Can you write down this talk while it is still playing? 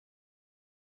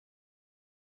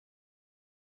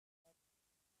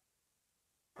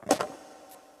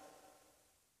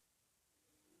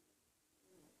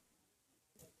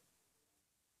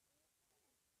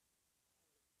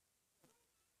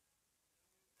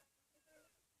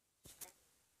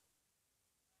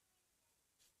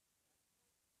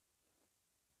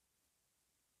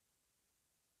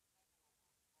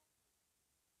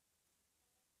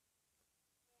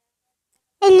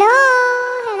Hello,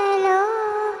 hello.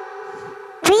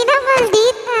 Rina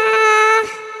maldita.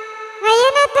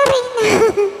 Ngayon na to, Rina.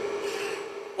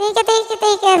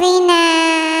 Take it, Rina.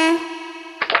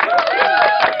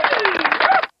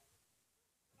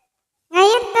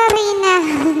 Ngayon to, Rina.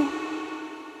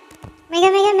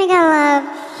 Mega love.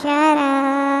 Shout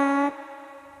out.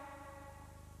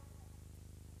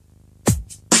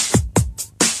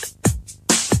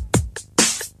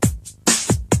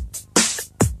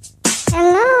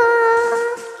 Hello,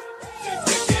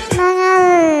 mga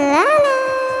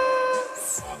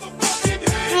lalabs.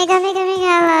 Mega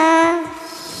love.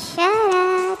 Shout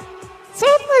out.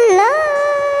 Sir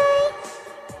Puloy.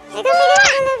 Mega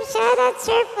love. Shout out,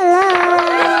 Sir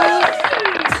Puloy.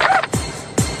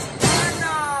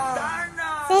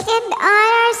 Second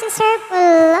honor si Sir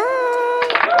Puloy.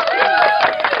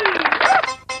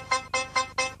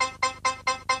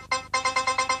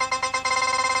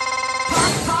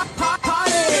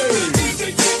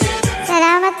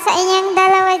 Salamat sa inyong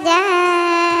dalawa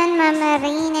dyan, Mama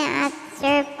Rina at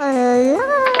Sir Puloy.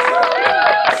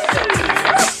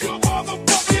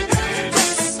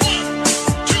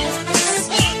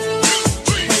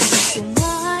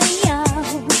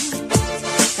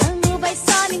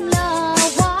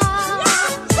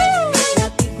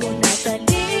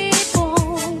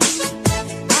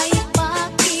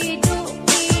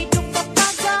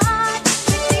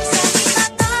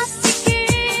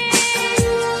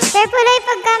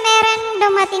 Pagka meron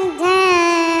dumating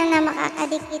dyan na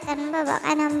makakadikitan ba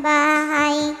baka ng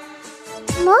bahay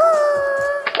mo.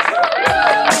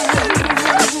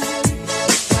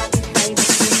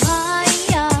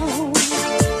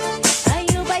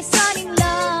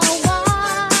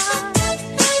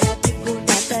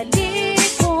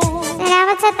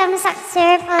 Salamat sa tamsak,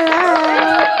 Sir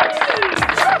Puloy.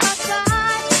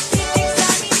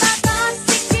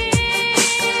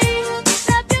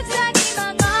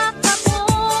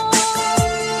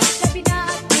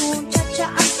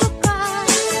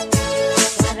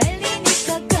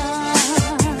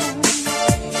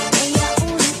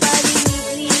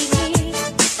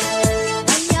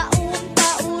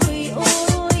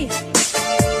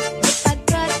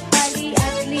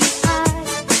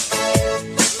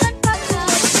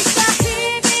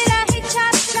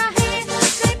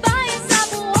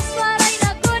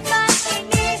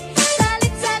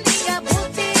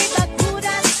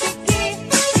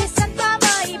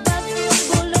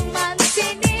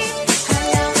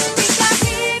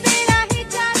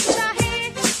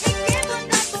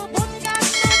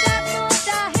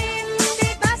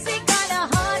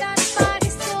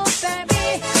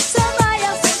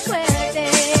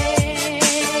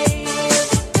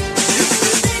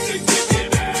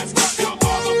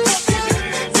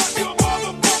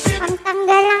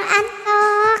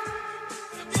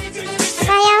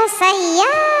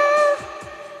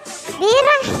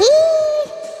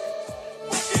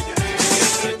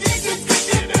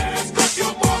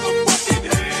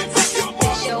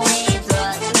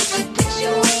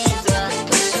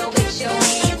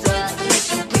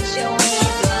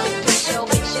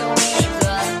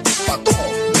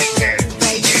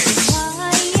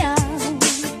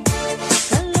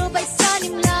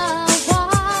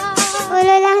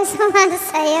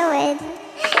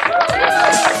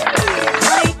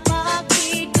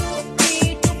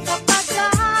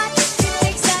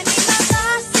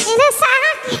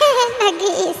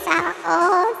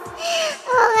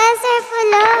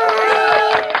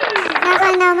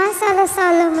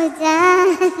 Solo mo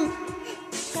dyan.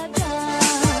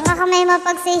 Baka may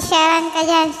mapagsi-sharean ka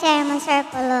dyan, share mo, Sir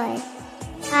Puloy.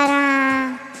 Para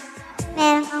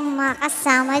meron kang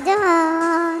makasama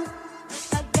dyan.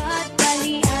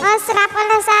 Oh, sarap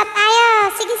na sa tayo.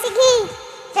 Sige.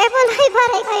 Sir Puloy,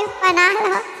 para ikaw yung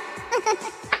panalo.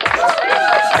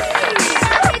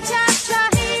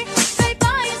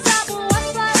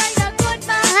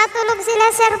 Natulog sila,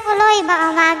 Sir Puloy. Baka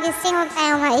magising, huwag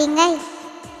tayong maingay.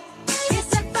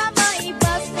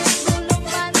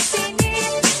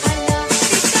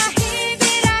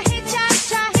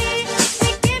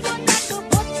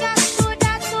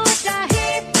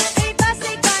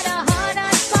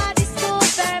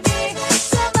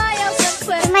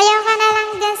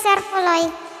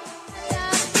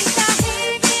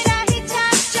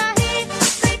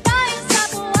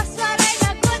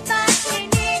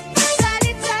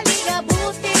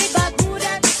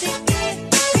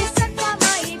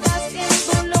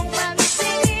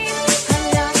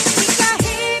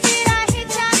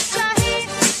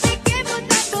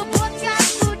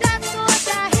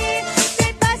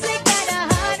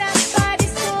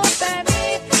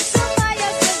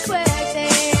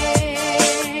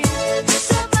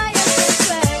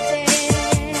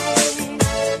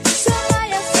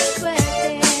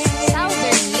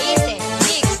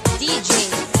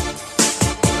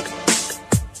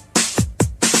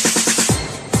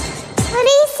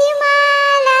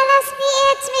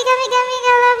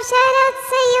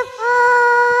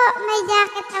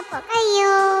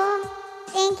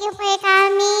 you for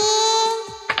coming.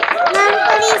 Ma'am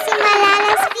Purisima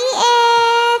Lalas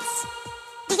PH.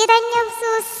 Dikitan niyo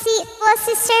po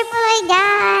si Sir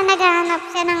Puloygan. Naghahanap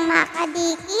siya ng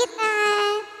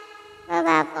makadikitan.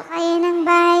 Baba po kayo ng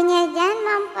bahay niya dyan,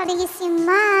 Ma'am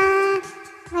Purisima.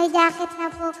 May jacket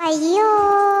na po kayo.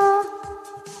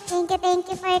 Thank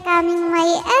you for coming,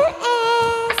 my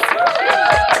LS.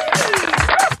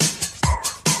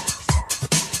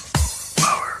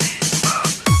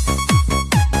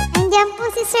 Andiyan po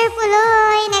si Sir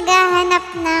Puloy, naghahanap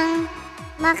ng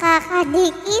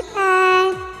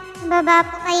makakadikitan. Baba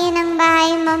po kayo ng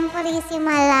bahay, Ma'am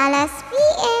Purisima Lalas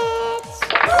PH.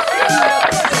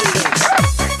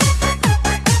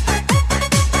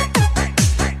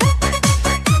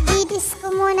 Didis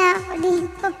ko muna ako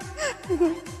dito.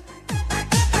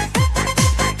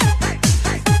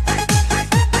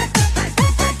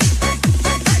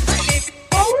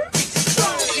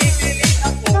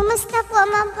 Kumusta po,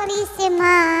 Ma'am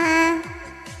Purisima?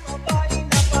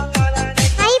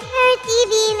 Hyper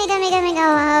TV, mega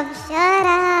wab,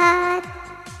 shoutout.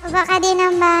 Baka din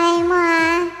ang bahay mo,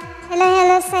 ha?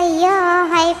 Hello sa'yo,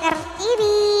 Hyper TV.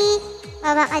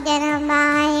 Baba ka dyan ang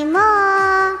bahay mo.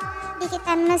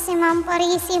 Dikitan mo si Ma'am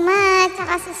Purisima at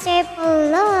saka si Sir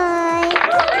Puloy.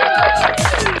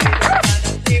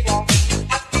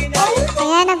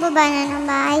 Ayan, nagbaba na ng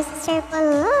bahay si Sir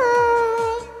Puloy.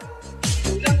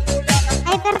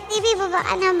 Hyper TV, baba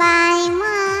ka ng bahay mo,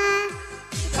 ha?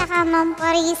 At saka Ma'am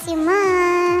Purisima.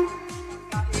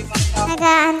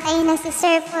 Nag-aantay na si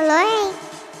Sir Puloy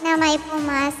na may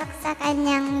pumasok sa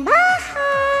kanyang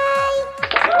bahay.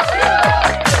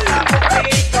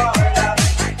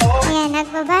 Ayan,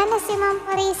 nagbaba na si Ma'am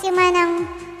Purisima ng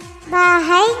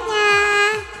bahay niya.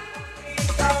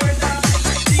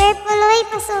 Sir Puloy,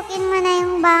 pasukin mo na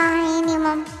yung bahay ni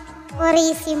Ma'am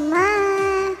Purisima.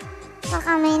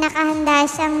 Baka may nakahanda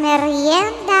siyang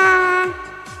merienda.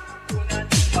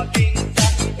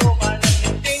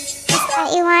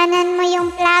 Basta iwanan mo yung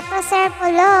plato, Sir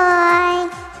Puloy.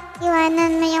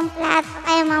 Iwanan mo yung plato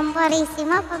kay Ma'am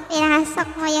Purisima pag pinasok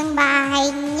mo yung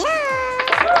bahay niya.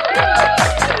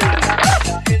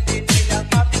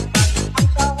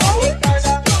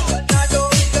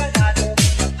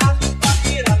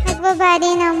 Nagbaba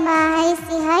din ng bahay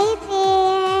si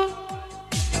Hyper.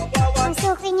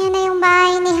 Pasukin niyo na yung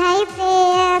bahay ni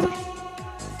Hyper.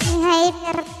 Ni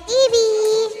Hyper TV.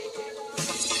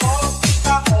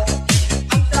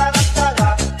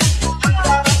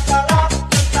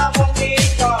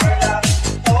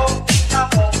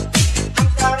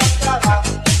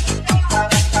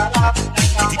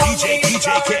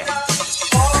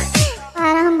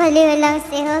 Parang baliw lang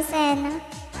si Jose, no?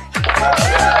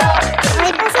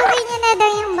 Okay, pasukin niyo na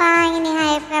daw yung bahay ni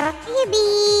Hyper TV.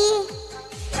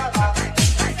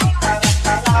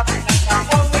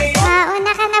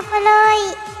 Mauna ka na,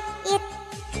 Puloy.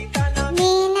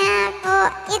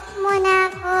 Eat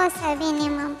muna ako, sabi ni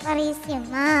Ma'am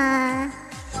Purisima.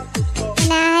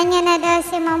 Unahan niya na daw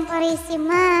si Ma'am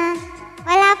Purisima.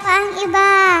 Wala pa ang iba,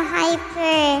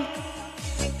 Hyper.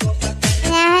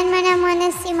 Unahan mo na muna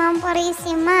si Ma'am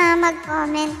Purisima,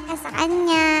 mag-comment ka sa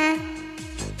kanya.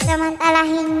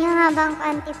 Samantalahin nyo habang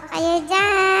konti pa kayo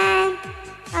dyan.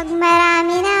 Pag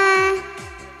marami na,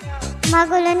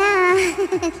 magulo na.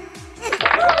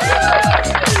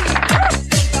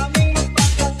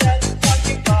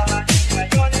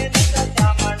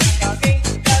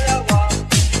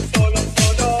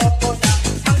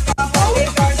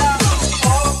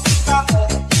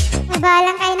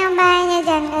 Mabalang kayo ng bahay niya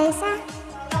dyan, guys, ha?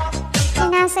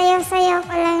 Sinasayaw-sayaw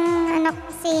ko lang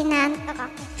kasi naantok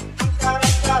ako.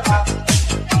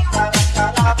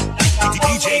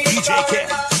 DJ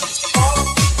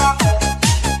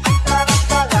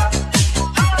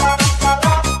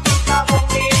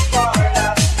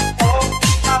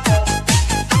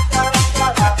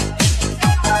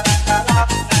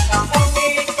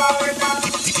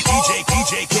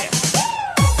Ken.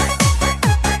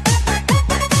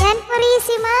 Yan,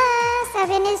 Purisima,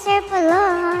 sabi ni Sir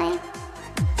Puloy.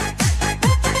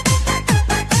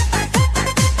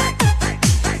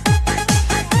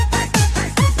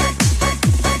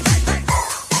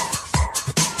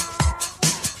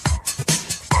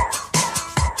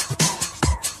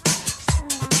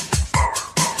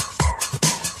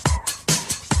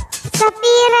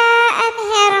 Sapira and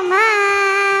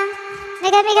Herman,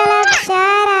 mega love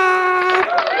shoutout.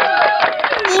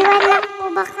 Iwan lang po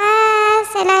baka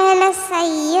hello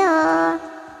sa'yo.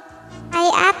 Ay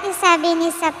ate, sabi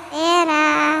ni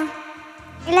Sapira.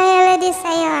 Hello din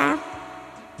sa'yo, ha.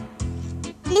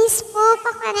 Please po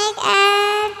pa-connect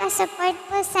and pa-support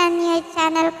po sa new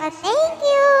channel ko. Thank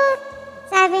you.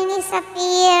 Sabi ni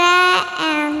Sapira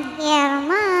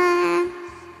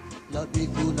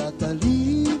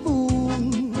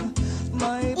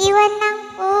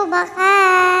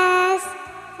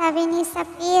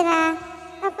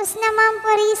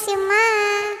Purisima.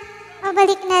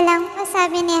 Pabalik na lang po,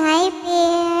 sabi ni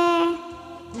Hyper.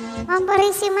 Ma'am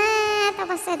Purisima,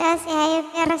 tapos na daw si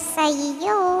Hyper sa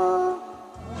iyo.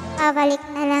 Pabalik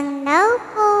na lang daw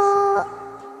po.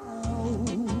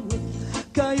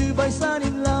 Kayo'y ba'y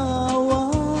saninlawas?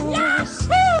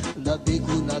 Labi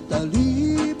ko na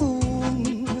talibong.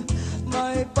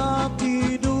 May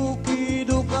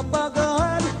pakido-kido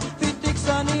kapagan. Pitik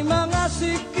sa ni mga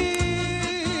siki.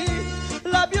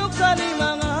 Labyog sa ni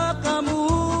mga kamu.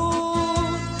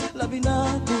 Labi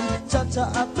na ko tsa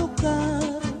at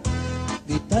tukar.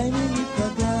 Di tayo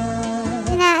nilikagan.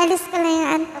 Inaalis ko lang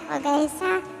yung anto ko, guys,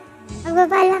 ha?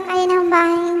 Magbaba lang kayo ng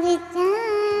bahay nyo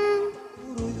dyan.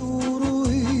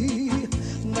 Uroy-uroy,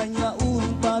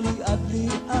 nanyaun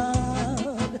paliad-liad,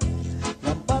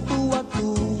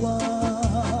 nampatuwa-tuwa.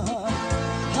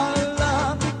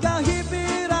 Halapit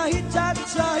kahipirahit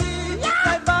chat-chahi,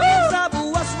 kay bangin sa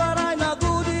buwas maray na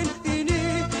gudin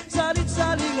ini,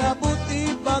 salit-saling abot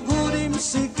ipagudim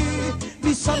siki,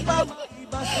 bisan pa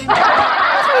maibasin.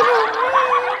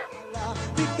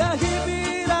 Halapit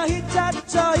kahipirahit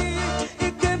chat-chahi,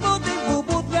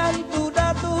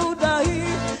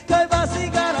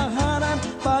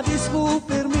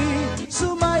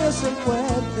 el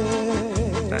fuerte.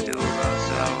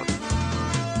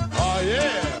 Oh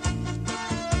yeah.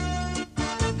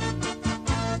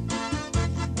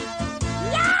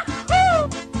 Yahoo!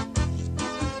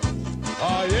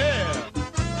 Oh yeah.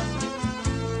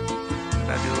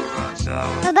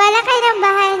 Mabala kayo ng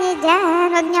bahay niyo dyan.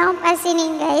 Huwag niyo akong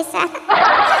pasinin, guys, ha?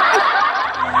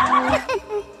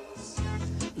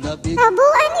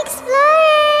 Tabuan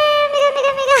Explorer!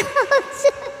 Mega house!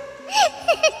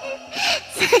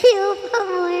 Sayo pa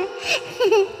more.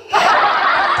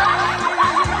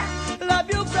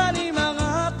 Labyog sa ni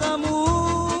mga kamu.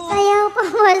 Sayaw pa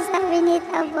more, sabi ni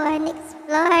Tabuan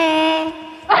Explorer.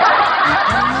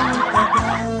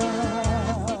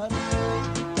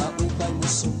 Kaupay mo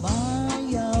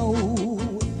sumayaw.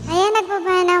 Ayan,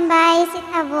 nagbaba ng bahay si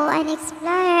Tabuan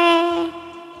Explorer.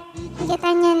 Nakita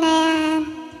niyo na yan.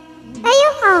 Tayo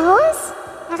ka, host?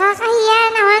 Nakakahiya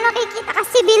naman, makikita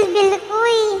kasi bilbil ko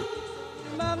eh.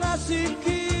 Mga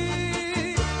siki.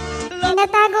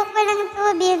 Tinatago ko lang ito,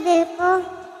 bilbil ko.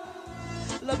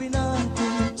 Labi na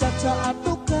kung tsa at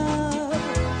tukar.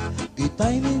 Di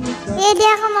tayo nilikagan. Pwede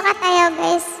ako makatayo,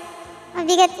 guys.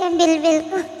 Mabigat yung bilbil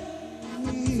ko.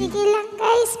 Sige lang,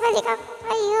 guys, balikan ko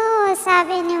kayo.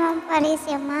 Sabi ni Ma'am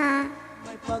Purisima.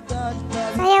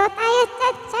 Sayaw tayo,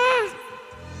 cha-cha.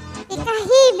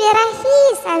 Ikahi, birahi,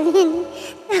 sabi ni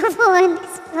Tabuan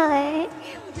Explorer.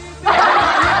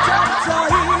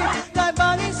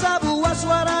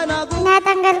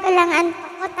 Natanggal ko lang ang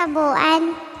ko,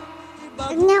 Tabuan.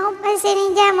 Huwag niya akong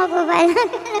pansinin dyan, magbabalang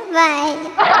ka ng bahay.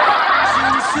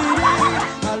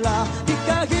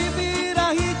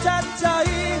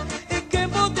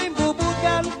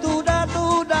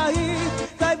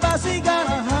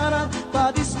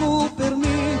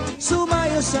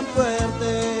 Sumayos ang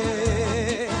puwerte.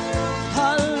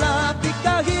 Halapit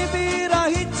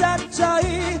kahibirahit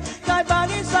chat-chahi, kay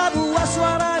bangin sa buwas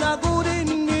wara na gudin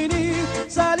ini,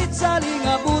 salit-saling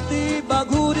abuti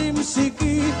bagurim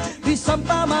siki, bisang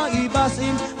pa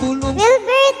maibasim pulong.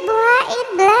 Wilbert Buhain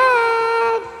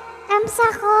Vlog!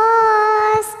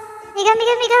 Kamsakos!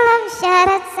 Mega love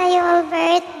shoutout sa'yo,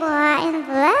 Wilbert Buhain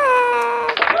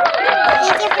Vlog!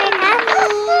 Thank you for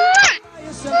coming!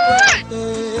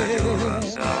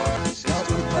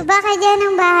 Baba ka dyan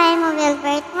ng bahay mo,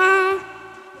 Wilbert, ha?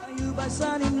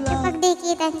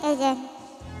 Ipagdikitan ka dyan.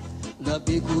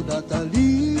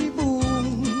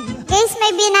 Guys,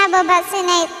 may binababa si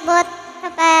Nightbot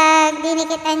kapag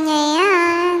dinikitan niya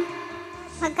yan.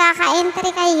 Magkaka-entry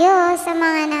kayo sa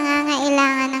mga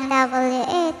nangangailangan ng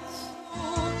WH.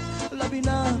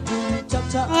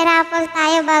 May raffle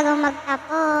tayo bago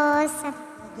magtapos.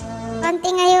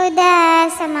 Konting ayuda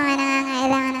sa mga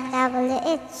nangangailangan ng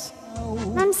WH.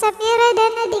 Ma'am Sapira,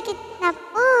 nadikit na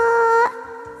po.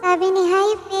 Sabi ni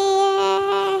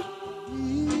Hyper.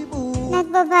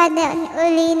 Nagbaba doon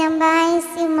uli ng bahay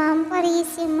si Ma'am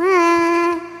Purisima.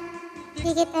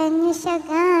 Dikitan niyo siya,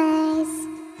 guys.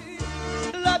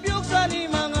 Labyog sa ni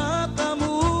mga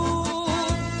kamu.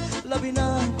 Labi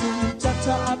na kung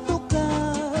tsa at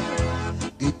tukar.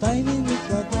 Di tayo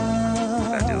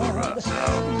nilikagan.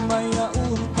 May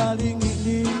naun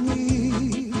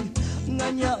palingi-lingi.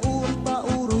 Nganyaun pa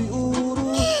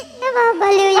uroy-uroy.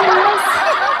 Nababaliw yung mas.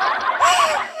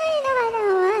 Ay,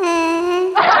 naman.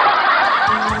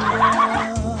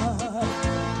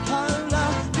 Hala,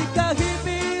 di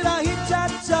kahipirahit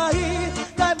chat-chahi,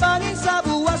 kay bangin sa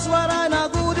buwas wara na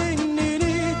gudin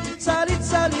nini,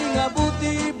 salit-saling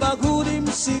abuti bagudim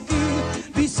si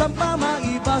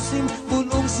masim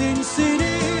bulong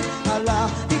sinsini ala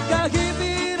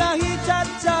ikahibirahi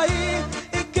cacai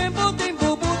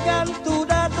ikembo-tembo bukan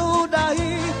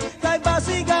tuda-tudahi kay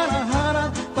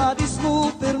basigaraharan padismu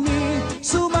permi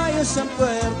sumayo sa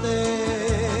puerte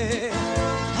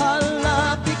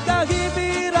ala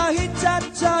ikahibirahi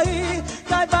cacai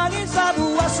kay bangin sa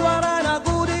buwas suara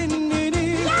nagudin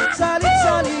ini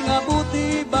saling-saling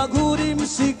abuti baghurim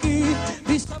siki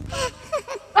bisa.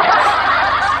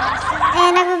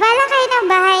 Ayan, nagbabala kayo ng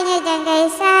bahay niyo dyan,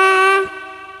 guys, ha?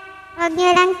 Huwag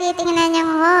niyo lang titingnan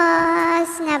yung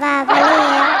host,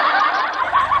 nababaliw.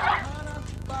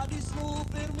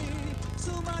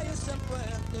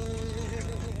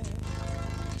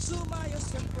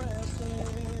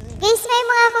 Guys, may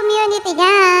mga community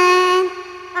dyan.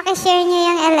 Pakishare niyo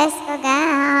yung LS ko,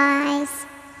 guys.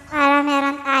 Para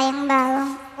meron tayong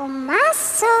bagong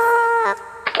pumasok.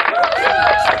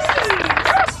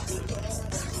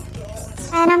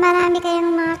 Para marami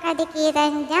kayong mga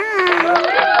kadikitan dyan.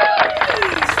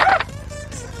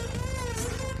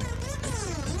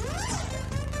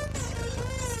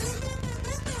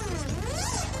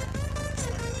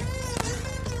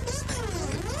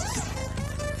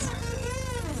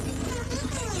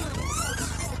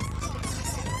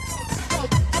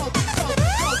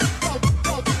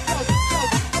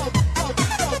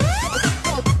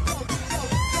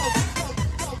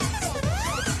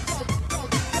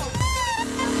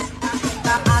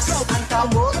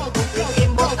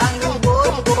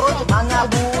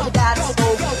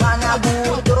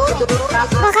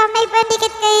 Baka may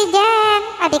pandikit kayo dyan.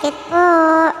 Padikit po.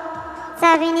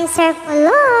 Sabi ni Sir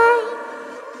Puloy.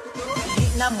 Di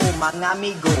na mo mga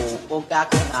amigo, o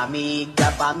kakong amiga,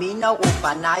 paminaw o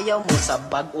panayaw mo sa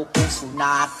bag-o kong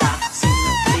sunata.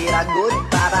 Sinutiragot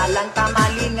para lang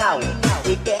tamalingaw,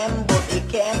 ikembot,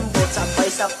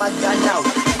 sabay sa paggalaw.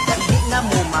 Di na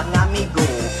mo mga amigo,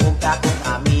 o kakong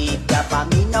amiga,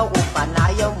 paminaw o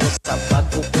panayaw mo sa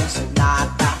bag-o kong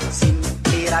sunata.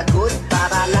 Sinutiragot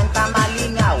para lang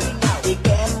tamalingaw,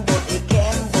 ikembot,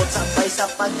 sabay sa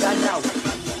paggalaw.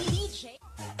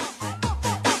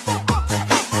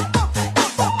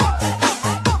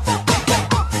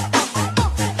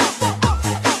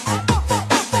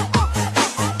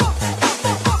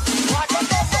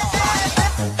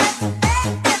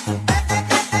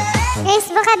 Guys,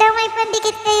 baka daw may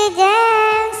pandikit kayo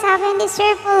dyan. Sabi ni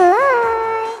Sir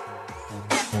Puloy.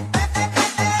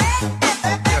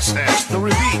 This is the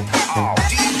repeat of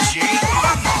DJ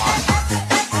Aangat.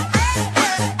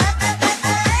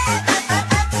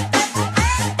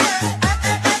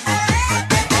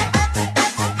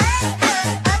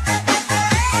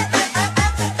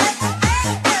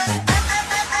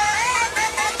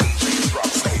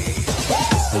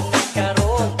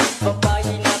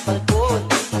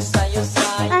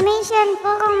 Pamention po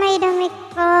kung may dumik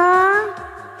po.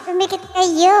 Dumikit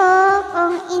kayo.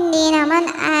 Kung hindi naman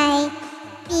ay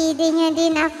pwede nyo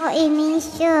din ako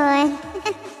i-mention.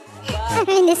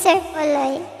 Sabi ni Sir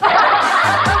Puloy.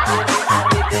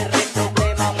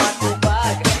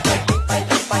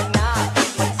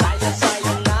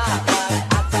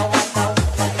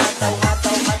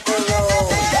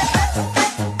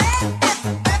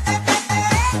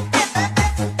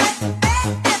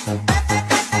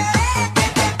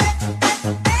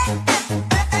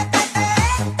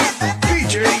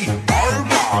 DJ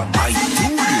Arman, I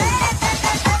do you.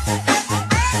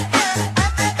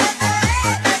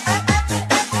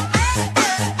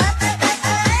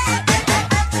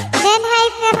 Then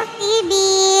Hyper TV.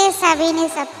 Sabi ni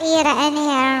Sapira and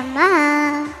Herma.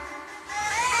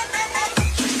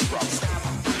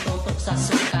 Tutok sa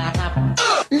sukarap,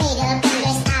 Middle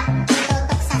fingers up.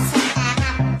 Tutok sa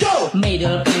sukarap.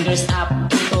 middle fingers up,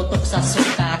 tutok sa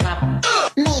sukarap,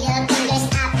 Middle fingers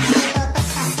up. Tutok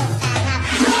sa sukarap.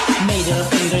 middle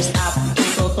fingers up,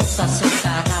 tutok sa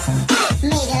sukarap,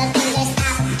 Middle fingers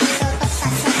up. Tutok sa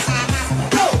sukarap.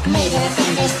 middle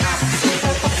fingers up,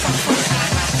 tutok sa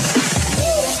sukarap.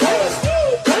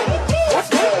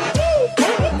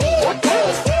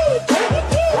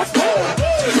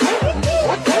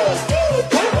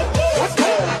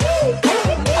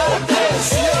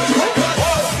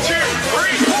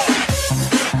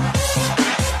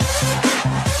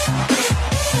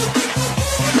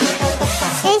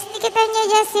 Guys, dikitan niyo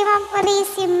dyan si Ma'am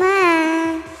Purisima.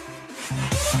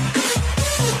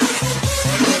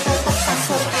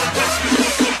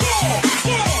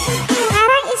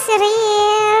 Parang is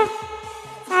real.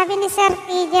 Sabi ni Sir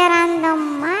TJ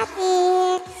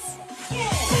Randomatics.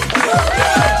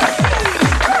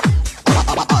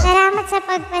 Salamat sa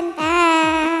pagpunta.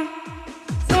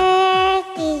 Sir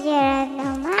TJ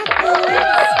Randomatics.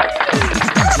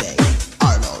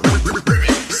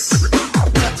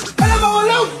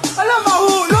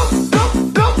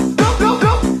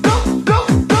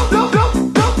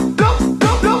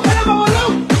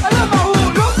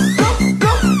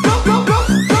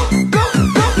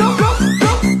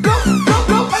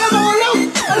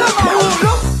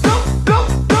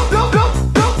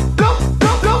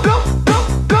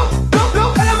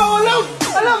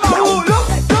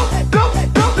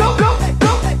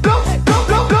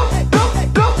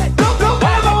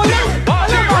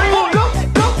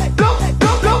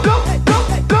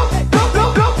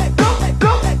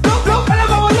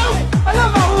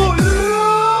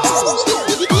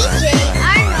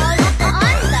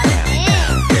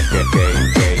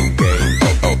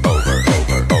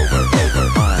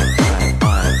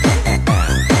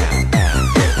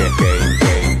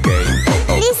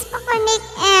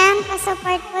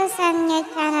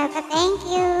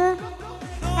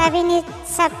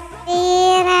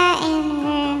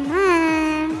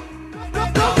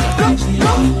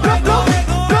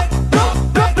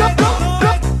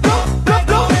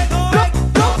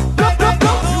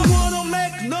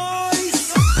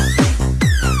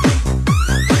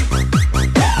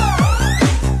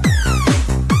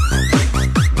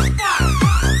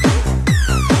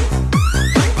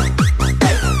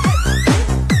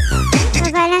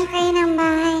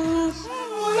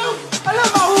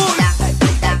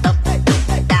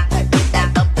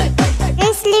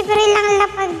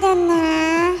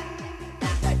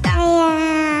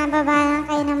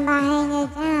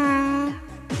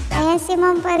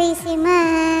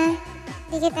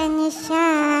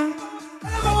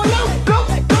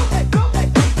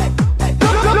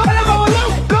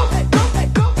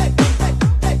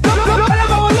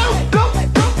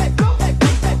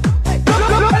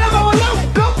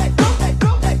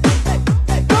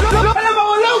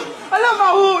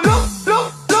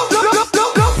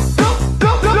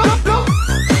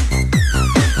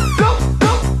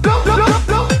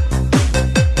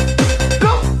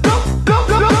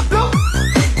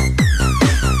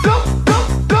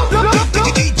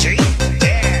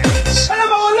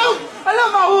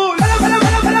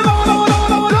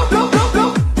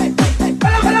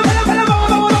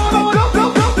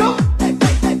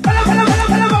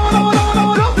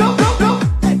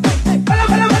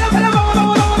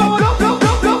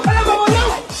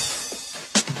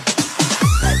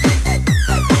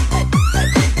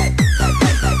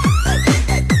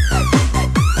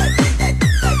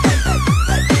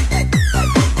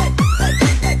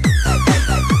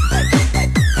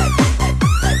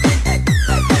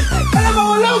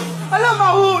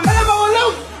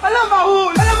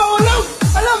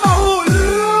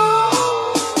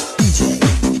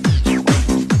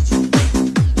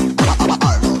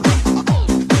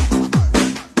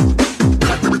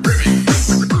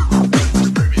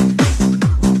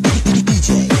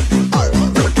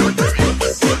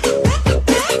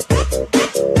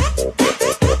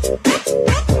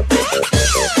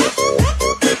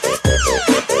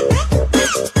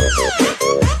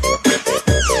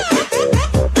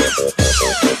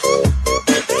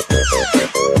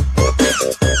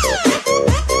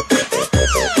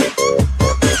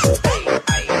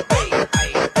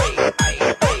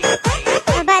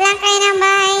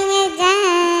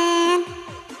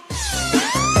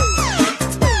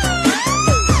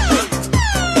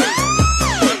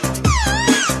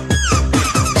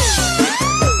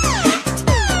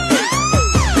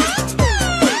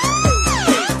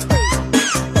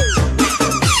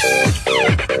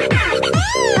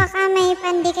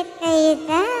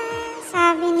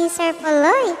 Sir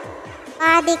Puloy.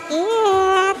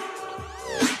 Padikit.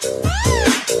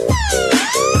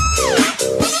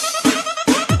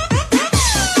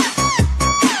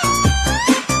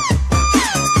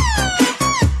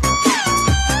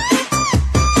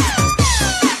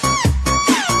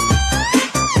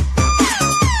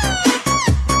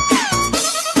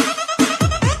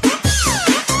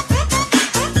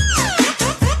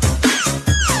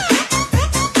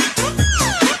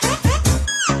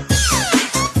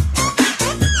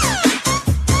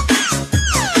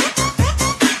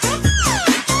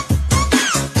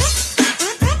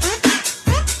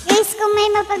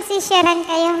 Mapagsisharean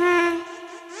kayo ha.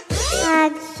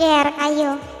 Mag-share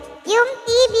kayo. Yung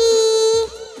TV.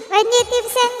 Wendy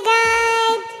Tips and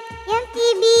Guide. Yung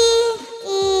TV.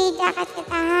 I-jacket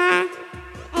kita ha.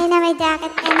 Ay na may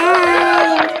jacket ka na.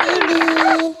 Yung TV.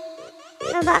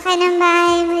 Baba ka ng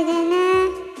bahay mo dyan ha.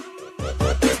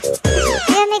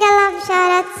 Yung mega love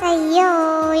shoutout sa'yo.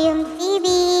 Yung TV.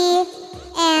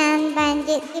 And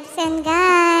Bandit Tips and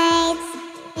Guides.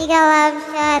 Mega love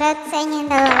shoutout sa inyong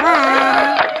dalawa.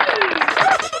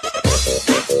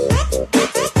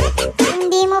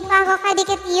 Hindi mo pa ako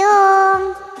kadikit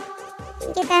yung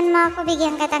dikitan mo ako,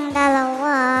 bigyan katang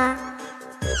dalawa.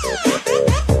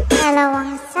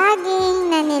 Dalawang saging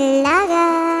na nilaga.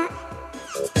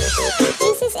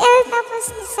 Mrs. L, tapos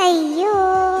na sa'yo.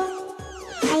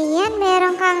 Ayan,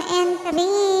 meron kang entry.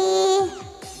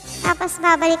 Tapos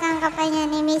babalikan ka pa niya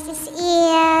ni Mrs.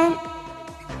 L.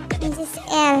 Mrs.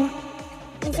 L.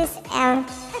 Mrs. L.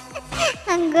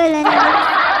 Ang gulo na.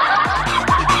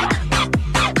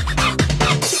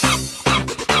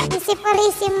 Si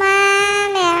Purisima,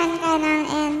 meron ka ng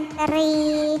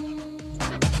entry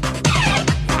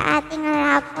sa ating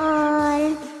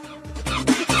raffle.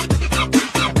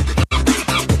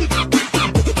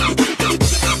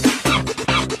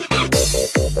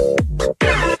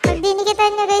 Pag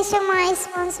dinikitan nyo guys yung mga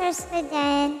sponsors ko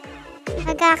dyan,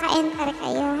 magkaka-enter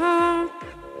kayo ha.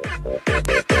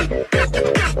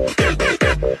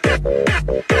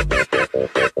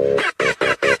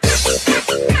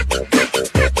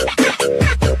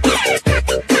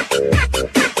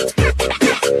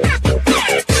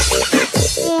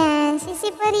 Yan, si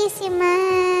Purisima,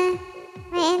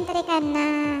 may entry ka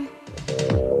na.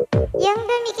 Yung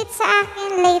dumikit sa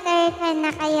akin, later ka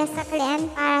na kaya saklian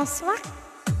para swak.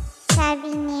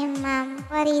 Sabi ni Ma'am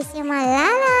Purisima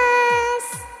Lalas.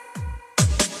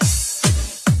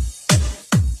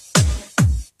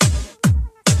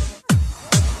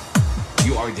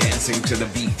 You are dancing to the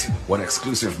beat. One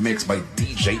exclusive mix by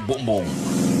DJ Boom Boom.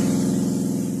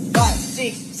 5,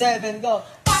 6, 7, go.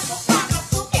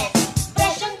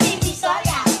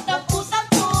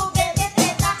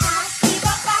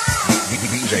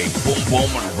 DJ Boom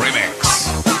Boom Remix.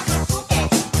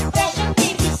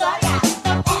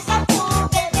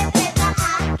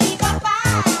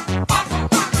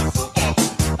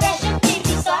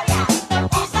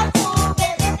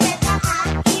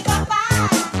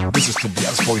 This is to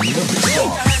dance for you.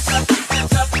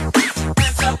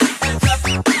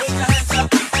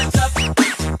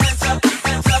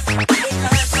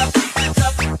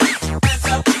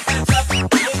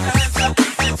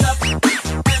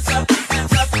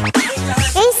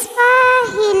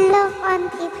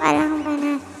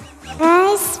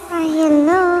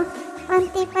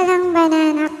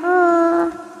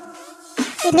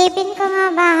 Silipin ko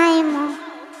nga bahay mo.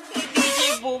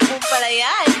 DJ Boom Boom pala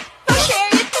yan.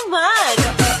 Pa-share it naman.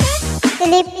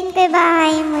 Silipin ko yung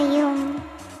bahay mo yung.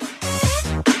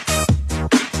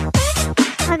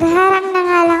 Magharang na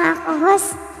nga lang ako,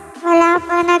 host. Wala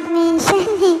pa nag-mention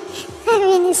eh.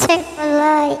 Sabi ni Sir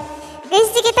Puloy.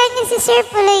 Guys, dikitan niyo si Sir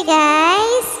Puloy,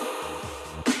 guys.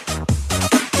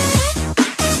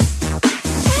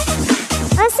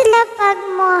 O sila pag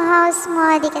mo, house mo,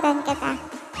 dikitan kita.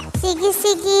 Sige,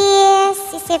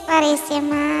 si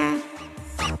Purisima.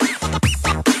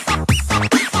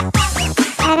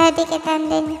 Para dikitan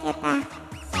din kita.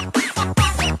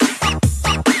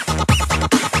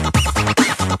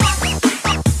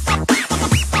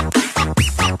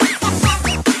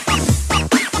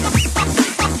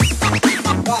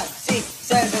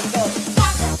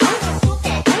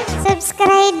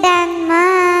 Subscribe dan,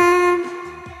 ma'am.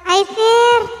 Ay,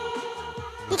 Fer.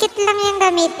 Dikit lang yung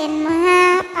gamitin mo,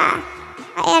 ha?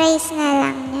 Pa-erase na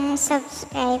lang niya.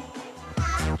 Subscribe.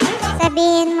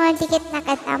 Sabihin mo, dikit na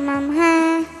kita, ma'am,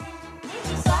 ha?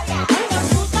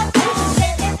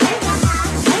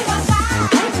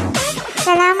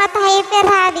 Salamat, Hyper,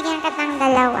 ha? Bigyan ka ng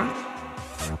dalawa.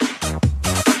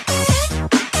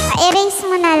 Pa-erase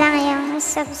mo na lang yung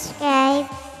subscribe.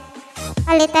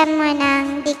 Palitan mo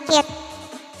ng dikit.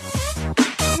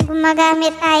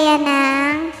 gumagamit tayo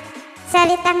ng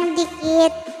salitang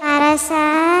dikit para sa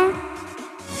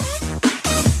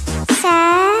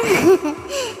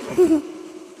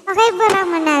okay, bura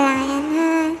mo na lang yan,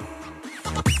 ha?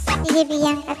 Sige,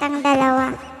 bigyan katang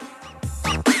dalawa.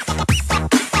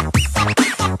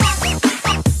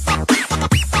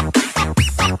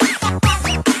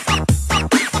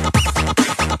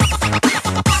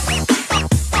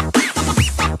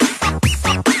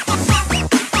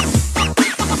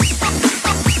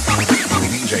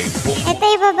 Ito,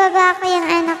 ibababa ko yung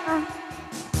ano ko.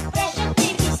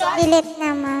 Delete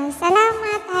naman.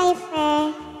 Salamat,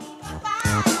 Hyper.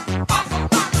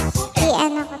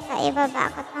 I-ano ko to, ibaba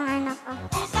ko tong ano ko.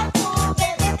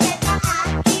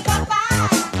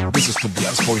 This is the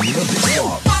best for you.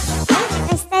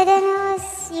 Basta danos,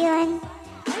 yun.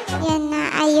 Yan na,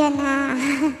 ayun na.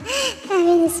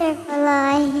 Sabi ni Sir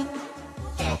Puloy.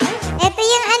 Ito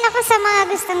yung ano ko sa mga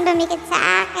gustong dumikit sa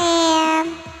akin.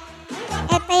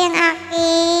 Ito yung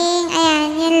aking, ayan,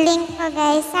 yung link ko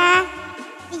guys, ha.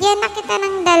 Bigyan na kita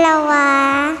ng dalawa.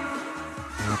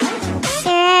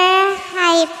 Sir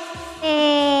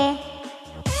Hyper.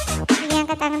 Bigyan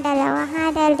kita ng dalawa, ha,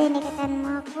 dahil dinikitan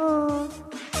mo ako.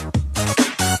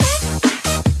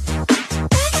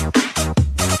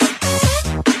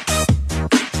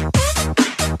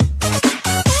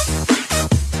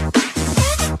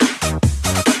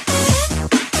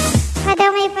 Baka daw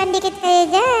may pandikit kayo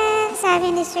dyan,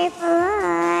 sabi ni Sir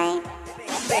Puloy.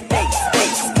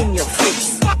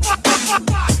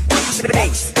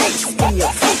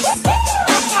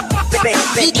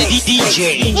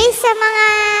 Guys, sa mga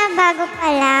bago pa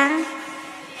lang,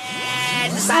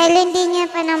 dahil hindi niya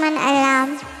pa naman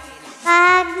alam,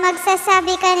 pag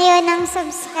magsasabi kayo ng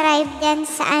subscribe dyan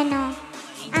sa ano,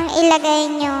 ang ilagay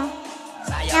nyo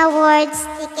na words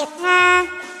dikit, ha?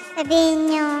 Sabihin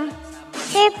nyo,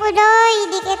 Sir Puloy,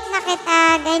 dikit na kita.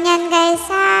 Ganyan guys,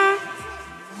 ha?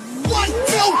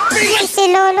 Si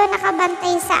Lolo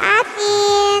nakabantay sa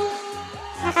atin.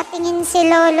 Nakatingin si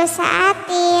Lolo sa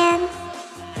atin.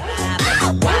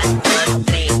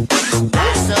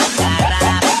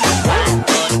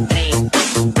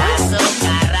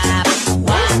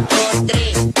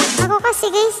 Ako kasi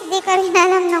guys, di ko rin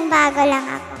alam nung bago lang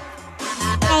ako.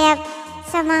 Kaya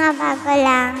sa mga bago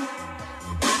lang,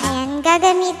 ayan,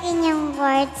 gagamitin yung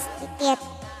words dikit.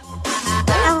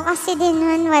 Ako kasi din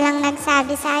nun, walang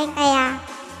nagsabi sa akin, kaya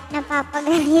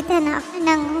napapagalitan ako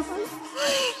ng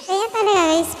kaya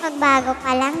talaga guys, pag bago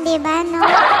pa lang, di ba, no?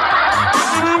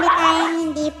 Marami tayong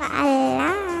hindi pa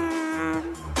alam.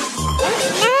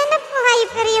 Nahanap ko,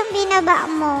 Hyper, yung binaba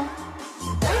mo.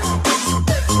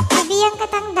 Sabihan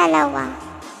katang dalawa.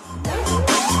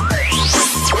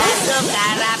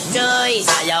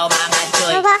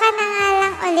 Baba ka na nga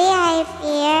lang uli,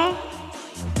 Hyper.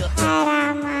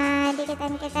 Para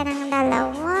madikitan kita ng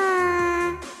dalawa.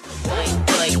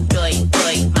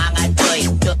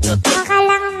 Baka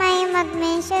lang may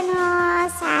mag-mention ho,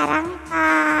 sarang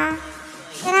ka.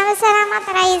 Salamat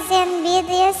Ryzen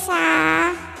Videos, ha.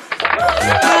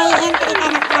 May entry ka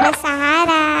na para sa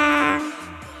harang.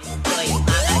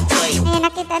 Ay,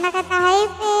 nakita na kita,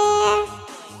 Hyper.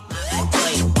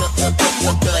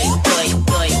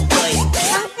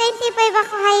 Ang 25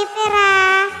 ako, Hyper, ha.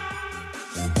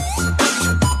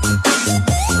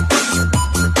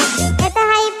 Ito,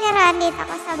 Hyper, ha. Dito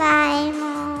ako sa bahay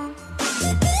mo.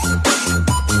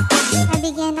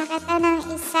 Nabigyan na kita ng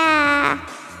isa.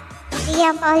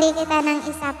 Bigyan pa uli kita ng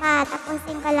isa pa.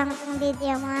 Tapusin ko lang itong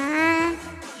video mo, ha.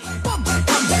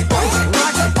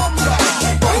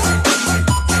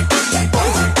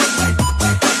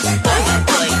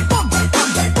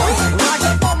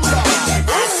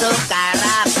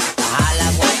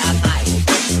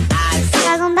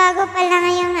 Bagong-bago pa lang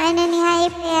yung ano ni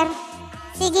Hyper.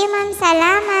 Sige, ma'am,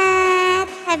 salamat.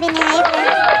 Sabi ni Hyper.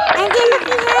 Angelo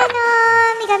Quijano.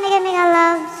 Mega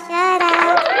love. Shout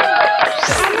out.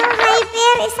 Ano,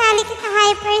 Hyper? Isali kita,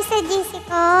 Hyper, sa GC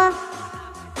ko.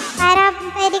 Para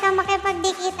pwede kang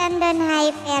makipagdikitan doon,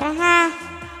 Hyper, ha?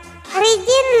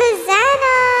 Regine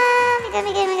Lozano.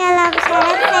 Mega love. Shout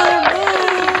out sa'yo, Ben.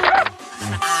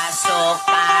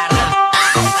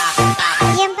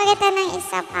 Bigyan pa kita ng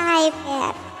isa pa,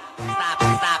 Hyper.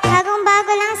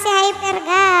 Bagong-bago lang si Hyper,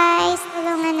 guys.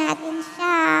 Tulungan natin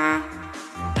siya.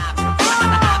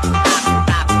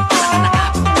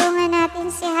 Tulungan natin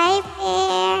si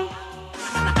Hyper.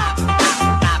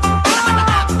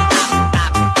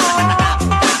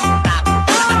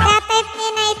 Itatype ni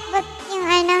Nightbot yung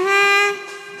ano, ha?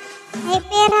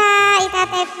 Hyper, ha?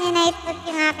 Itatype ni Nightbot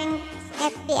yung aking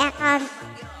FB account.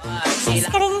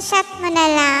 Screenshot mo na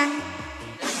lang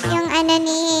yung ano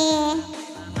ni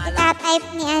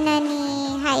itatype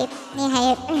ni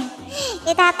Hyper.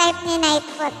 Itatype ni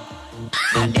Nightbot.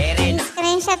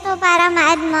 Screenshot mo para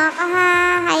ma-add mo ako ha,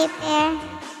 Hyper.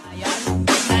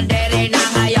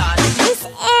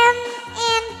 SM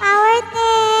and Power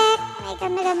Tech.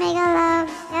 Mega love.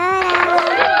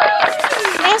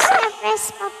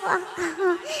 Press pa po ako.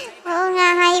 Oo nga,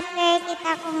 Hyper.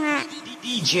 Kita ko nga.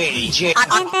 DJ.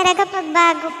 Yan talaga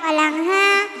pagbago pa lang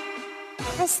ha.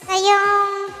 Basta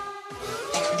yung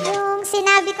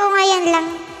sinabi ko ngayon lang,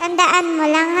 tandaan mo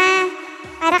lang ha.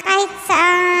 Para kahit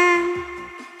saan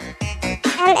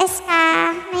LS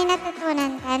ka, may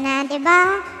natutunan ka na, di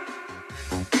ba?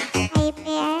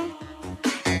 Hyper.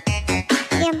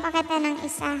 Bigyan pa kita ng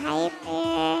isa,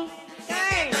 Hyper.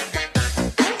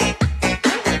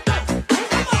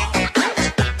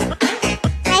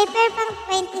 Hyper, pang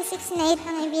 26 na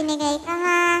itong ibinigay ka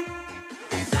ha.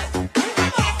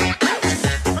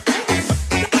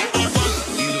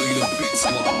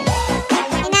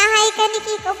 Inahay ka ni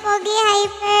Kiko Pogi,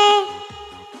 Hyper.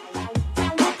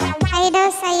 Hi daw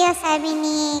sa'yo, sabi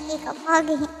ni Kiko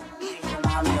Pogi.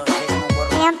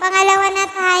 Ayan, pangalawa na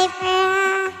to, Hyper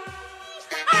ha.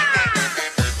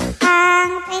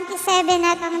 Pang 27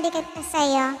 na itong dikit ko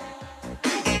sa'yo.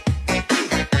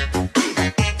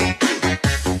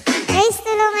 Guys,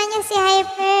 tulungan niyo si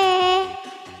Hyper.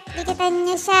 Dikitan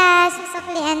niyo siya.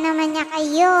 Susuklian naman niya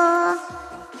kayo.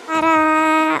 Para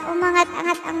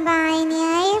umangat-angat ang bahay ni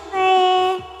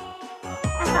Hyper.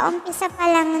 Kakaumpisa pa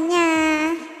lang niya.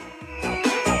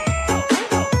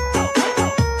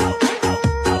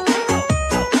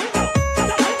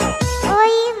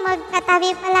 Uy,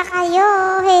 magkatabi pala kayo.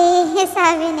 Hey,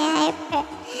 sabi ni Hyper.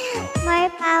 More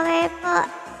power po.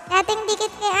 Dating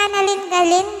dikit kay Annalyn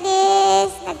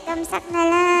Galindez. Nagtamsak na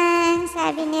lang,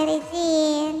 sabi ni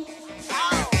Regine.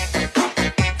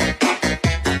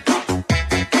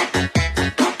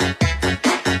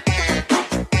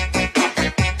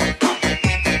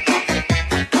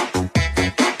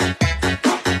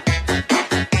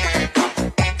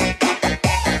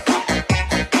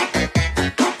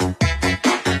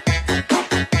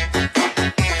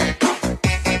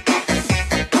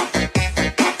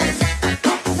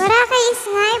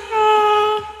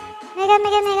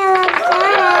 Mega love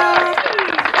shoutout.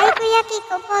 Ay, Kuya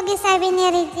Kiko Pogi, sabi ni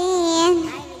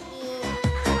Regine.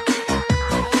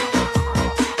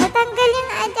 Natanggal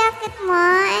yung jacket mo,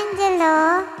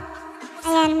 Angelo.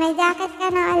 Ayan, may jacket ka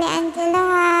na uli, Angelo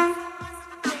ha.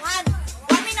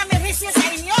 Kami na may risk sa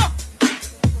inyo.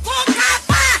 Kuka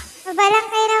pa! Mabalang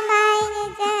kayo ng bahay niyo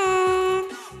dyan.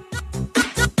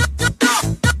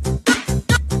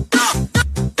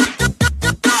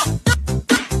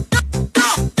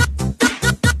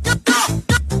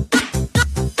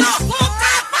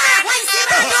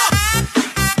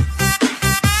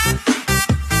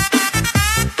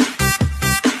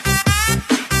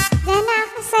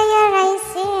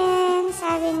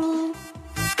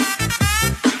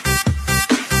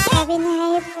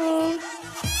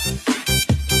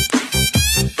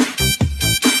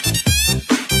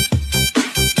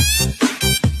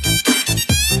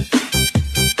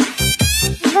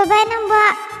 Baba ng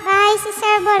bahay si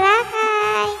Sir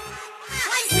Boracay.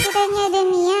 Kita niya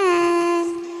din yan.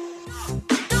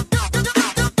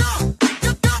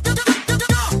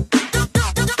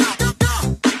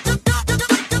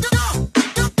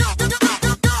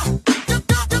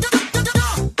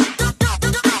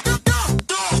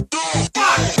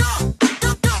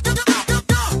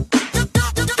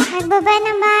 Nagbaba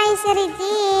ng bahay si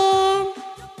Regine.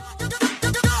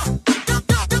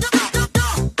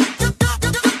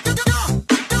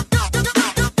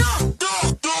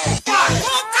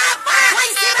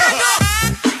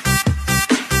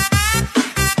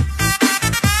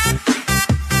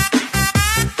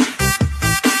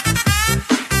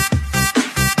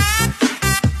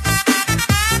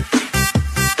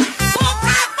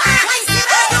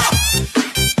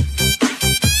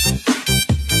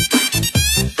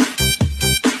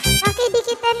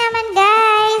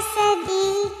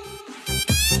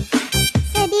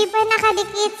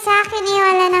 Nakadikit sa akin eh,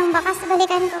 wala nang bakas.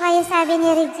 Balikan ko kayo, sabi ni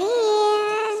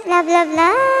Regine. Love, love,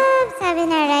 love, sabi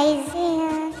na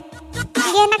Rising.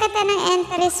 Bigyan na kita ng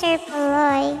entry, Sir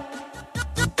Puloy.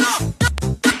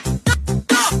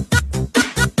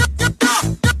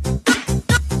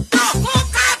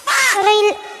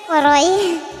 Puroy.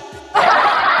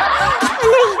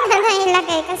 Puloy na lang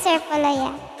ilagay ko, Sir Puloy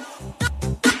ah.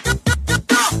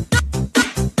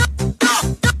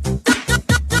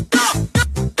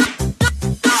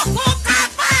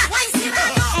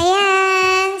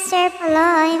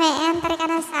 May entry ka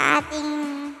na sa ating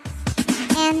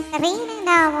entry ng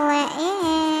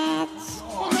WH.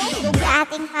 Sa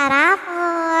ating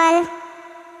parapol.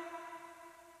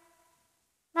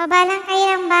 Baba lang kayo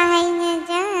ng bahay niya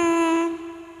dyan.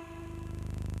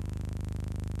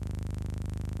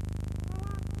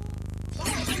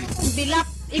 Bilap,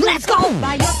 let's go!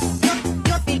 Bayot, yot,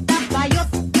 yot, pitap, bayot,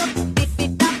 yot,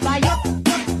 pitap, bayot,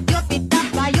 yot, yot, pitap,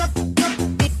 bayot,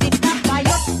 yot, pitap,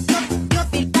 bayot, yot, yot,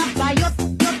 pitap, bayot,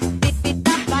 yot,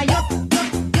 pitap, bayot, yot,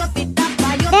 yot, pitap,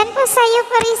 bayot. Dan po sa'yo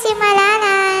po rin si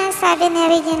Malala, sabi ni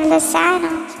Regine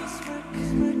Lozano.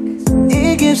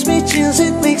 It gives me chills,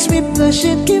 it makes me blush,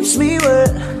 it gives me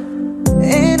word.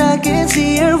 And I can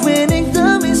see her winning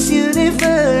the Miss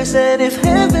Universe. And if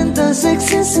heaven does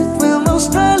exist, it will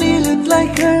most probably look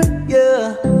like her,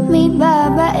 yeah. May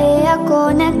babae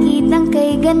ako nakitang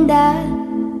kay ganda.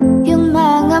 Yung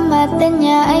mga mata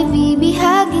niya ay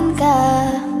bibihagin ka.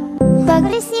 Pag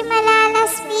Puri si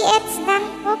Malala's PH lang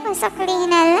po, pasakli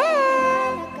na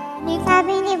lang.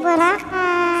 Sabi ni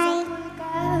Boracay.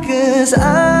 Cause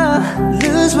I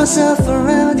lose myself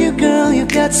around you, girl. You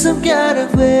got some kind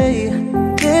of way.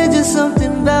 There's just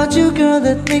something about you, girl,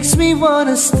 that makes me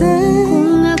wanna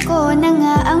stay. kung ako na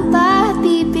nga ang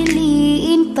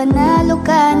papipiliin, panalo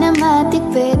ka na matik,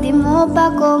 pwede mo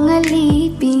ba kong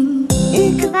alipin?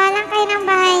 Baba lang kayo ng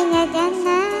bahay niya dyan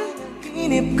na.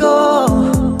 Ikinip ko,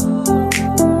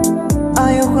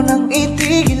 ayaw ko nang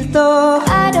itigil to.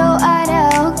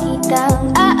 Araw-araw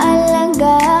kitang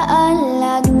aalagaan,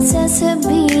 laging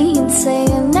sasabihin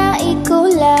sa'yo na ikaw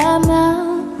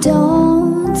lamang.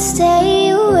 Don't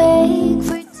stay awake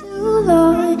for too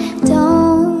long,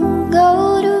 don't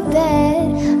go to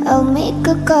bed. I'll make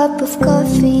a cup of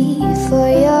coffee for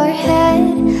your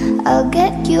head. I'll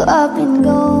get you up and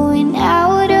going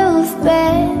out of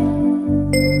bed.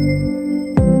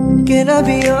 Can I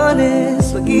be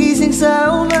honest? Pag-ising sa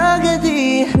umaga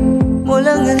di mo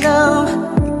lang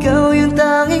alam, ikaw yung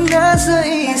tanging nasa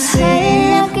isip.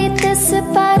 Kaya kita sa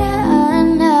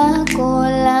paraan na ako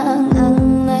lang ang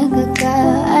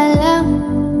nagkakaalam.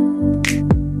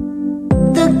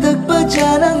 Dagdag pa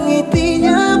dyan ang ngiti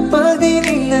niya, pag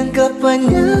dinignan ka pa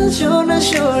niya, sure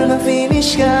na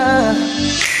finish ka.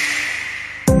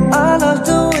 I love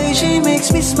the way she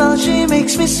makes me smile, she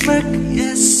makes me smirk,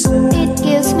 yes. It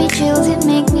gives me chills, it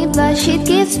makes me blush, it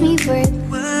gives me birth.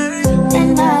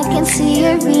 And I can see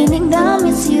her winning the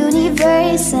Miss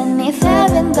Universe. And if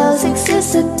heaven does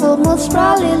exist, it will most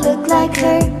probably look like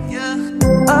her.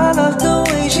 I love the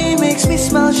way she makes me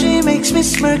smile, she makes me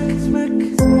smirk.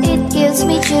 It gives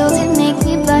me chills, it makes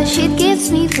me blush, it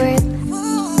gives me birth.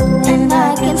 And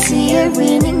I can see her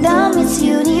winning the Miss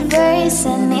Universe.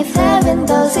 And if heaven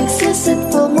does exist, it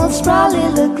will most probably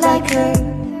look like her.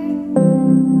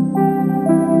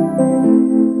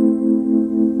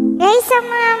 Guys, sa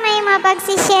mga may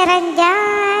mapagsisharean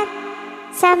dyan,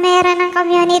 sa meron ng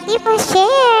community po,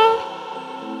 share.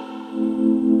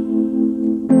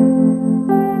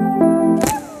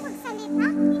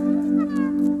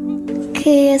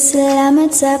 Kaya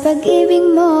salamat sa pag-ibig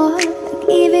mo.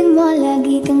 Pag-ibig mo,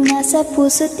 lagi kang nasa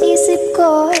puso't isip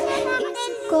ko.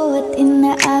 Isip ko at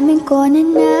inaamin ko na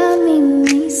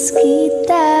namimiss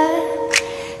kita.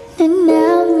 Na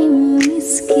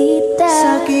namimiss kita.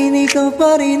 Sa'kin ikaw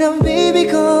pa rin ang baby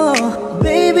ko.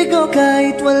 Baby ko,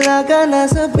 kahit wala ka na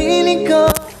sa piling ko.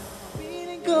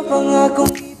 Piling ko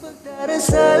pangakong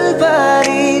ipagdarasal pa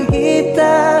rin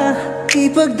kita.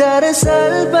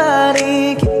 Ipagdarasal pa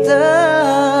rin kita.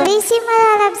 Crazy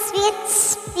Malalab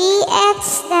Sweets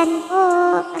PH dan po,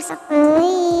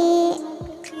 pasakli.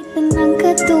 Kita ng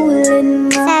katulad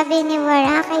mo. Sabi ni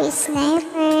Boracay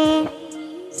Sniper.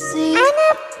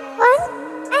 Anak,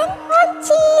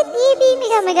 Ponchi TV,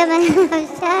 mega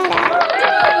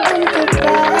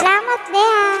salamat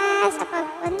Bea sa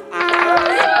pagpunta.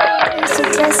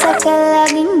 Sa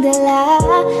kalaging dala,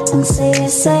 ang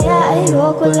saya-saya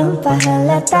ayoko lang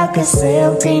pahalata. Kasi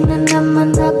okay na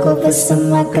naman ako basta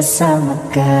makasama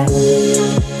ka.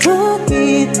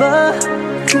 Bakit ba?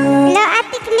 Hello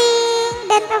Ate Kling,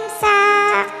 dan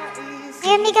Tomsak.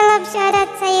 Ngayon mega love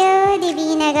shoutout sa'yo,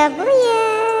 Divina Gabuya.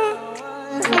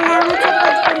 Salamat sa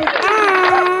pagpunta.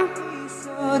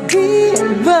 Di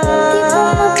ba? Di ko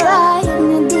mabayang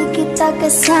na di kita May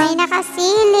kasama.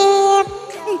 nakasilip.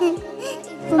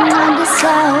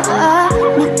 Pumagisawa,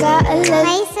 nakaalala.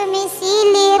 May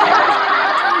sumisilip.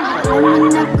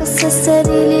 Alamin ako sa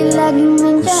sarili, laging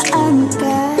nandaan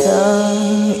ka.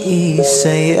 Ang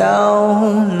isayaw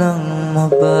ng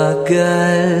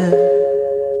mabagal.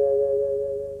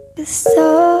 Gusto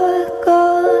ko,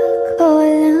 ako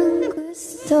lang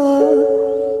gusto.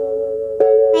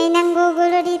 May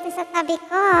nanggugulo dito sa tabi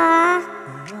ko.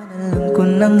 Alam ko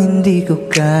nang hindi ko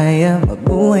kaya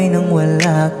mabuhay nang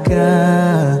wala ka.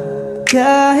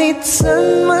 Kahit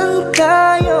saan man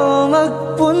tayo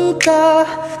magpunta,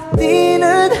 di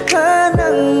na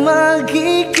hanang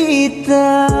magkikita.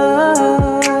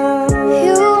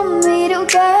 You made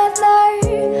it better.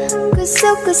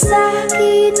 Gusto ko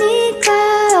sa'kin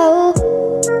ikaw.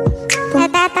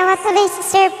 Natatawa tuloy si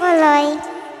Sir Puloy.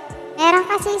 Meron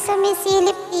kasi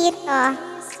sumisilip dito.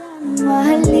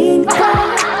 Mahalin ka,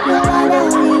 wala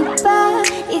nang iba.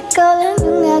 Ikaw lang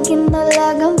yung aking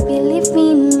dalagang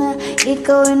Pilipina.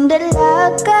 Ikaw yung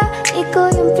dalaga,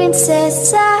 ikaw yung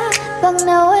prinsesa. Pag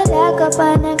nawala ka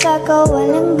pa,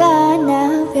 nakakawalang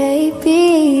gana, baby.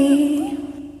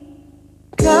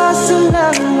 Kaso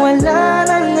lang wala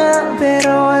na nga,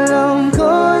 pero alam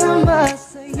ko na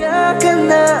masaya ka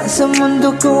na. Sa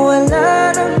mundo ko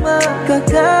wala nang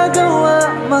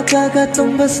makakagawa,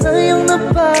 makakatumbas na yung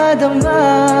napadama.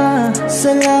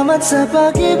 Salamat sa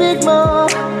pag-ibig mo,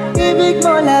 ibig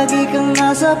mo lagi kang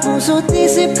nasa puso't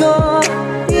isip ko.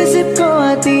 Isip ko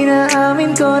at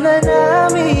inaamin ko na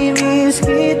namimiss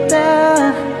kita,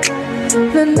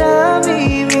 na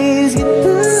namimiss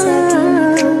kita.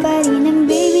 Sa'kin ikaw pa rin ang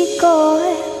baby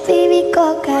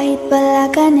ko, kahit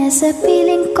wala ka na sa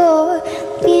piling ko.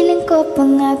 Piling ko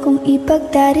pangakong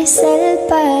ipagdarasal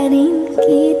pa rin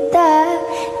kita,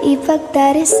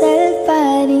 ipagdarasal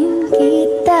pa rin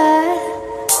kita.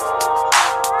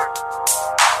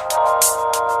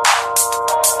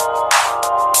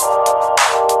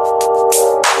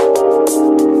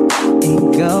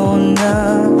 Ikaw na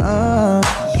ang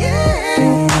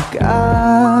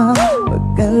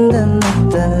maganda na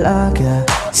talaga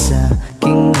sa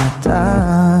aking mata.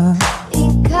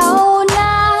 Ikaw na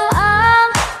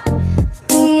ang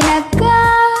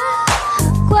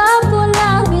pinaka-gwapo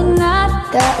na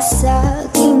binata sa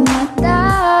aking mata.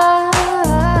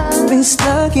 Miss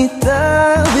na kita,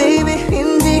 baby,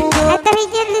 hindi ko. At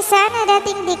Region Luzano,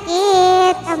 dating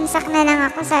dikit. Tamsak na lang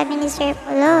ako, sabi ni Sir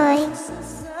Puloy.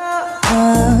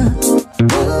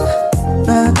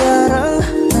 Nadarang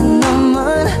na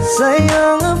naman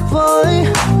sa'yong apoy.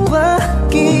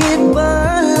 Bakit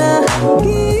ba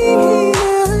lagi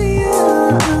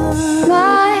hinayaan?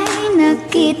 May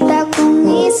nakita kong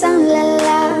isang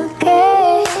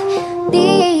lalaki,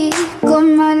 di ko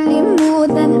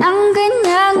malimutan ang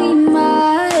kanyang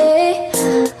imahe.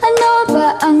 Ano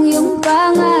ba ang iyong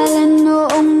pangalan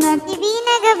noong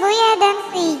Divina Gabuyadan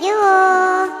Priyo.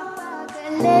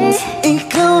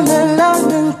 Ikaw na lang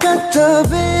ang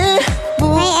katabi.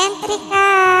 May entry ka,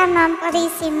 Ma'am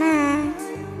Purisima.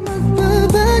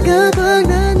 Magbabaga pag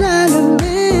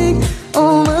nalalamig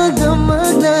o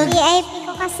magdamag na. VIP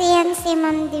ko kasi yan si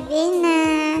Ma'am Divina.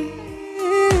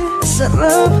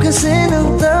 Sarap kasi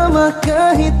ng tama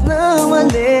kahit na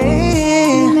mali.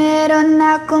 meron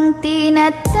akong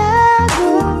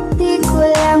tinatago, di ko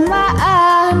lang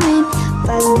maamin.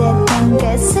 Pagdating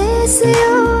kasi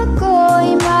sa'yo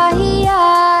ako'y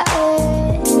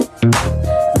mahiyain.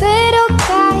 Pero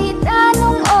kahit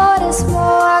anong oras mo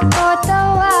ako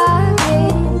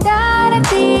tawagin,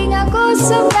 darating ako,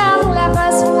 sobrang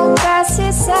lakas mo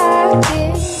kasi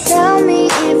sa'kin. Tell me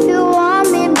if you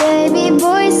want me, baby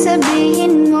boy,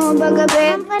 sabihin mo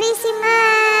bagabi. Ma'am Purisima,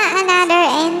 another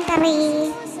entry.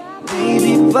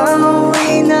 Baby,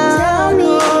 pauwi na Tell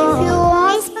me if you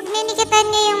want. Guys, pag ninikitan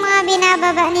niyo yung mga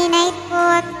binababa ni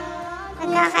Nightfoot,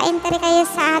 magkaka-entry kayo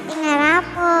sa ating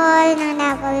raffle ng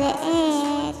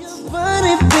WH.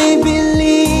 Bari, baby,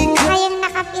 lika Kayong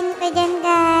nakapin pa dyan,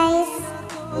 guys.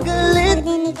 galit. Pag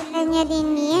ninikitan niyo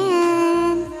din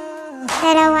yan.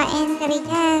 2 entry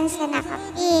dyan sa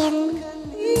nakapin.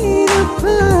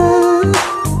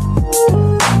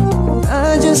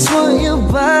 I just want your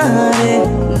body,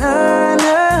 na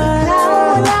na.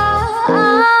 Ikaw na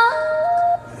ang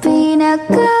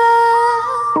pinaka.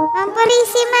 Ma'am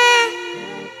Purisima,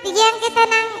 bigyan kita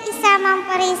ng isa, Ma'am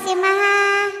Purisima, ha?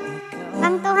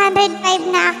 Pang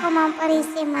 205 na ako, Ma'am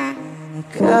Purisima.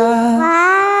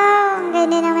 Wow, ang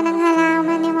ganda naman ng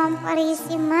halaman ni Ma'am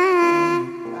Purisima.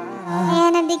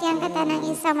 Kaya nabigyan kita ng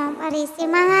isa, Ma'am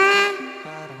Purisima, ha?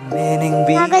 Meaning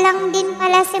Bago lang din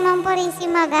pala si Ma'am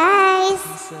Purisima, guys.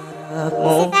 bisak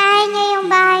mo. Bisitahin niyo yung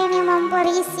bahay ni Ma'am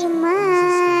Purisima.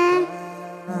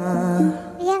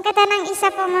 Bigyan kita ng isa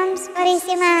po, Ma'am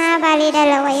Purisima, ha? Bali,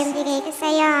 2 yung bigay ko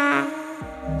sa'yo, ha?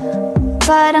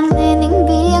 Parang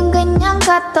neningbi ang ganyang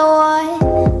katawan.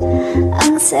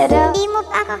 Ang sarap. Hindi mo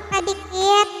pa ako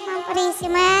kadikit, Ma'am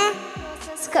Purisima.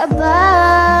 Ka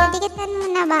ba? Dikitan mo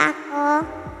na ba ako?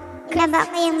 Pinaba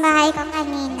ko yung bahay ko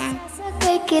kanina.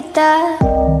 Sakay kita.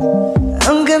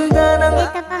 Ang ganda ng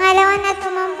Ito, pangalawa na to,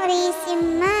 Ma'am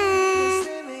Purisima.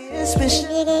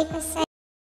 special. Ibigay ko sa'yo,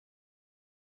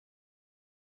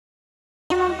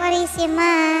 Ma'am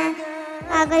Purisima.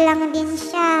 bago lang din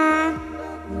siya.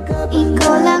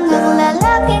 Ikaw lang ang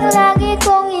lalaking lagi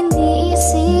kong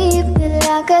iniisip.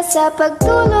 Dalaga sa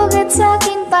pagtulog at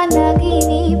sa'kin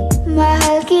panaginip.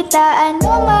 Mahal kita,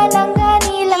 ano man ang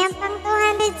ganilang. Ayan, pang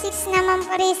 206 naman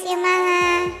Purisima.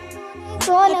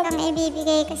 Itong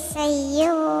ibibigay ko sa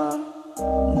iyo.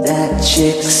 That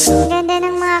chick so Ganda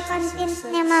ng mga content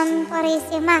ni Ma'am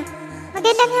Purisima.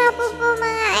 Magandang hapon po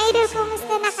mga idol,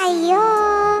 kumusta na kayo?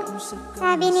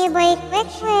 Sabi ni Boy Kwek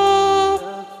Kwek.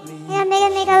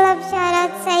 Mega love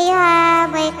shoutout sa iyo ha,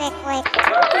 Boy Kwek Kwek.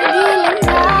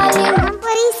 Ma'am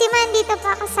Purisima, dito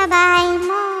pa ako sa bahay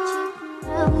mo.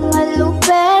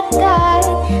 Malupet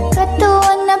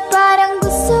katuon na parang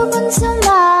gusto kong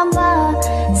sumama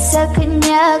sa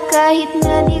kanya kahit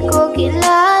na di ko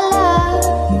kilala.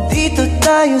 dito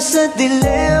tayo sa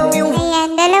dilim. Yung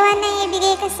Ayan, dalawa na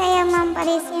ibigay ko sa'yo, Ma'am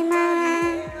Purisima.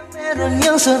 meron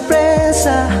yung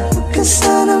sorpresa. Huwag ka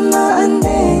sana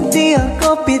maanin, di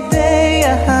ako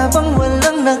pideya. Habang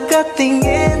walang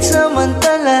nakatingin,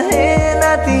 samantalahin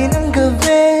natin ang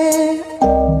gabi.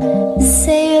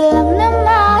 Sa'yo lang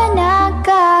naman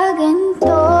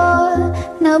nakaganto,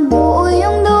 nabuo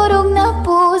yung durog na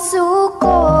puso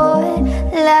ko.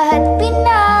 Lahat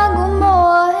pinago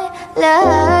mo,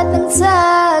 lahat ng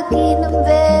sa'kin,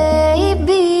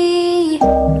 baby.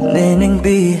 Neneng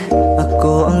B,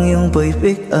 ako ang iyong boy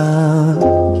pick up.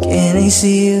 Can I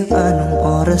see you? Anong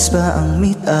oras ba ang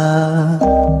meet up?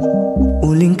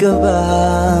 Uling ka ba?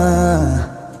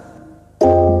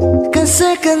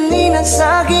 Kasi kanina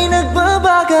sa'kin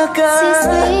nagbabaga ka. Si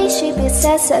spaceship,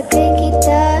 isasakay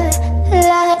kita.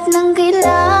 Lahat ng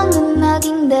kailangan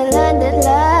naging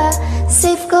dala-dala.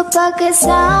 Safe kapag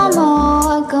kasama,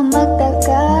 huwag ka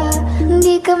magtaka.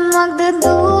 Hindi ka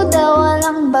magdududa,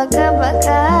 walang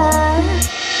baka-baka.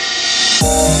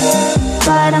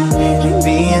 Parang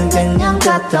Pinigbi ang kanyang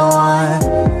katawan.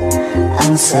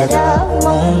 Ang sarap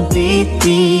mong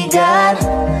titigan.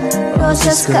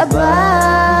 Roses ka ba?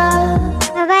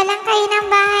 Baba lang kayo ng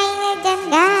bahay niya dyan,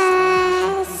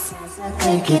 guys.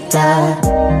 Sakay kita.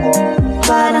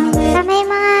 Parang Sa may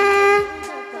mga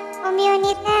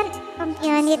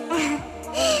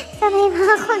sa may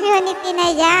mga community na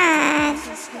dyan.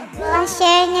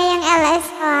 Pa-share niya yung LS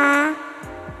ko, ha.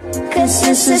 kasi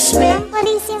Ma'am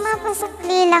Purisima,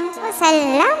 pasukli lang po.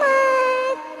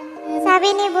 Salamat. Sabi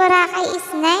ni Boracay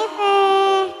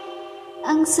Sniper.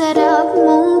 ang sarap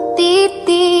mong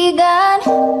titigan.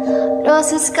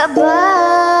 Roses ka ba?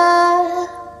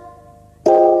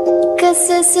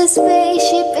 Kasi sa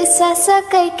spaceship,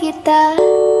 isasakay kita.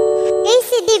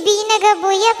 Si DB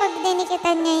Nagabuya, pag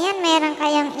dinikitan niya yan, meron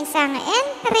kayong isang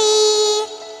entry.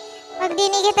 Pag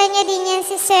dinikitan niya din yan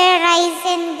si Sir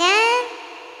Ryzen dyan,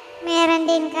 meron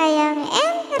din kayong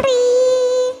entry.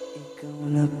 ikaw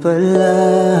na pala.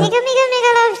 Mega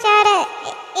love shoutout.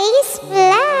 Ace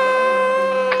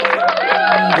Vlog.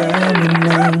 Dami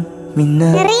ng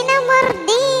minat. Rina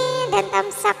Mordin. Dan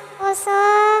Tamsak Puso.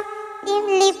 Team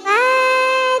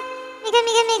Lipad.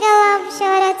 Mega love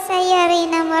shoutout sa iyo,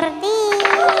 Rina Mordin.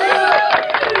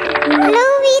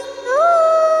 Chloe to.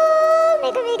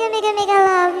 Mega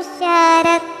love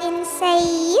shoutout din sa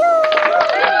iyo.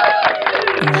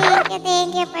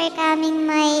 Thank you for coming,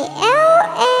 my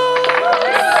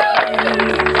LS.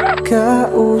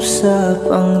 Kausap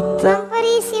ang Ma'am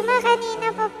Purisima, kanina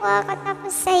pa po ako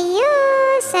tapos sa iyo.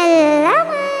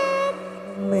 Salamat.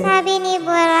 Sabi ni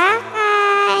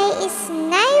Boracay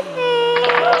Sniper.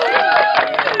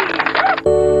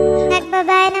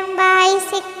 Nagbaba ng bahay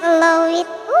si Chloe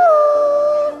too.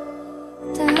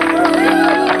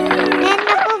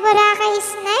 Ganda po Boracay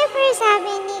Sniper,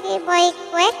 sabi ni Boy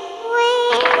Kwek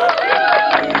Kwek.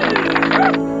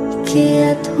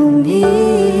 Kaya't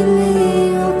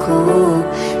humiling ako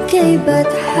kay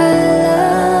Bathala.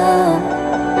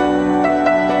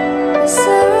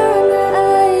 Sana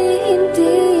ay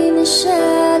hindi na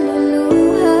siya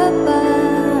luluha pa.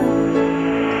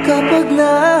 kapag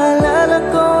naalala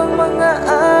ko ang mga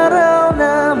araw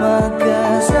na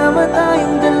magkasama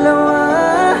tayong dalawa.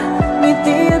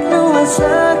 Ngiti at luha sa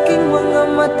aking mga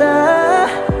mata.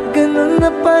 Ganun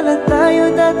na pala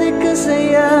tayo dati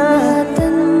kasaya.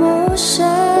 Ingatan mo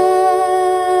siya.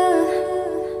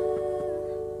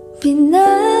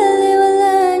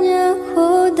 Pinaliwala niya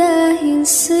ako dahil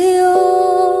sa'yo.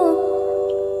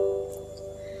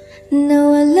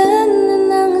 Nawalan na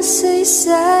ng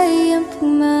saysay ang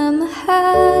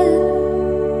pagmamahal.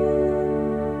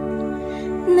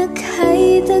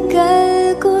 Nakay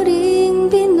tagal ko ring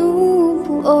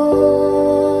binubuo.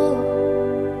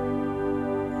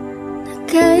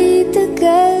 Nakay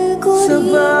tagal ko Sa ring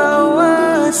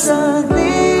bawat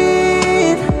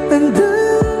saglit,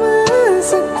 handang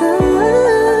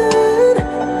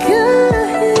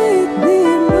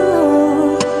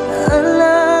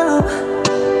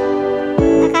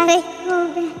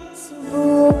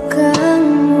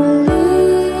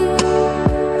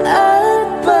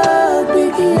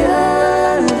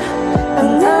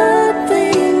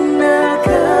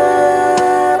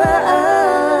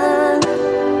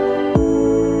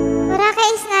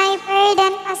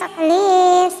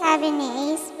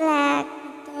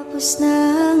Tapos na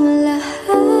ang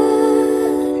lahat,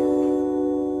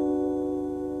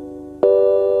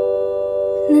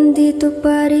 nandito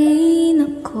pa rin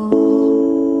ako.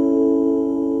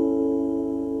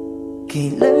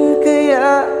 Kailan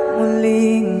kaya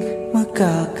muling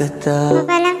makakatapos?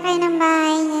 Papalang kayo ng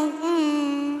bahay niya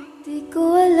dyan. Di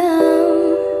ko alam,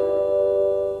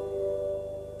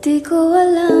 di ko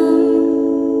alam.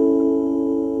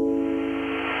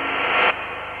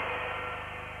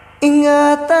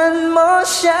 Ingatan mo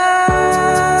siya,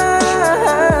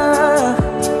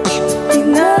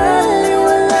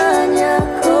 pinaliwala niya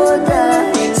ko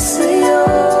dahil sa'yo.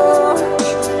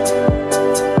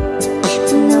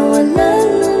 Nawalan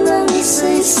na ng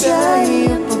isa-isa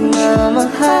iyong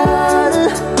pagmamahal.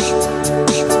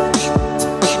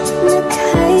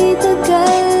 Kahit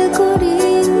tagal ko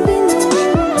rin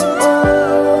binuo.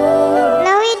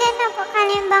 Chloe din na po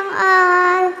kalimbang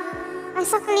all.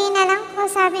 Pasukli na lang po,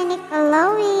 sabi ni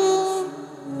Chloe.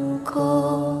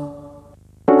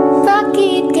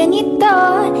 Bakit ganito?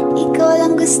 Ikaw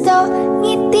lang gusto,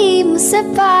 ngiti mo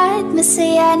sapat,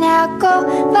 masaya na ako.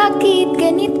 Bakit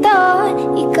ganito?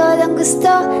 Ikaw lang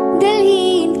gusto,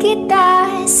 dalhin kita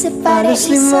sa Halos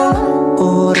paraiso.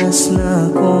 5 oras na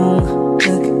akong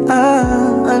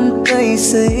nag-aantay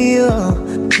sa'yo.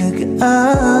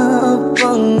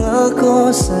 Nag-aabang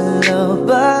ako sa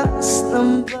labas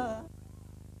ng bahay.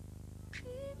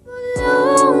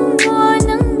 Bulong mo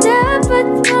nang dapat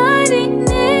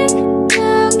marinig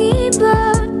ng iba.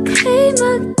 Kay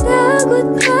magdagot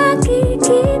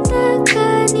makikita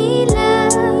kanila.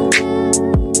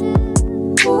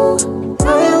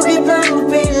 Ayaw kitang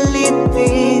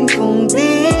pilitin kung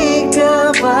di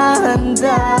ka pa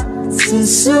handa. Sa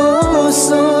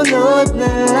susunod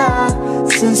na lang,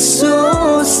 sa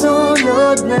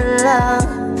susunod na lang.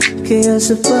 Kaya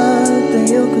sa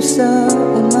pagtayo ko sa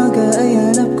umaga ay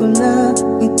hanap ko na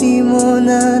ngiti mo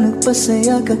na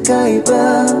nagpasaya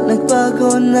kakaiba.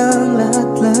 Nagbago ng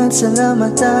lahat-lahat,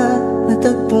 salamat at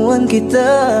natagpuan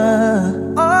kita.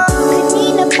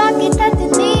 Kanina pa kita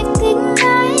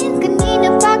tinitingnan,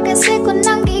 kanina pa kasi ko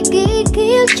nang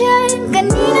gigigil dyan.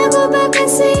 Kanina ko ba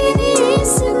kasi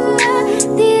iniisip na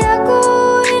di ako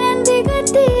hindi ka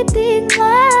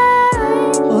titigman.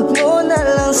 Huwag mo na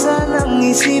lang sanang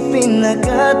isipin na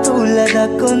katulad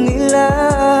ako nila.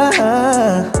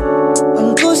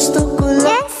 Ang gusto ko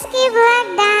lang, Just keep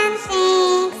like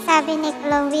dancing, sabi ni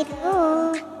Chloe ko.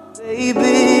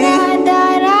 baby.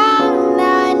 Nadarang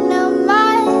na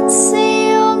naman sa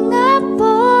iyong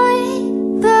apoy.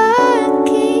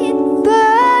 Bakit ba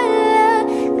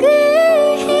lagi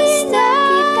na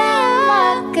kita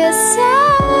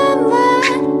magkasama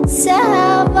sa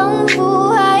habang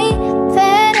buhay?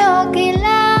 Pero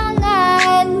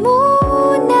kailangan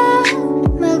muna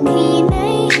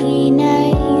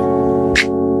maghinay-hinay.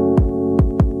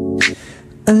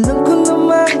 Alam ko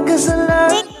naman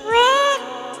kasalanan Quick,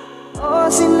 o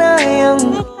sinayang.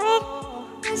 quick.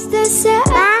 Basta sa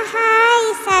Bahay,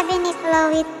 sabi ni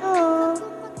Chloe ko.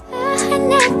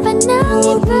 hanapan ng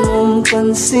Huwag iba. mong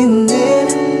pansinin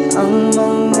ang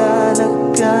mga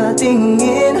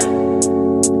nagkatingin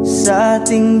sa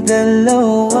ating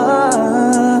dalawa,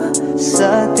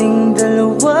 sa ating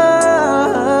dalawa.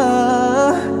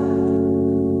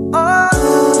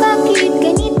 Bakit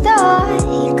ganito?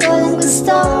 Ikaw lang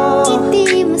gusto,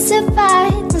 hindi mo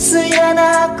sapat. Masaya na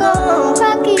ako.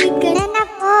 Bakit ganito? Yan na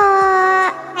po.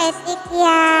 Kay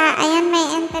Tikya. Ayan, may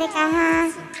entry ka ha.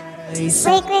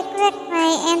 Quick, quick, quick.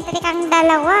 May entry kang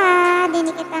dalawa.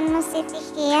 Dinikitan mo si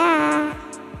Tikya.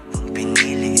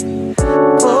 Pinili.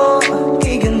 Oh,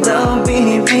 kay ganda ang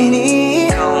binibini.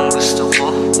 Ikaw ang gusto ko,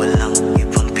 walang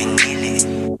ibang pinili.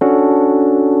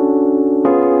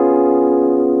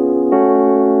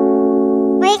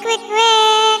 Quick, quick,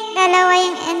 quick. Dalawa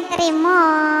yung entry mo.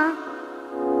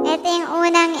 Ito yung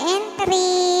unang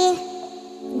entry.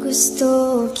 Gusto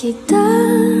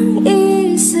kitang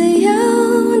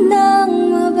isayaw ng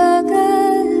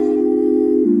mabagal.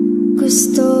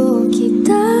 Gusto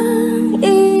kitang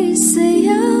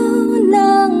isayaw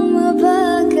ng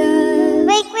mabagal.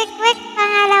 Quick, quick, quick.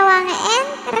 Pangalawang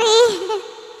entry.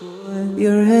 Put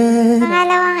your head.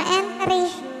 Pangalawang entry.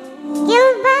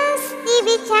 Gilbas TV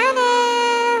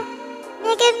channel.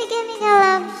 Mega, mega, mega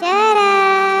love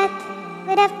shoutout.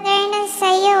 Good afternoon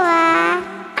sa'yo ah.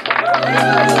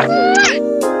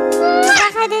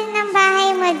 Baka dun ng bahay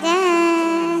mo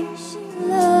dyan.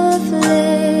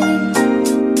 Lovely,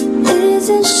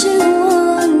 isn't she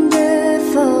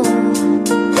wonderful?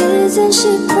 Isn't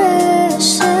she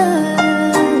precious?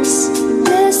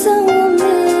 There's a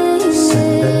woman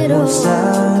Sandal mo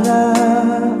sana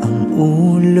ang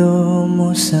ulo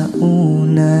mo sa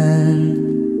unan.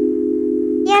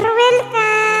 You're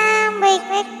welcome, boy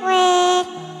kwek kwek.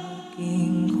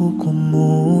 Aking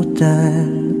hukumutan,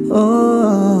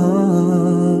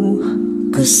 oh.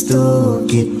 Gusto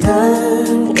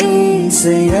kitang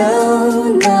isayaw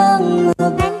ng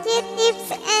Thank you,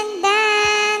 Tips and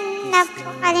Dan.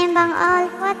 Napakalimbang all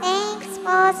po. Thanks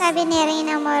po, sabi ni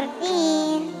Rina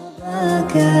Mordin.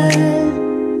 mabagal.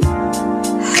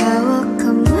 Hawak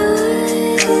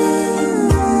kamay,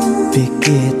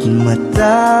 Pikit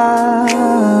mata,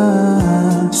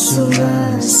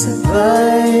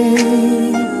 sumasabay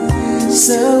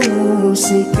sa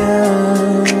musika.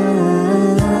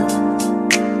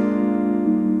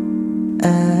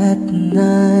 At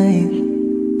night,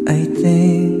 I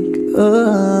think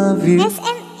of you.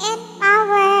 SMN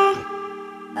Power.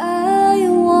 I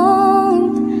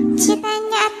want to Kita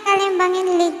niya at kalimbangin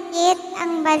ligit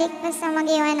ang balik pa sa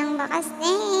mag-iwan ng bakas.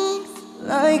 Thanks.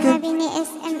 Like a Sabi ni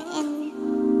SMN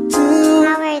to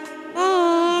Power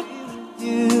Tech.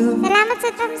 you. Salamat sa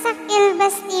Tamsak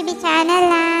Kilbas TV channel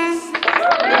ha.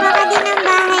 Baka din ang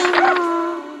bahay mo.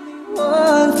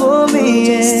 One for me,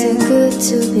 just too yeah. good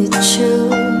to be true.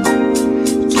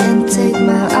 Can't take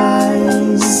my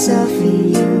eyes off of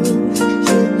you.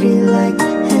 You'd be like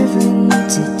heaven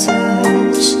to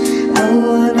touch. I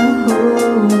wanna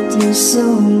hold you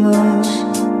so much.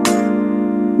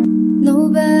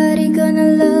 Nobody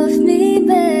gonna love me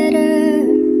better.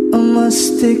 I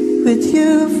must stick with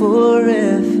you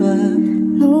forever.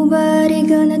 Nobody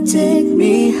gonna take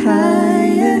me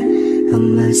higher. I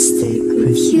must stick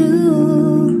with you.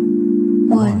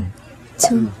 1,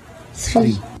 2,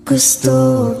 3.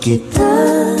 Gusto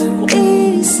kitang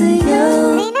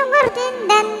isayaw. Rina Mordin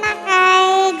dan na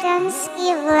kay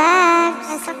Johnsky Vlog.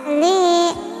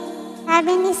 Kasakali.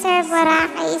 Sabi ni Sir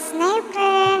Boracay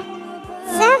Sniper.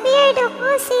 Xavier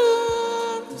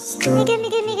Dukusin. Miga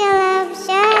miga miga love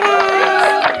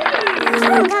shoutout.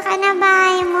 Baka na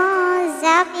bahay mo,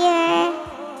 Xavier.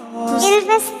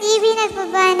 Gilbas TV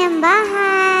nagbaba ng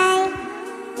bahay.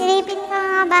 Silipin ko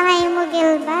nga bahay mo,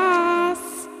 Gilbas.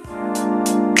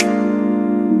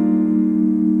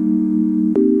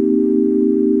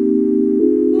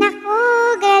 Naku,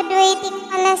 graduating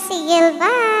pala si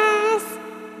Gilbas.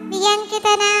 Bigyan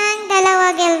kita ng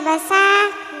 2 Gilbas ha.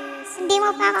 Hindi mo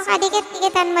pa ako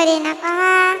kadikit-dikitan mo din ako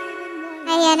ha.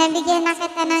 Ayan, nabigyan na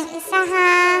kita ng 1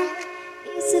 ha.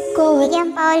 Isip ko at Bigyan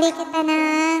pa uli kita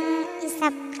ng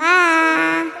 1 pa.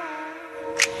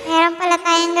 Meron pala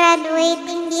tayong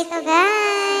graduating dito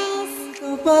guys.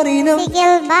 Ikaw pa rin ang Si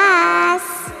Gilbas.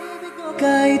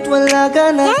 kahit wala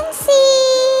ka na. Yan si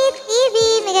TV.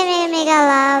 Mega mega mega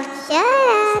love.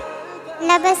 Shoutout.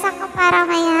 Labas ako para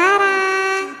may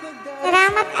harang.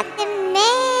 Salamat Ate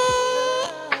Me.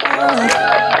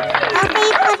 Okay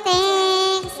po,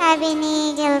 thanks. Sabi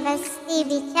ni Gilbas TV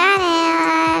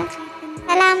channel.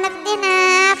 Salamat din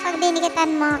pag dinikitan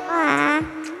mo ako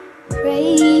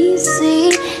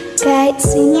crazy. Kahit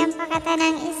sino Yan pa kita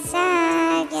ng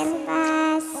 1,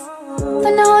 Gilbas.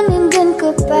 panahon nandyan ka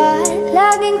pa,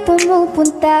 laging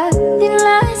pumupunta. Di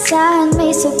nalasahan,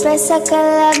 may sorpresa ka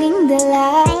laging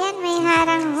dala. Ayan, may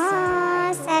harang mo.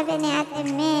 Sabi ni Ate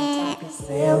Me.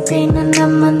 Okay na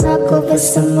naman ako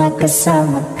basta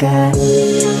makasama ka.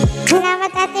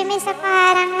 Salamat Ate Me sa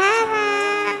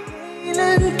paharang-harang.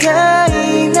 Kailan ka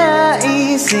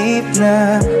inaisip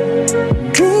na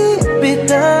di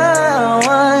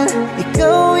bitawan?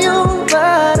 Ikaw yung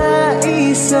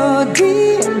paraiso,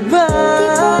 di ba? Di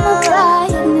ko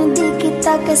mapayag na di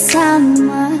kita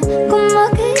kasama. Kung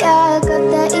magkayakap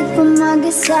daig pa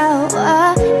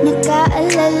mag-asawa.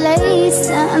 Nakaalalay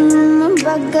sa anumang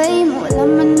bagay mo.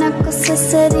 Laman ako sa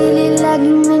sarili,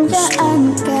 laging nandiyan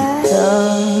ka.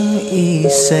 Ang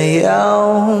isayaw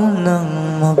ng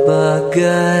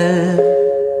mabagal.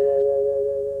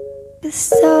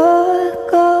 Gusto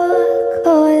ko,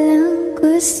 ako lang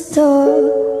gusto.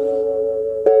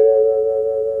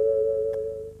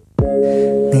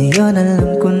 Ngayon alam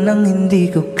ko nang hindi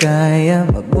ko kaya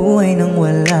mabuhay nang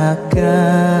wala ka.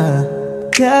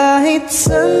 Kahit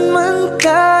saan man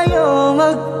tayo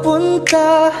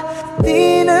magpunta,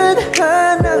 di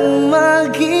nadhanang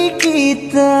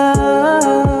magkikita.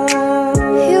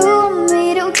 You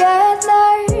made it better.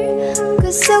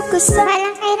 Gusto ko sa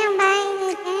Walang kayo ng bahay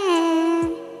nila.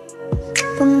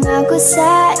 pangako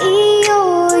sa iyo.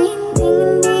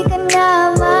 Hindi ka na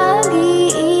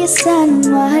mag-iisan.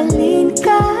 Mahalin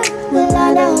ka, wala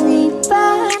nang iba.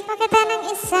 Yan pa kita ng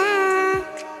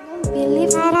 1.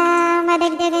 Believe Para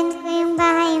madagdagan ko yung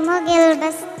bahay mo,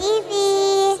 Gilbas TV.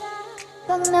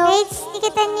 pang na Guys,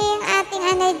 tikitan niyo yung ating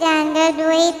dyan,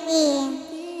 graduating.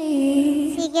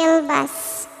 Si Gilbas.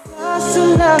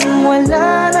 Kaso lang wala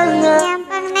na nga. Yan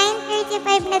pang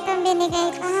 9:35 na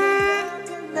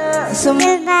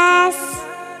Gilbas.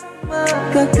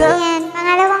 Ayan,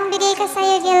 pangalawang bigay ko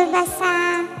sa'yo, Gilbas,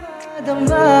 ha.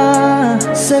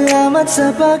 Salamat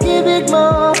sa pag-ibig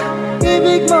mo.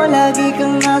 Ibig mo, lagi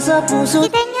kang nasa puso.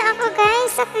 Kita niyo ako,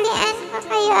 guys. Saklian ko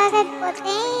kayo agad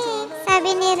puti. Sabi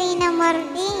ni Rina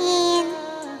Mordin.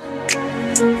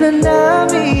 Na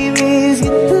namimiss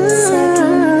kita. Sa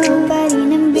tingin ko pa rin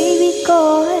ang baby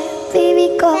ko,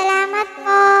 baby ko. Salamat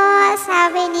po,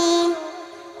 sabi ni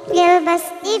Gilbas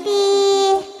TV.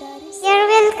 You're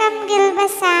welcome,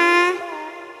 Gilbas, ha.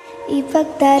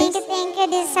 Ipagtaris Thank you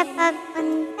din sa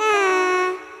pagpunta.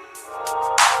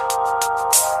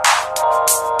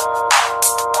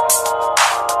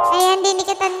 Ayan,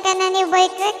 dinikitan ka na ni Boy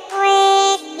Quick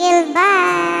Quick,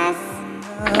 Gilbas.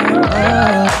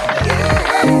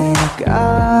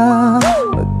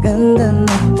 Maganda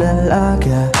na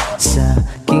talaga sa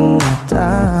aking mata.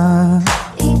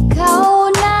 ikaw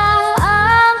na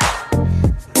ang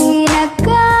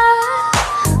pinaka-gwapo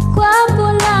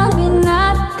na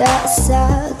binata sa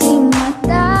aking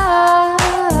mata.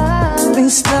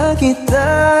 Miss na kita,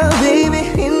 baby,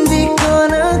 hindi ko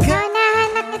na Naunahan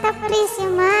na kita,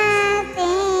 Purisima.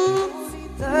 Thanks.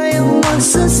 tayong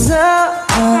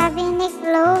magsasama. Sabi ni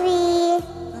Chloe.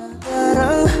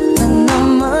 Parang na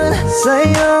naman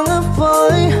sayang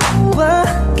apoy.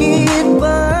 Bakit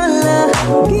ba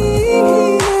lagi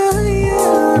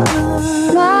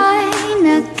hinahayaan? May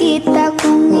nakita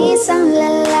kong isang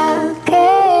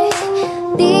lalaki,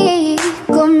 di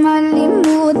ko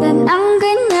malimutan ang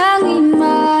kanyang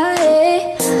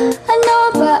imahe. Ano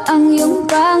ba ang iyong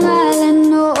pangalan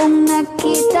noong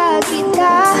nakita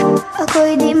kita?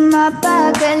 Ako'y di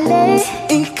mapagali.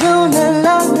 Ikaw na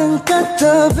lang ang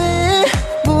katabi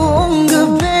buong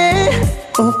gabi.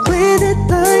 O pwede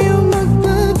tayo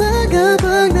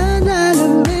magpabagabag na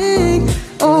lalamig.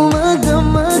 O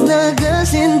magdamag na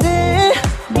gasindi.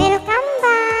 Welcome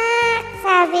back,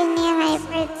 sabi ni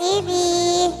Hyper TV.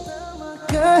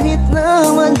 Kahit na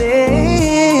mali.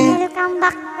 Welcome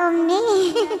back to me.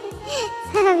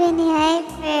 Sabi ni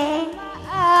Hyper.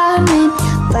 Amin,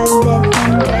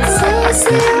 pagdating kasi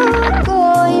sa'yo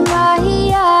ko'y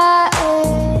mahiyain.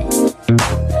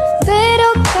 Pero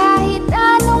kahit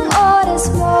anong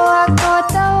oras mo ako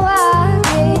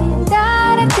tawagin,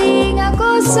 darating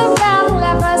ako sobrang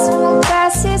lakas mo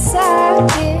kasi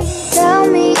sa'kin.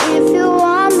 Tell me if you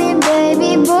want me,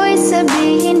 baby boy,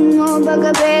 sabihin mo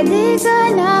baga pwede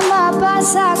ka na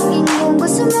mapasakin kung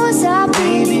gusto mo sa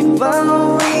piling ko.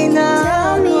 Panguwi na.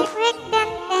 Tell me Quick dan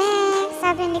thanks,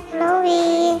 sabi ni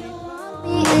Chloe.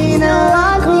 you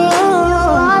want me, you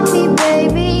want me,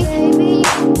 baby, baby.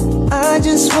 I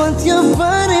just want your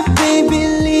body, baby,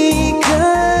 lika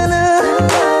na.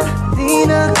 Di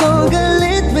na ko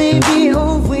galit, baby,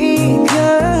 uwi ka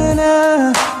na.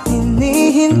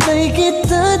 Hinihintay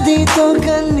kita dito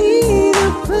kanina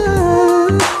pa.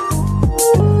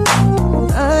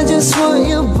 I just want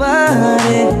your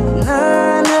body, na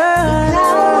na.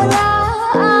 Ikaw na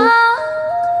ang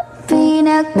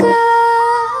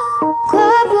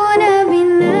pinaka-gwapo na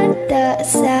binata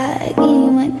sa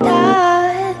aking mata.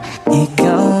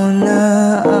 Ikaw na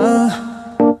ang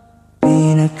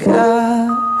pinaka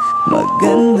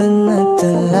maganda na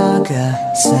talaga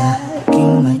sa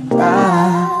aking mata.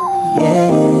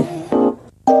 Yeah.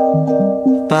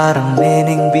 Parang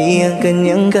meningbi ang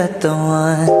kanyang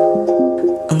katawan.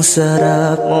 Ang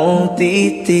sarap mong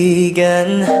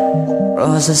titigan.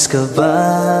 Rosas ka ba?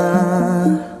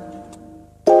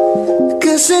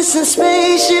 Kasi sa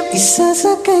spaceship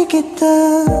isasakay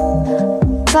kita.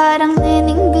 Parang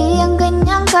neningbi ang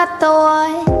ganyang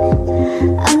katawan.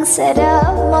 Ang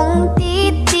sarap mong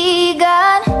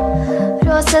titigan.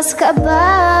 Rosas ka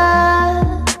ba?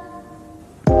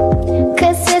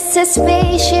 Kasi sa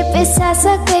spaceship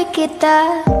isasakay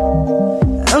kita.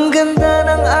 Ang ganda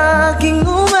ng aking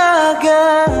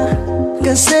umaga.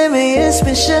 Kasi may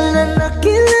espesyal na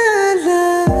nakilala.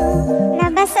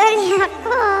 Labas uli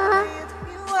ako,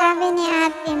 sabi ni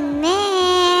Ate Me.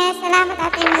 Salamat,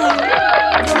 Ate Me.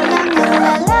 Walang ang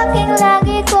lalaking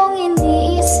lagi kong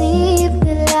iniisip.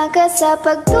 Dalaga sa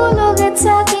pagtulog at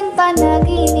sa aking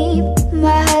panaginip.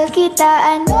 Mahal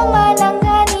kita, ano man ang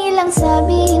kanilang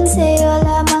sabihin. Sa'yo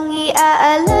lamang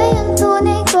iaalay ang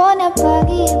tunay ko na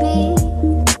pag-ibig.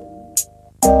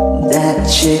 That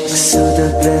chick's so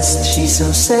the best, she's so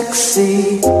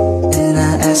sexy. And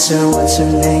I asked her what's her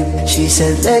name, she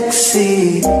said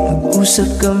Lexi.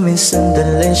 Nag-usap kami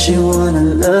sandali, she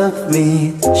wanna love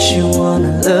me, she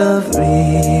wanna love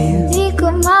me. Di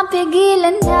ko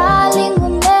mapigilan na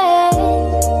lingunin.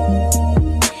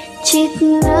 Chick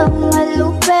na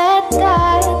malupet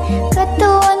ay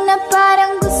katawan na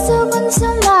parang gusto kong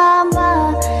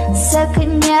sumama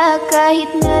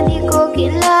na di ko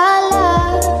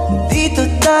kilala. Dito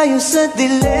tayo sa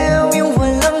dilim, yung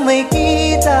walang may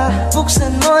kita.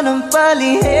 Buksan mo ng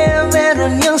palihim,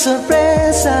 meron yung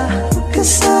sorpresa. Huwag ka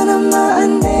sana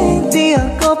maanig, di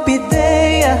ako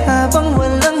pideya habang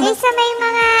walang Sa may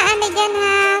mga ano dyan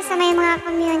ha, sa may mga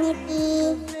community,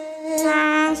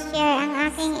 share ang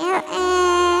aking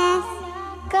LS.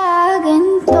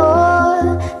 Kaganto,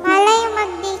 Malay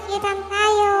magdikitan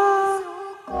tayo.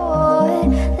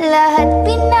 lahat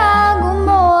binago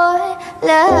mo,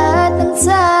 lahat ng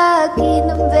sakin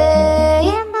na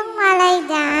Meron bang malay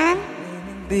dyan?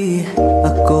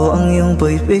 Ako ang iyong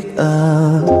boy pick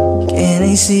up. Can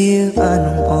I see you?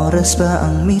 Anong oras pa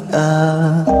ang meet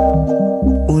up?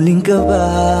 Uling ka ba?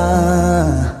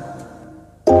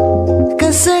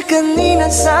 Kasi kanina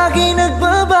sa'kin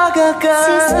nagbabaga ka.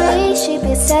 Si spaceship,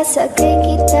 isasakay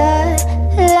kita.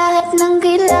 Lahat ng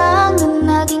kailangan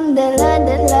naging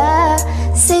dala-dala.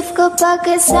 Safe ko pag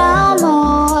kasama mo,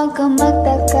 huwag ka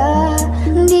magtaka.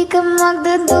 Hindi ka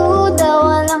magdududa,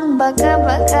 walang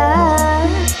baka-baka.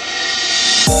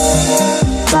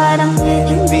 Parang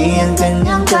hindi ang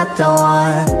kanyang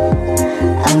katawan.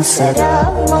 Ang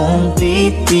sarap mong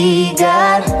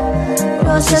titigan.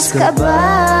 Rosas ka ba?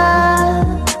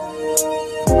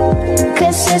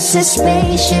 Kasi sa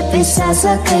spaceship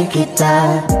isasakay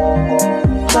kita.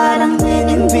 Parang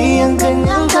hindi ang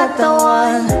kanyang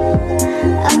katawan.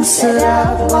 Ang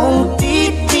sarap mong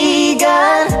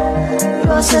titigan.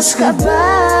 Rosas ka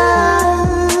ba?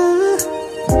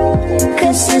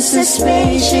 Kasi sa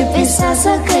spaceship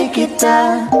isasakay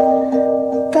kita.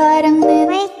 Parang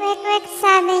Wait,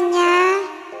 sabi niya.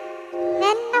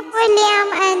 Then na po Liam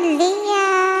and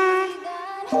Leah.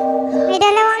 May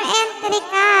dalawang entry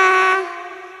ka.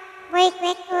 Wait.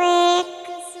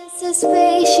 sa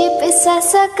spaceship,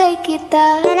 isasakay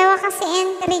kita. Dalawa kasi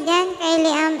entry dyan kay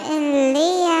Liam and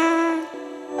Leah.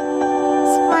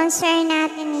 Sponsor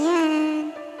natin yan.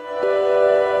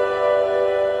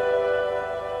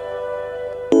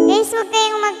 Guys, huwag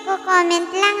kayong magko-comment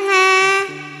lang ha.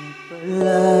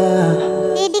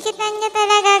 Didikitan nyo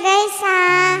talaga guys ha.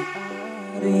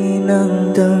 Rin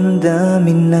ang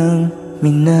damdamin ng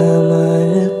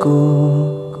minamahal ko.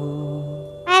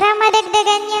 Para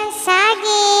madagdagan yung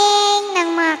saging ng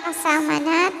mga kasama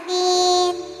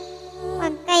natin.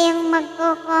 Huwag kayong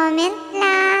magko-comment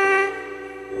lang.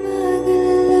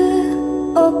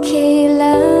 Okay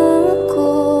lang ako.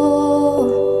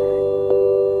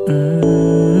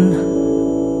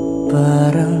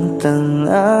 Parang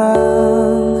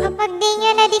tangang Kapag di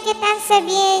nyo nadikitan,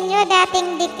 sabihin nyo dating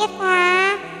dikit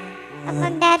ha.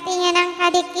 Kapag dati nyo nang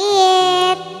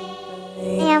kadikit.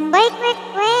 Ayan boy, quick.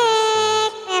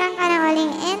 Meron ka na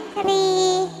uling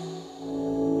entry.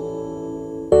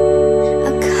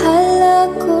 Akala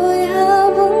ko'y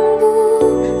habang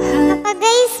buhay. Kapag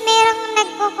guys, merong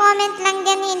nagko-comment lang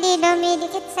dyan hindi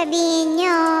dumidikit, sabihin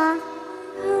nyo.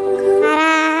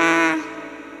 Para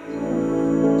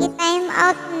i-time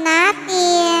out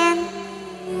natin.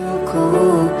 Ako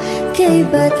kay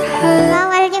bathal.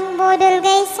 Bawal yung budol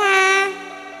guys ha.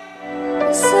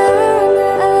 Sana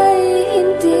ay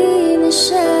hindi na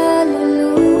siya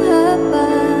luluha pa.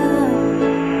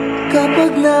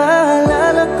 kapag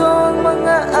naalala ko ang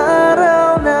mga araw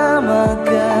na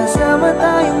magkasama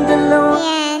tayong dalawa.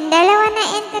 Ayan, dalawa na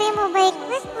entry mo by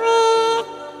quick.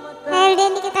 Dahil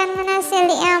dinikitan mo na si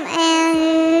Liam and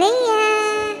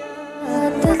Leah.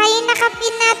 Saka yung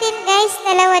nakapin natin guys,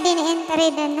 dalawa din entry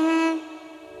doon ha.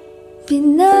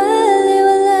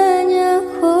 Pinaliwala niya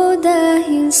ako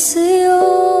dahil sa'yo.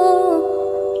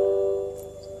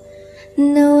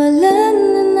 Nawalan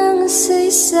na ng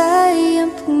saysay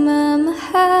ang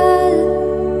pagmamahal.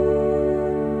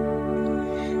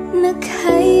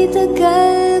 Nakay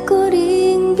tagal ko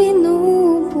ring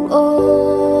binubuo.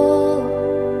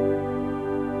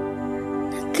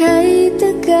 Nakay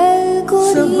tagal ko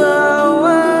Sa ring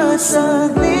bawat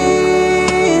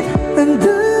saglit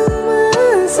handang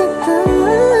masaktan.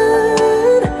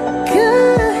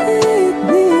 Kahit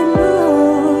di mo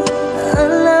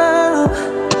alam,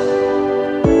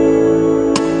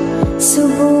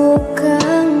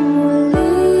 subukan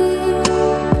muli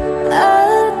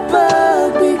at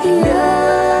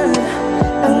pagbigyan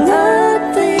ang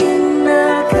ating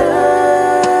nakaraan.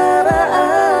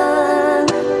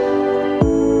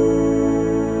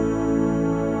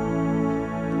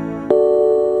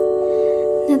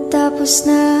 natapos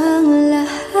na ang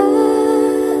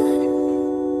lahat.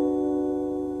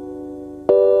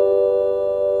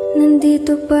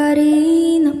 Nandito pa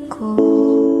rin ako.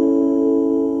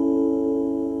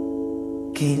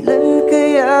 Kailan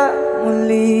kaya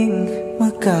muling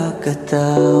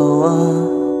makakatawa?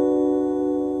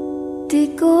 Di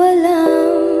ko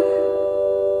alam,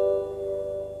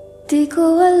 di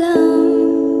ko alam.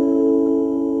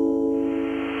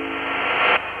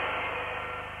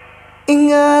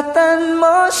 Ingatan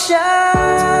mo siya,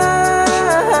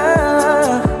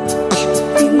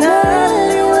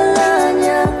 pinaliwala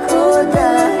niya ko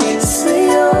dahil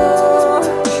sa'yo.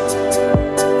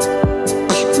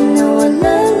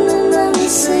 Nawalan ng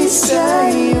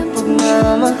isa-isa'y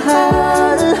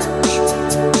pagmamahal.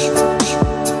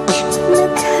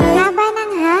 Laban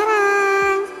ng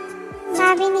harang,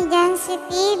 sabi ni Jancy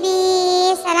TV.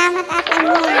 Salamat Ate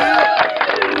Mia.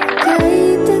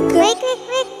 Quick, quick,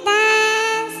 quick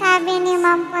dance, sabi ni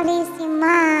Ma'am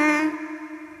Purisima.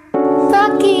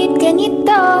 Bakit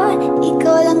ganito?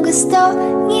 Ikaw lang gusto,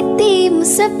 ngiti mo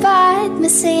sapat,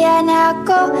 masaya na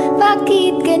ako.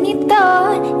 Bakit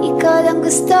ganito? Ikaw lang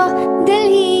gusto,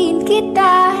 dalhin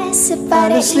kita sa Halos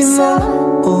paraiso.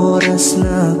 5 oras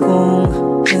na akong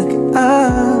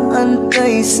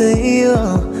nag-aantay sa'yo.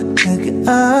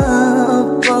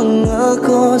 Nag-aabang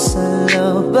ako sa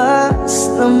labas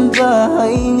ng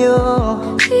bahay niyo.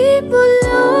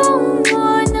 Ibulong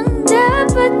mo nang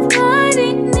dapat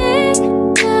marinig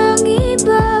ng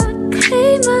iba.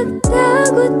 Kay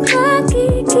magtagot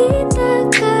makikita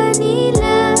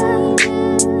kanila.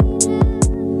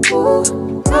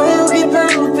 Ayaw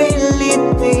kitang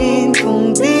pilitin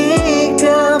kung di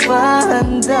ka ba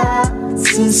handa.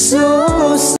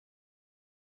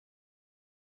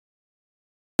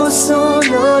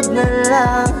 Susunod na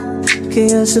lang.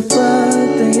 Kaya sa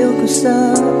pagtayo ko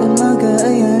sa umaga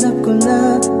ay hanap ko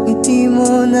na ngiti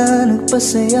mo na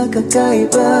nagpasaya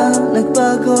kakaiba.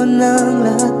 Nagbago ng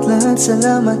lahat-lahat,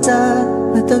 salamat at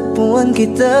natagpuan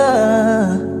kita.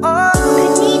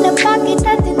 Kanina pa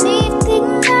kita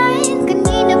tinitingnan,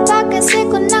 kanina pa kasi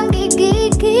ko nang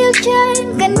gigigil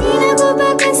dyan. Kanina ko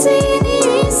ba kasi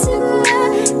iniisip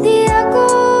na di ako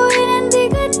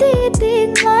hindi ka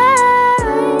titigman.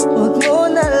 Huwag mo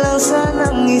na lang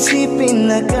sanang isipin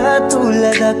na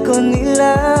katulad ako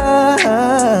nila.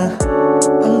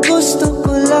 Ang gusto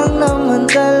ko lang naman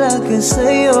talaga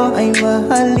sa'yo ay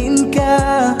mahalin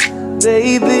ka,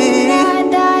 baby.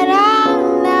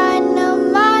 Nadarang na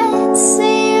naman sa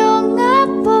iyong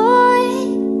apoy.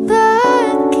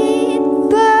 Bakit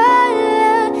ba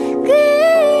lagi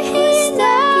na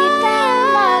kita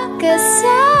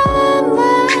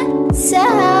magkasama sa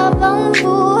habang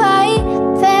buhay?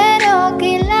 Pero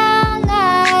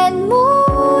kailangan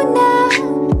muna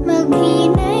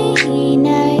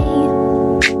maghinay-hinay.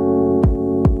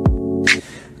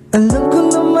 Alam ko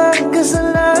naman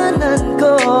kasalanan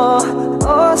ko,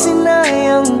 o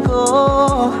sinayang ko.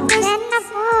 Yan na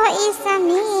po, isa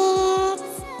mix.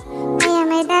 Kaya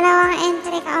may dalawang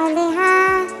entry ka uli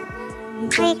ha.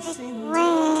 Quick, quick,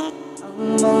 quick.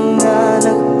 Ang mga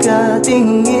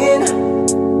nagkatingin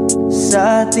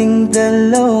sa ating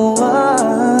dalawa,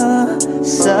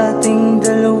 sa ating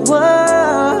dalawa.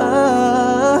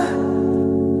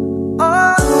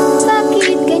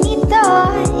 Bakit ganito?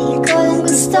 Ikaw lang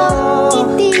gusto,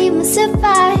 hindi mo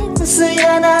sapat.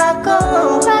 Masaya na ako.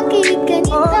 Bakit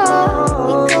ganito?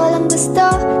 Ikaw lang gusto,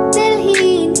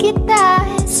 dalhin kita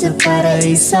sa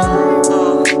paraiso.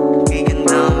 Kay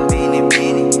ganda ang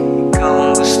binibini, ikaw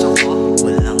ang gusto ko,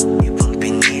 walang ibang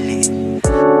pinili.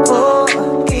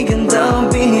 Kay ganda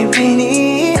ang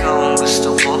binibini, ikaw ang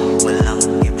gusto ko, walang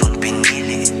ibang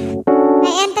pinili.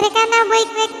 May entry ka na, boy.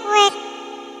 Quick, quick.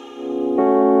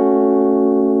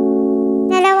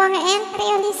 Dalawang entry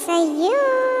uli sa'yo.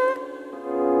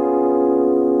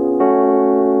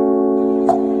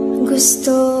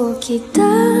 Gusto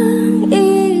kitang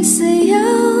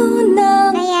isayaw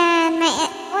ng Ayan, may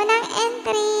unang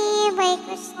entry, boy.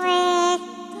 Quick, quick.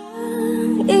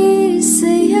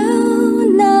 isayaw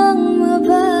ng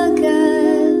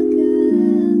mabagal.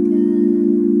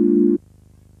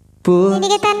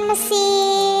 Dikitan mo si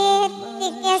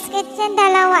Tikias Kitchen,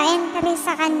 dalawa entry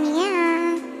sa kanya.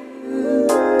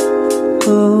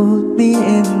 Hold me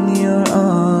in your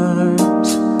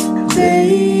arms,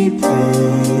 baby.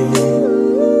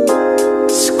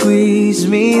 Squeeze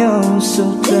me oh so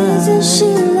Isn't she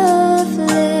tight.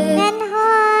 lovely? Then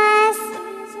host,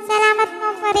 salamat po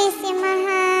Purisima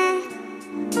ha.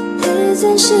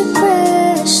 Isn't she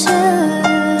precious?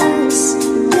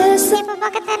 There's Hindi pa ba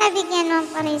kita nabigyan mo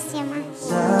Purisima?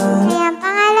 Kaya ang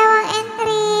pangalawang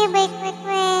entry, boy quick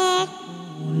quick.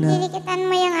 Dikitan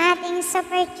mo yung ating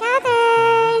super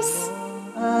chatters.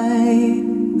 Ay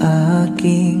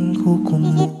aking hukom.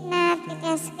 Dikit na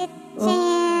Tikias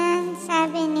Kitchen,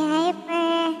 sabi ni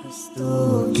Hyper. Gusto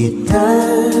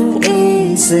kitang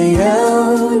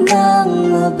isayaw ng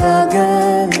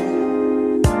mabagal.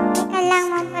 Teka lang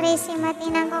mo Purisima,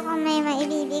 tinan ko kung may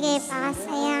maibibigay pa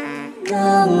kasaya.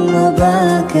 Nang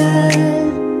mabagal,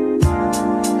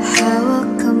 hawak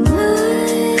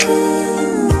kamay,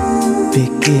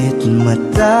 Pikit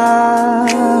mata,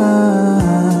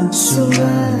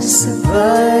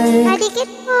 sumasabay. Padikit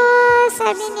po,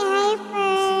 sabi ni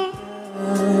Hyper.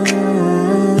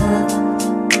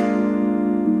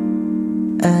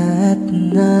 At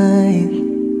night,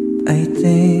 I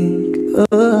think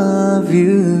of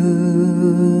you.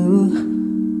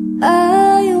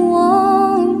 I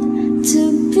want to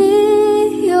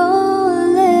be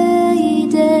your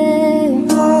lady.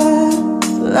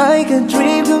 Like a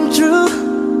dream come true,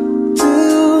 to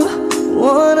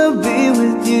wanna be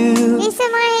with you. Eh, sa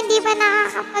mga hindi pa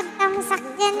nakakapagtamsak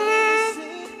dyan ha,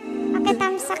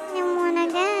 pakitamsak niyo muna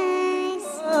guys.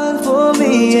 For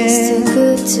me, Just too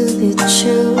good to be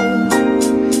true.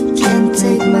 Can't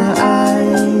take my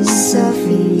eyes off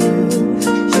of you.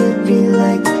 You'd be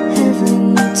like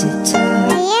heaven to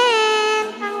touch. Ayan,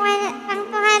 pang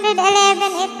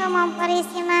 211 ito, Ma'am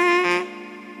Purisima.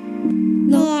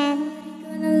 Ayan,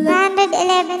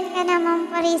 211 ka na, Ma'am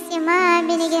Purisima.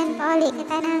 Binigyan pa ulit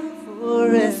kita ng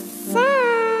isa.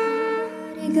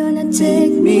 You're gonna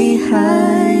take me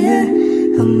higher.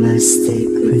 I must stick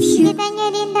with you. Kita niyo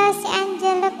din daw si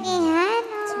Angelo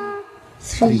Quijano.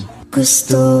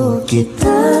 Gusto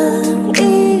kitang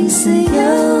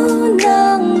isayaw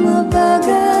ng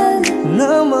mabagal.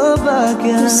 na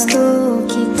mabagal. Gusto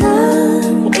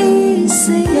kitang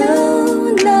isayaw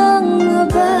ng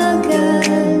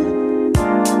mabagal.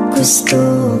 Gusto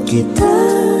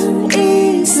kitang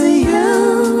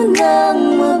isayaw ng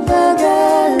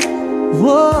mabagal.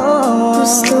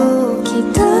 Gusto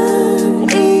kitang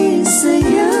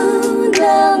isayaw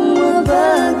ng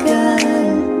mabagal.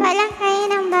 Palang kayo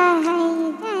ng bahay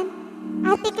dyan.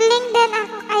 Atikling din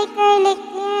ako kay Curly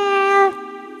Girl.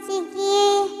 Sige,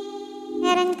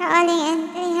 meron ka uling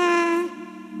entry ha.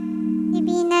 Si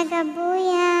Bina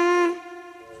Gabuya.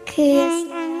 Meron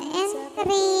kang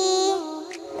entry.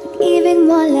 Ibig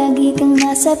mo lagi kang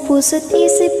nasa puso't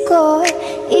isip ko.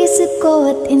 Isip ko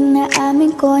at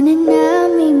inaamin ko na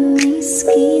namimiss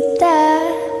kita.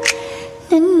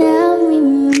 Na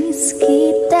namimiss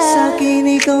kita. Sa'kin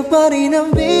ikaw pa rin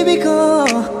ang baby ko.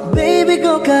 Baby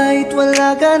ko kahit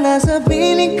wala ka na sa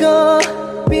piling ko.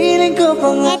 Piling ko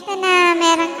pang Ito na,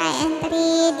 meron kang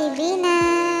entry, Divina.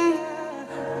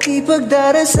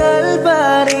 ipagdarasal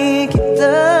pa rin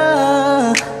kita.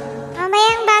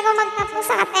 Mamayang bago magtapos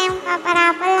sa katayong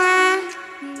paparapal ha.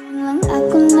 Lang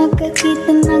ako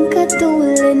nakakita ng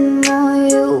katulad mo.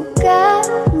 You got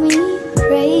me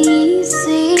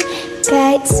crazy.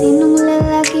 Kahit sinong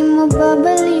lalaki mo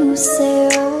babaliw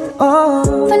sa'yo.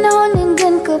 Panahon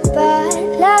nandyan ka pa,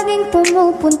 laging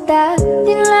pumupunta.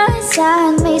 Di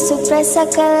nalasahan, may sorpresa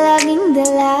ka laging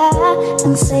dala.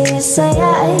 Ang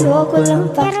saya-saya, ayoko lang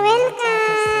pa. Pero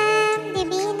welcome,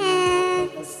 Divina.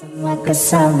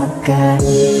 Makasama ka.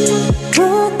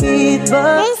 Bakit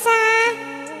ba? Guys ha,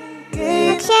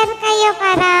 mag-share kayo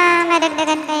para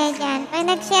madagdagan kayo dyan. Pag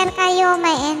nag-share kayo,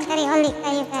 may entry ulit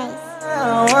kayo guys.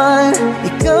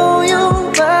 Ikaw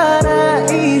yung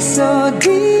paraiso,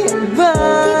 di ba?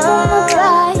 Di ko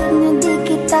mapayag na di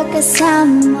kita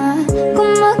kasama.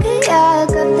 Kung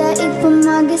magkayagap, daig pa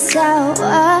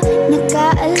mag-asawa.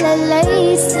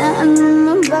 Nakaalalay sa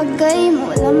anumang bagay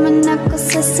mo. Laman ako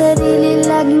sa sarili,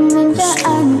 laging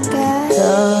nandaan ka.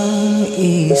 Ang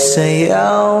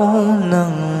isayaw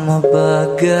ng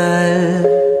mabagal.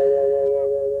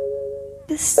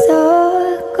 Gusto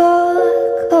ko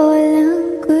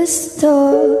lang gusto.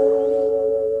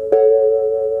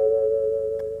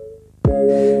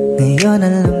 Ngayon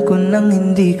alam ko nang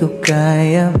hindi ko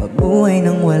kaya mabuhay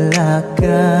nang wala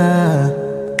ka.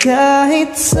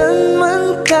 Kahit saan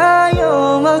man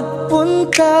tayo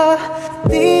magpunta,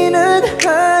 di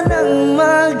nadhanang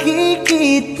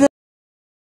magkikita.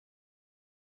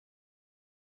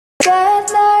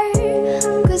 Better,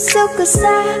 gusto ko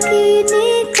sa'kin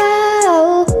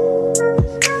ikaw.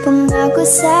 Pangako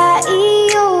sa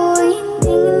iyo,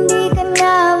 hindi ka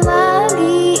na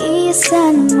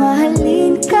mag-iisa na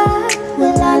mahalin ka.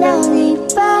 Wala nang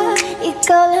iba,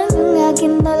 ikaw lang ang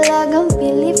aking dalagang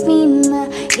Pilipina.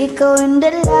 Ikaw ang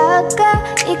dalaga,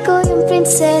 ikaw yung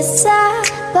prinsesa.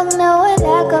 Pag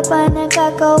nawala ka pa,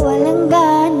 nakakawalang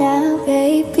gana,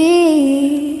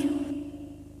 baby.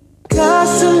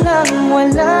 Kaso lang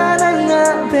wala na nga,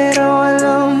 pero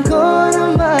alam ko na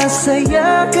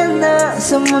masaya ka na.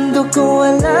 Sa mundo ko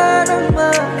wala nang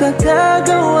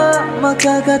makakagawa,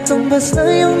 makakatumbas na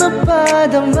yung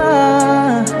napadama.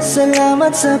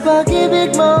 Salamat sa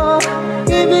pag-ibig mo,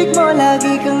 ibig mo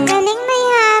lagi kang Galing na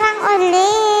yung harang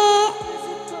uli.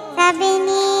 Sabi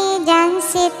ni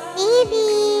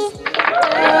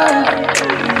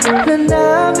na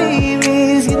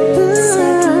namimiss kita.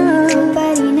 Sa'kin ikaw pa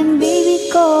rin ang baby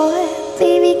ko.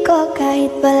 Baby ko,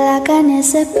 kahit wala ka na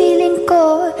sa piling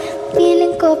ko,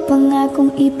 piling ko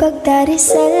pangakong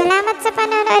ipagdarasal. Salamat sa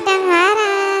panonood ng Hara.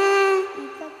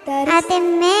 Ate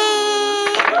May.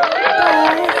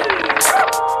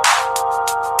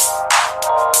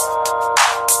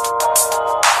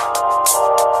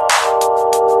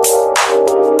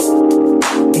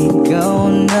 Ikaw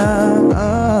na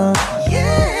ang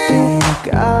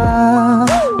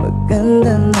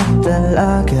maganda na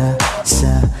talaga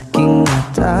sa aking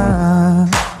mata.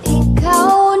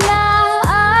 Ikaw na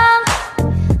ang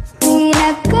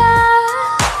pinaka-gwapo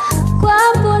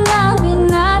na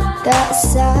binata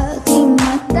sa aking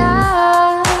mata.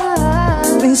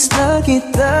 Miss na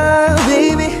kita,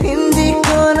 baby, hindi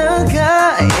ko na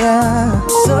kaya.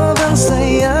 Sobrang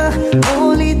saya,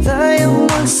 muli tayong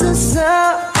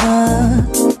magsasama.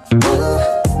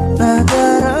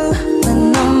 Nadarang na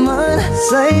naman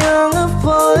sa'yong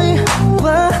apoy.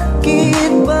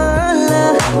 Bakit ba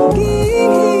lagi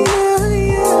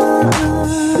hinahayaan?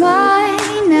 May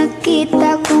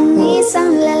nakita kong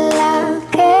isang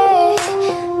lalaki,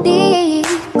 di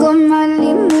ko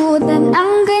malimutan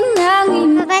ang kanyang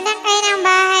Babadang kayo ng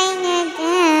bahay niya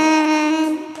dyan.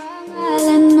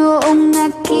 pangalan noong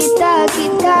nakita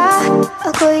kita.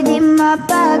 Ako'y di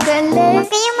mapagalit. Huwag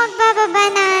kayong magbababa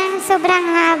ng sobrang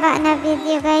haba na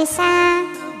video guys ha.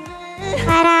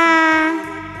 Para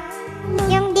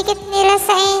yung dikit nila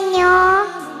sa inyo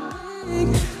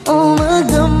Oh,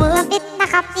 madama. kapit na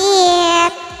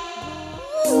kapit.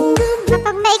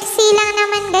 Kapag maiksi lang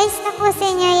naman guys,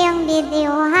 tapusin nyo yung video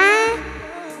ha.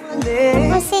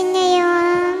 Tapusin nyo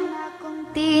yung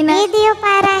video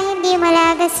para hindi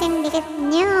malagas yung dikit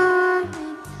nyo.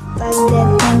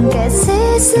 Pagdating kasi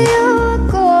sa'yo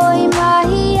ako'y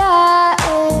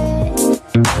mahiyain,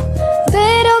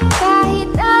 pero kahit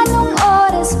anong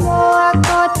oras mo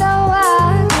ako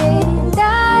tawagin,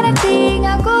 darating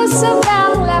ako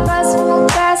sobrang lakas mo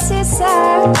kasi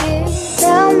sa'kin.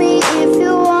 Tell me if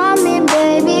you want me,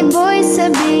 baby boy,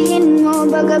 sabihin mo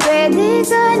baga pwede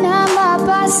ka na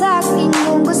mapasakin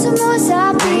kung gusto mo sa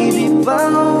piling.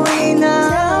 Pauwi na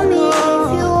Tell me if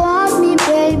you want me,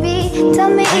 baby.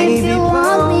 Tell me if you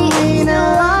want me, if you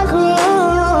want me, if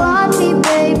you want me,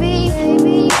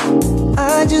 baby.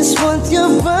 I just want your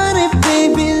body,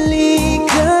 baby,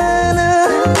 lika na.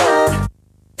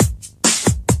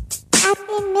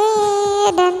 Ate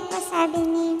May, dan po sabi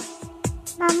ni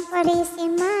Ma'am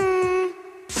Purisima.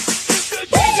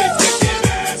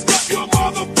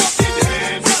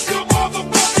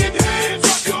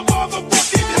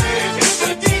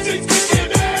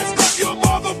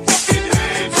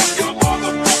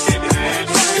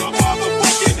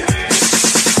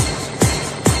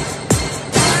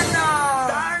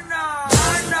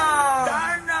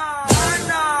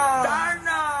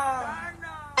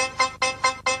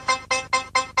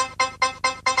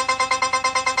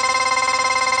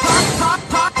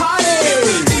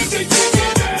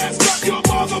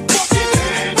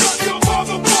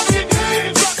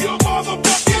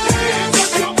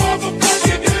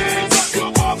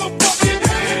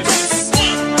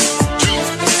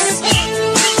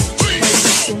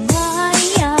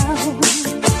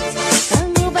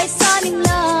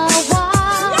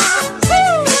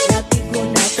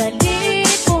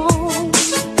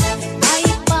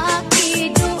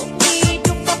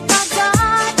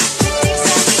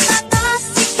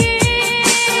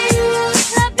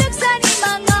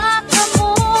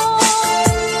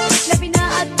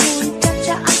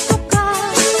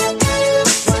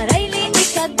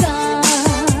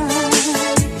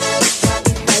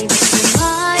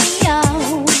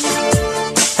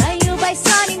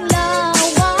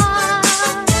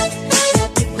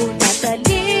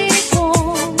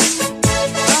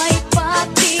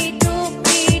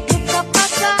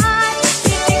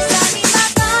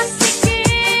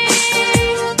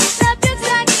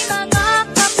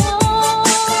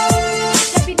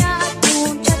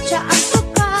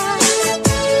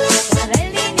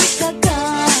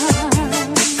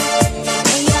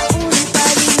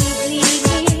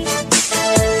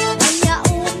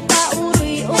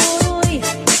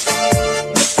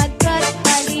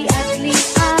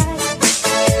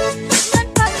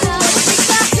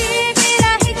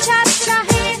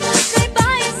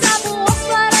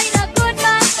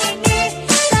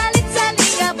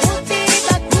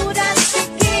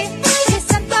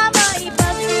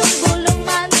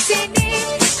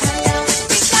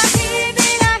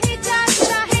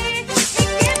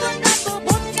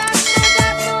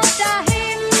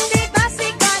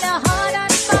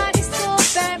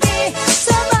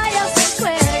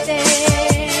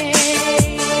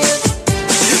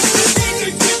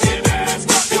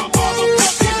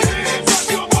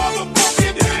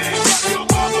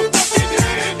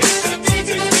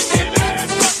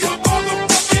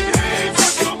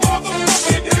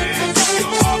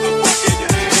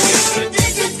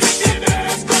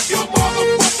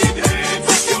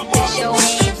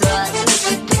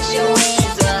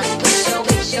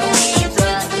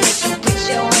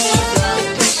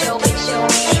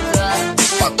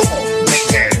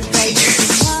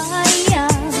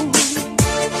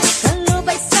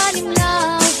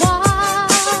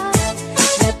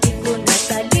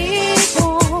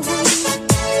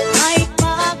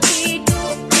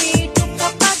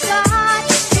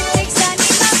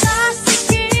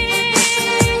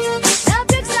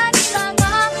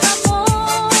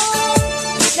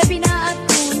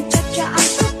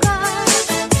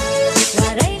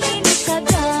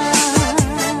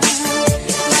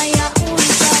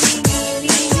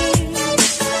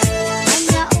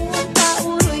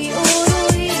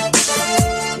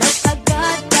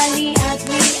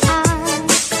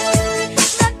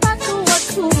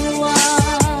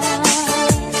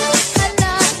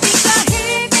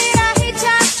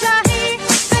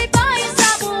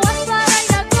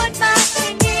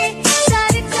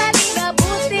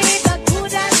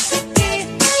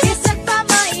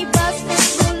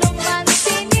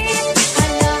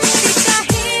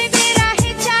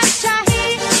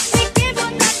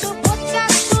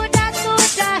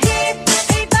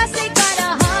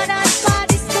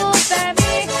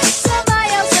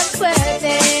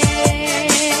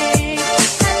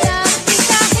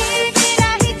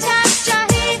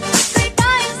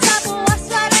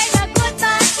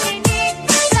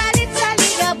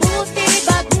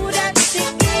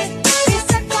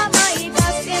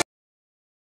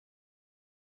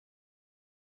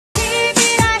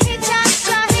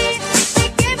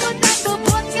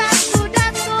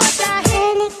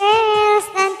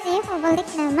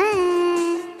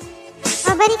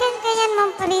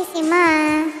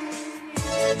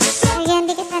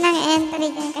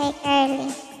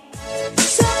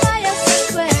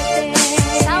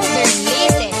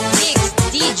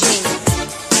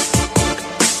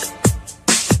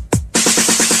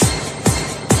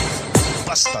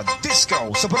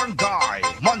 sa Barangay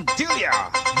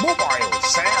Mantilla Mobile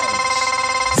Sales.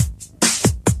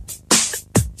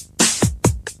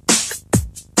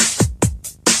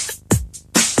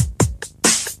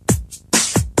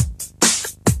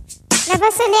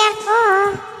 Labas uli ako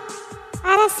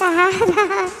para sa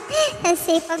harang.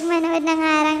 Sipag manood ng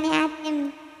harang ni Ate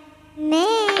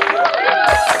May.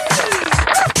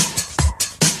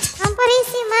 Ang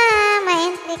Purisima,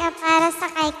 may entry ka para sa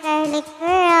kay Curly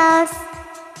Curls.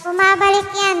 Bumabalik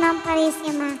yan, Ma'am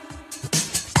Purisima.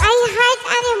 Ay, heart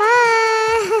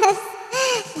animals!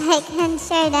 Like and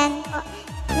share dan po.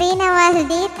 Rina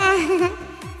Waldita.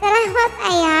 Salamat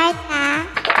ay heart ha.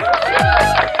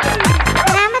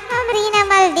 Salamat Ma'am Rina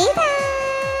Maldita.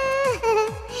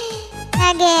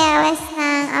 Nag-iwas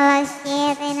ng alas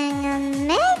 7 ng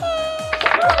Omega.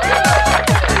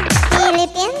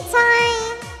 Philippine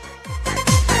time.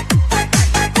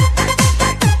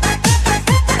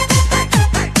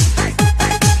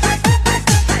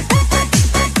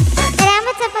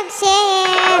 Salamat sa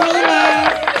pag-share, Rina.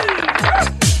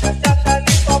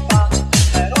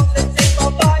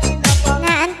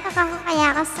 Naantok ako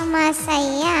kaya ako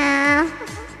sumasayaw.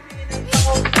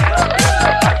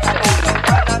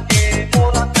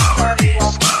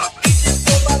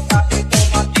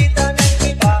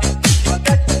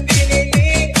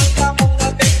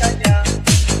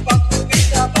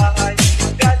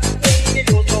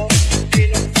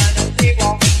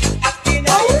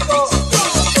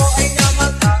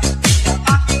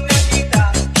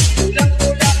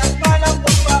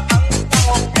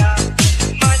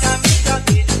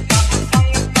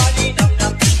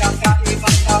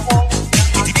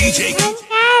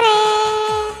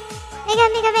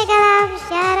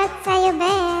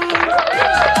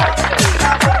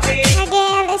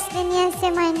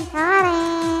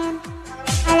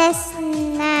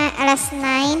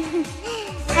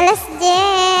 Alas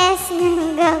 10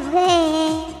 ng gabi.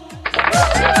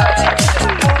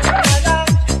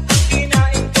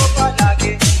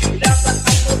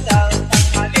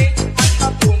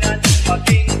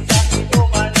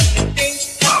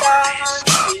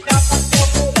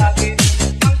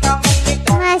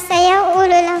 Masayaw,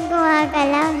 ulo lang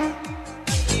gumagalaw.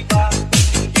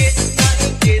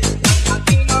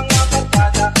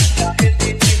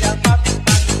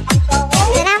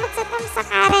 Salamat sa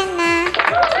tamsakaran na.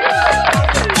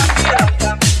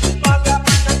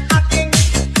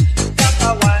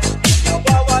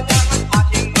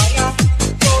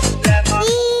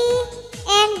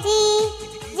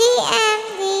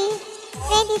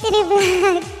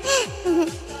 Vlog.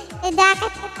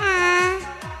 Dakat kita.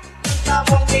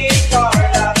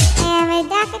 May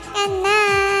dakat ka na.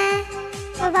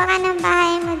 Baba ka ng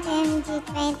bahay mo,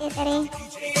 MG23.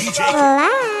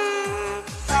 Vlog.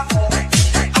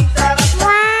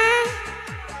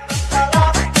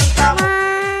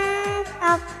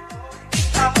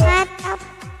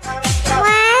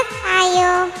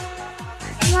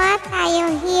 What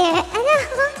tayo here? Ano?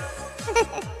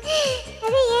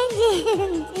 Ano yan,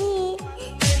 GMG?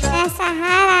 Nasa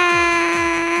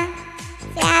harang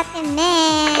si Ate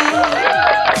Mel.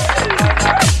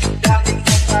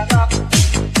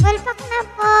 Pulpak na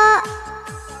po.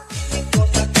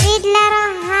 Read laro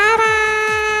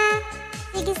harang.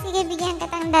 Sige, bigyan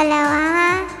katang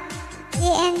dalawa.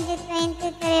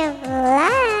 GMG23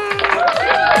 vlog.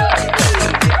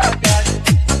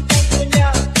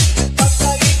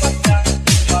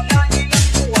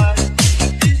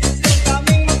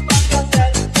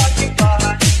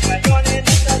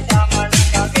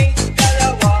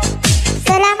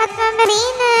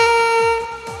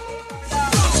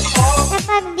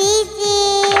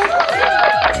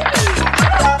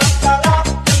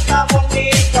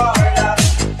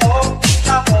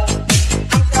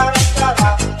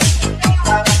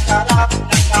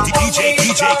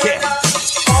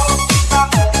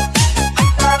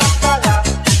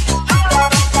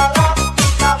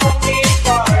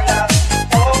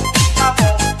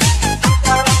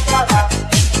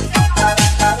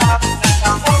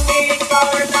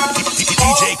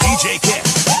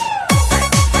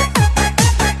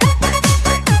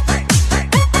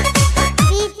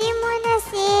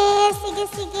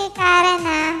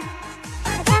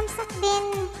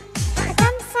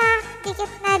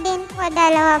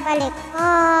 Dalawa balik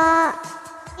po.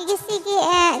 Sige,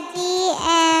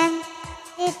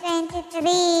 GM23.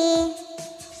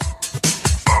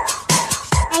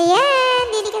 Ayan,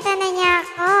 dinikita na niya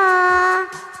ako.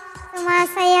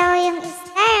 Sumasayaw yung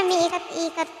star, may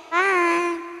ikat-ikat pa.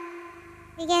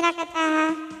 Bigyan na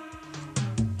kita.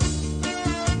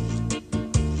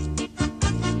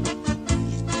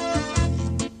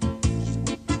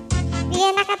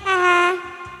 Bigyan na kita.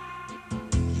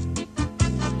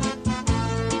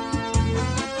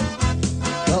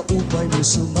 kaupay mo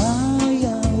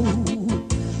sumayaw,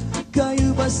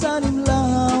 kayo ba sanim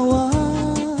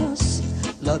lawas,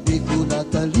 labi ko na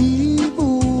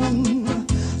talibong,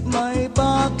 may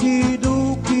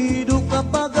pakido-kido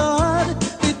kapagan,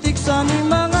 titik sa ni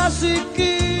mga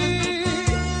siki,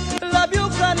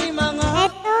 labyog sa ni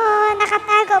mga... Eto,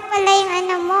 nakatago pala yung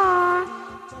ano mo.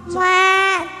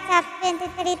 WhatsApp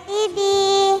 23 TV.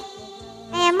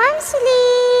 Kaya Ma'am Suli.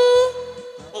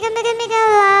 Mega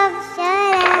love.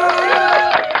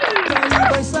 Shoutout.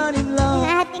 Kayo sanim Yung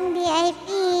lawas, ating VIP,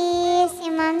 si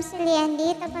Ma'am Suli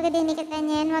andito. Pag dinikita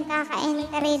niya yan,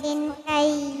 magkaka-entry din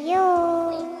kayo.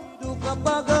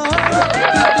 kapagan,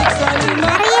 titik sa ni mga...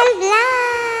 Ariel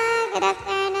Vlog. Good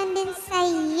afternoon din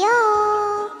sa'yo.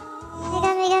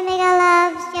 Mega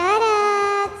love.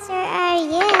 Shoutout, Sir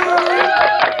Ariel.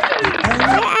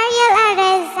 Sir Ariel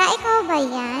Areza, ikaw ba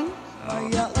yan?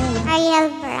 Ariel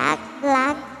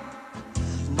Vlog.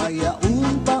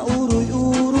 Mayaun pa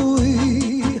uroy-uroy,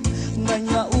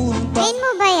 ngayaun pa... Main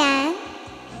mo ba yan?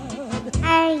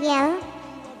 Ariel?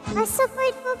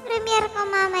 Support po premiere ko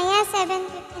mamaya,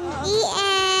 7:15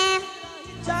 PM.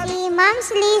 Si Ma'am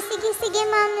Sli. Sige,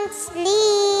 Ma'am Sli.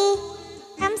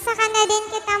 Kamsa ka na din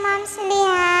kita, Ma'am Sli,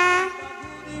 ha?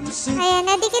 Kaya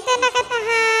nadikita na kita,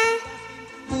 ha?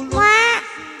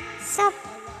 WhatsApp.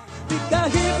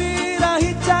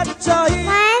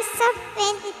 WhatsApp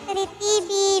 23 TV.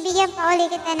 Bigyan pa uli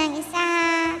kita ng isa,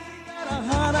 ha?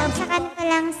 Kamsakan ko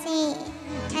lang si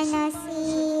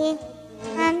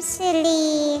Ma'am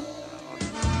Sli.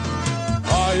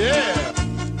 Oh yeah!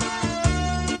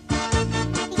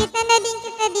 Dikita na din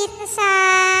kita dito sa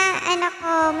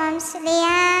Ma'am Sli,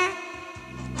 ha?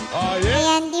 Oh yeah!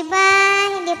 Ayan, di ba?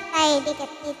 Hindi pa tayo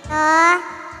dikit dito.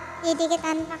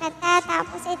 Didikitan pa kita,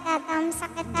 tapos itatamsa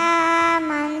kita,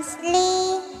 Ma'am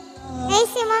Sli.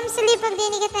 Guys, si Ma'am Sli, pag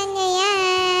dinikitan niya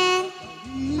yan,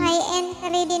 may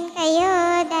entry din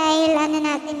kayo dahil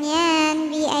natin yan,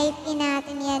 VIP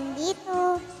natin yan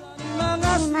dito.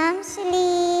 Si Ma'am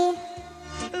Sli.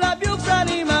 Labyog sa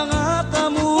ni mga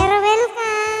kamu. You're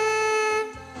welcome,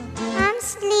 Ma'am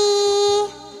Sli.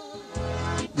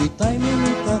 Di tayo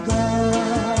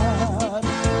minitagan.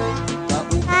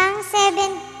 Pang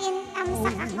 17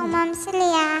 tamsak ako, Ma'am Sli,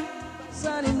 ha?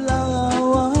 Sanim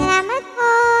lawa. Salamat po,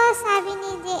 sabi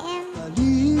ni JM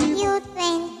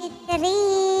U23.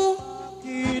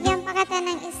 Bigyan pa kita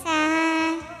ng isa,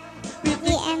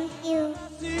 DMQ.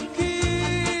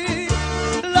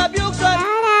 Labyog sa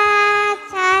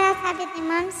Shoutout, sabi ni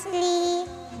Ma'am Sli.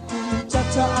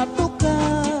 Chacha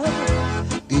atukan.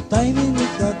 Di tayo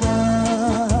minitagan.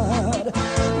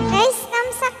 Guys,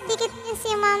 tamsak dikit niyo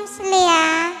si Ma'am Sli,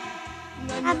 ha?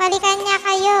 Pabalikan niya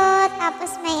kayo,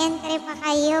 tapos may entry pa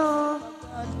kayo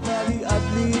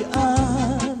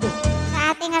Dali-adlian.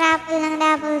 sa ating raffle ng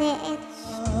WH.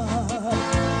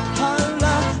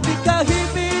 Hala, di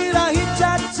kahipirahi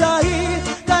chachahi.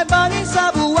 Kay bangin sa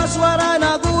buwas wara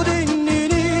na gudin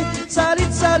nini.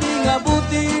 Salit-saling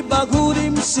abuti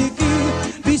baghurim siki.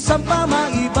 Bisang pa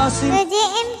maibasim. So,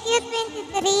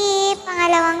 JMQ23,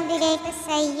 pangalawang bigay ko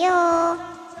sa iyo.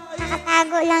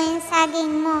 Nakatago lang yung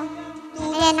saging mo.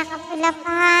 Ayan, nakapula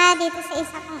pa dito sa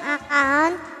isa kong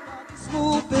account.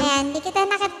 Ayan, di kita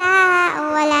nakita.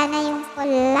 O, wala na yung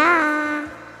pula.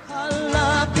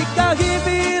 Hala, di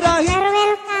kahipirahi. You're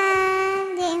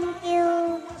welcome, JMQ.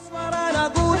 Wara na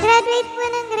gudin. Graduate po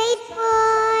ng grade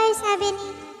 4, sabi ni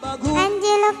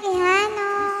Angelo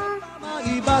Quijano.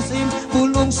 Maibasim,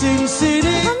 pulong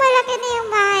sinsini. Kung malaki na yung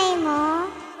bahay mo,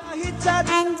 Hichat,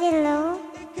 Angelo.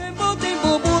 kemuting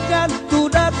bubutkan,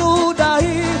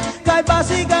 tuda-tudahi. Kay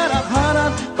basi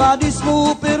garang-harap, padis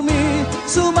mo permi.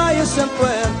 Sumayo sa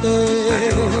puwerte.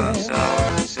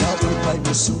 Kapupay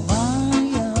mo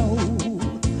sumayaw.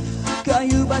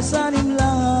 Kayo ba sanim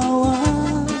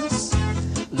lawas?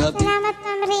 Labi Salamat,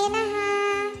 Ma'am Rina, ha?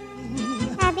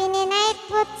 Sabi ni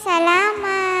Nightwood,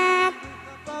 salamat.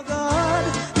 pagad,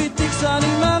 pitik sa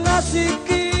ni mga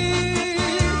siki.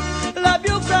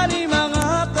 Labyog sa ni mga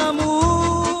kamu.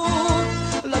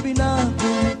 Labi na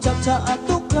kung tsak-tsa at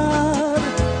tukar.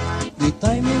 Di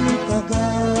tayo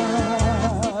minitagan.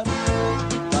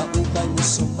 Kaupay mo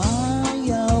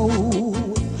sumayaw.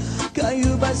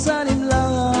 Kayo ba sanim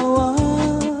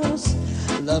lawas?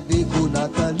 Labi ko na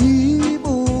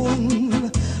talibong.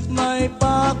 May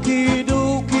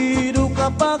pakido-kido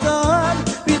kapagan.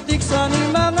 Pitik sa ni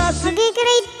mga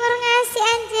Mag-grade 4 nga si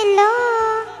Angelo.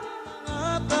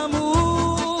 kamu.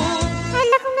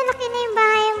 Hala ko malaki na yung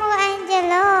bahay mo,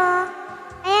 Angelo.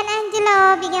 Ayan, Angelo,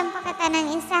 bigyan pa kita ng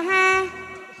isa, ha?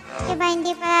 Diba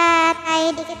hindi pa tayo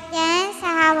dikit yan sa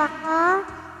hawak ko?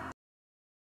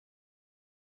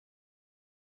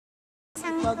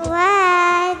 isang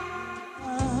tuwad.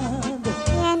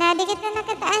 Yan, Dikitan na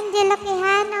kita Angelo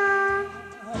Quijano.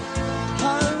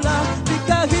 Hala, di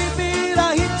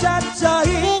kahipirahit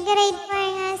chatsahi Grade 4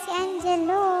 nga si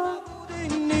Angelo.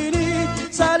 Nini,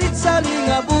 salit-saling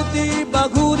abuti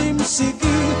bagurim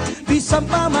siki Bisang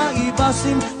pa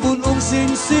maibasim pulong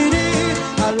sinsini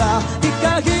Hala, di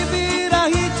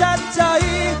kahipirahit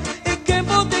chatsahi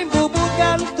Ikemputing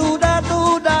bubukan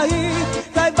tuda-tudahi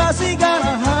Kay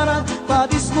basigaraharang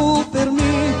padis mo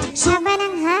permi Haba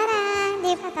ng harang,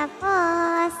 di pa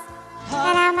tapos.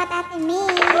 Salamat Ate Mi.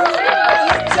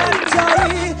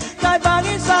 Cari-cari, kay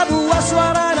bangin sa buwas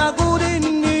wara na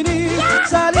gudin nini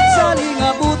Salit-saling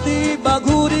abuti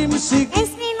bagurim siki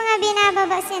Guys, may mga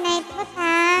binababa si Nightfoot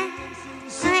ha.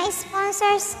 Mga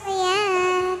sponsors ko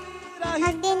yan.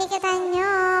 Magdinikitan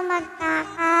nyo,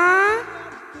 magtaka.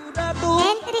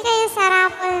 Entry kayo sa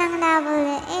raffle ng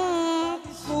WH.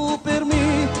 Super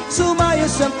mi, sumaya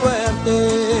sa puwerte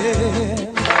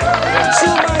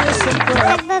Sumaya sa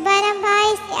puwerte Nagbaba ng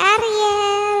bahay si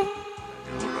Ariel.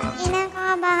 Ilan ka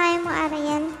nga bahay mo,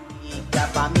 Ariel?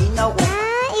 Kapaminaw o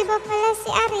Iba pala si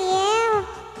Ariel.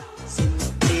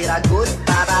 tiragot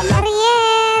para lang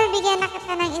Ariel, bigyan na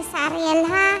kita ng isa, Ariel,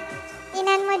 ha?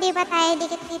 Tinan mo, di ba tayo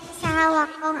dikit dito sa hawak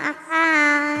kong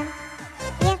account?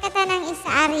 Bigyan kita ng isa,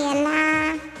 Ariel, ha?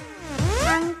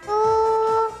 Ang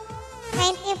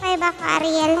 2.95 ako,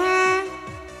 Ariel, ha?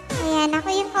 Ayan, ako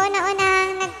yung kauna-unang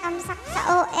nagtamsak sa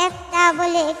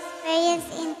OFW experience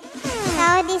in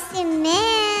Saudi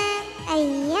Cement.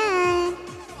 Ayan.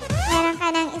 Meron ka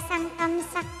ng isang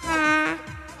tamsak ka.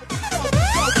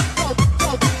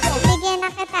 Bigyan na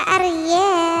kita,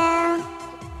 Ariel.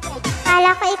 Kala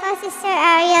ko ikaw si Sir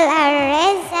Ariel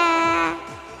Areza.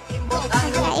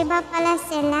 Magkaiba pala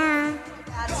sila.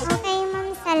 Okay, ma'am.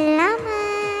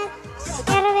 Salamat.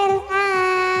 Sir,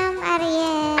 welcome,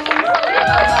 Ariel.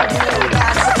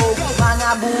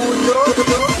 mga bulo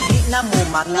Di na mo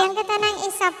mga Bigyan kita ng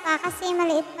isa pa kasi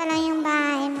maliit pa lang yung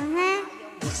bahay mo, ha?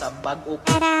 sa bag-o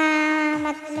Para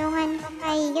matulungan ko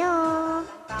kayo.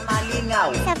 Kamalingaw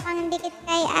Isa pang dikit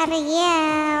kay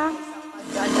Ariel.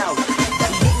 Galaw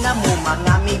Di na mo mga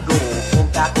amigo Kung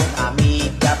kakong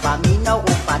amiga Paminaw o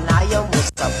panayaw mo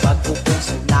sa bag-o kong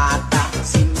sunata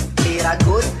Simple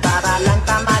ragot para lang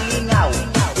kamalingaw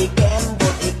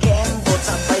Ikembot,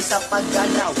 sabay sa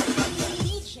paggalaw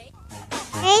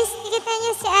Guys, dikitan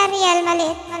niyo si Ariel.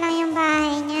 Maliit pa lang yung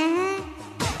bahay niya, ha?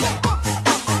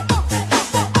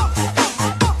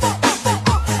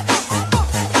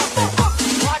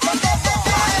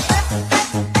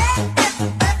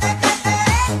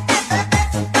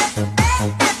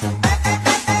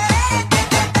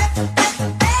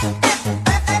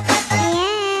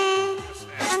 Ayan.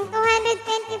 Ang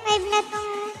 225 na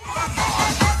tong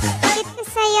dikit ko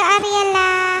sa'yo, Ariel,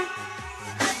 ah.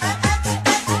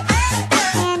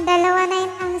 Ayan, dalawa na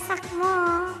yung tamsak mo.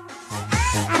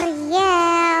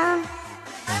 Ariel.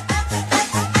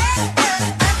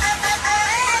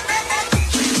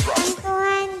 Ang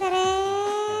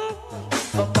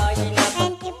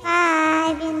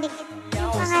 225 yung dikit.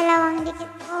 Yung pangalawang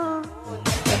dikit ko.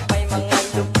 May mga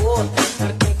lubot,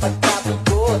 aking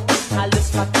pagkabigot Halos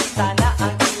makita na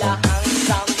ang ilahang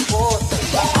sampot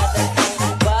Pangalan ng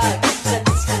hubag, sa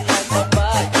disco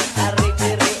nagbabag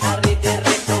Ari-diri,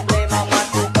 problema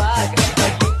matubag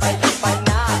Maglipay-lipay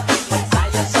na,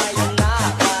 magsayaw-sayaw na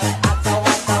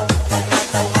Mag-ataw-ataw,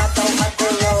 mag-ataw-ataw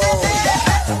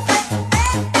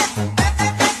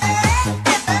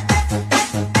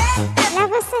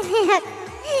Labas na niya ako.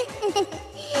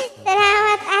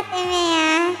 Salamat, Ate Mea.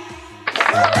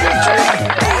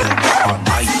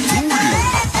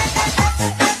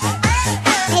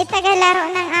 May tagalaro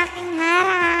ng aking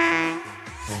harang.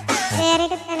 Very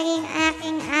good talaga yung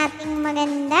ating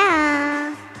maganda.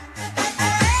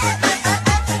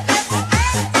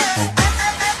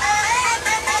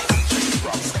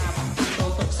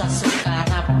 Tutok sa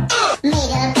sukarap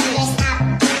Middle fingers up,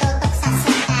 tutok sa sukarap.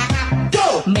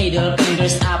 Middle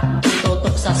fingers up,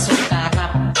 tutok sa sukarap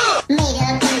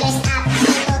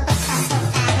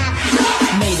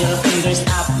Middle fingers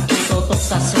up, tutok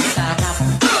sa sukarap.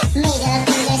 Middle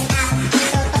fingers up,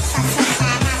 tutok sa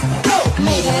sukarap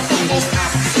Middle fingers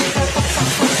up, tutok sa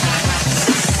sukarap.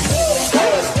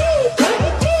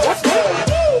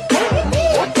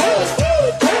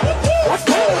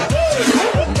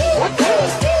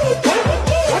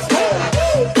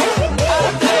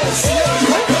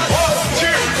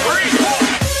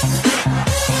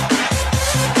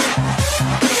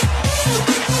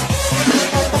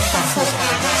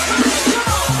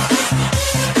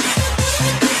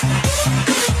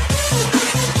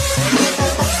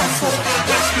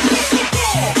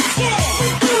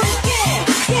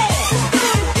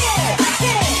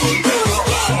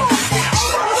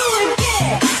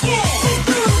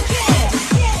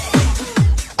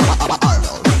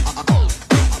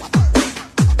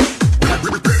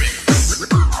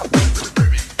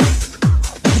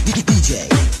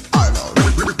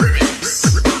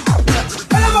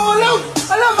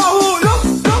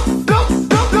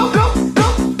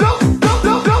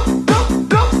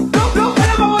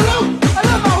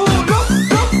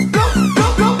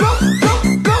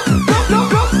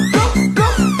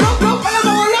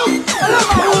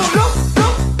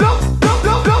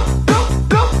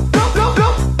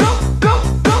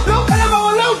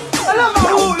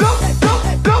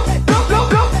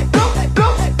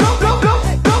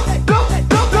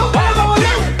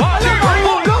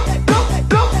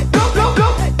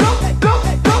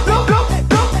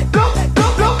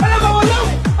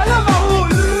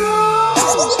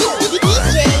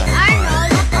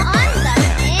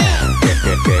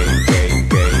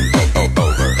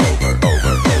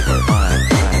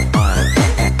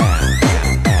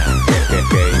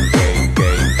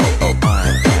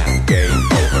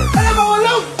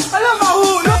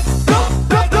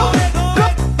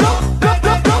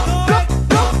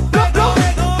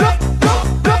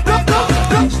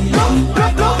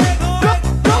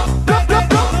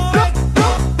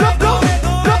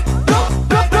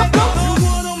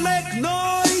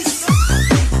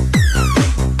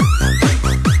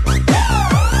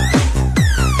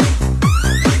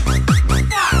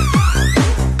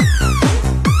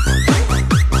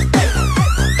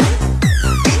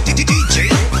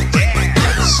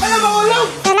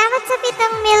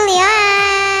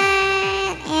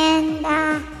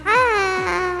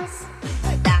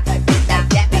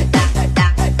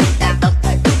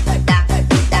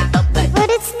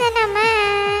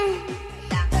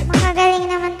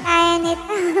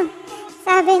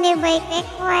 sabi ni Boy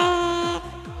Kwek-Kwek.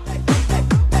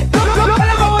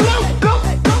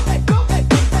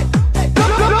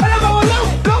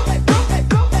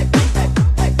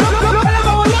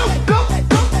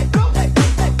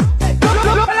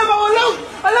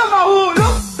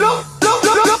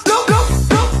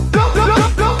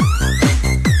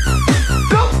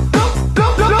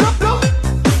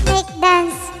 Snake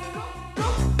dance.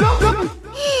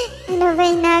 Ano ba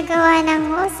yung nagawa ng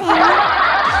host eh?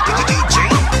 DJ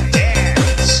Dance.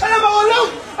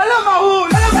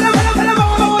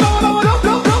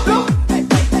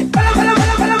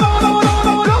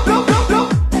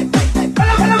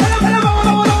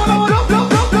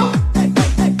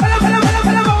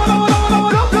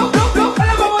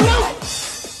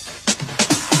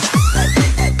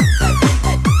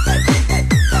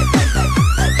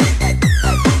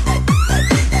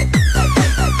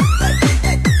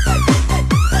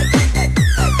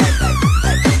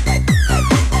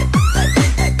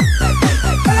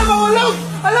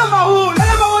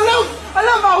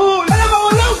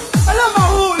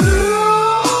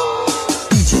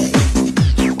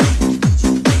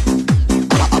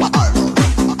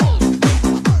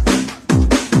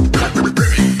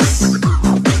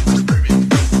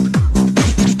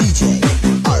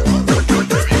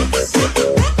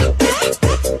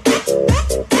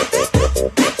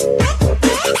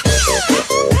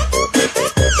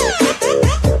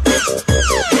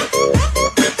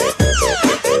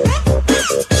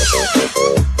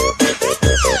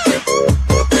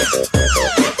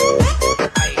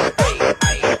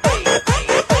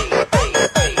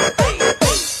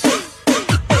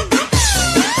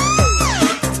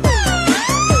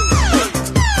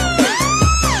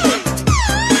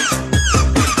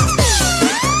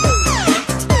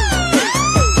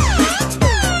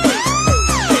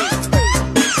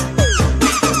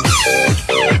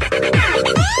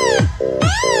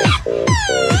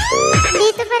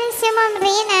 Dito pa rin si Ma'am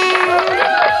Rina.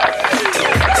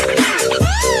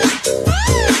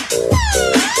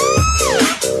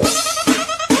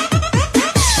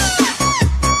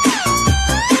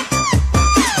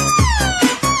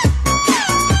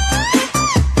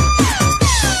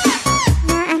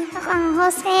 Naantok ang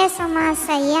host kaya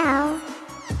sumasayaw.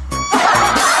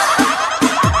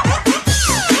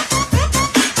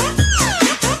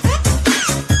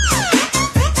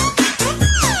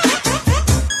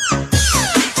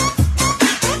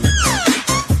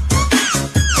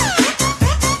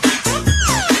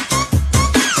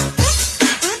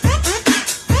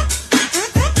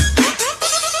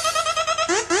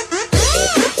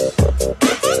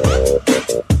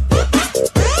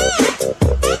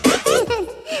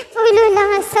 Ulo lang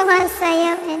ang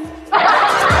sumasayaw.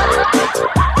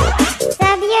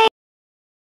 Sabi yun.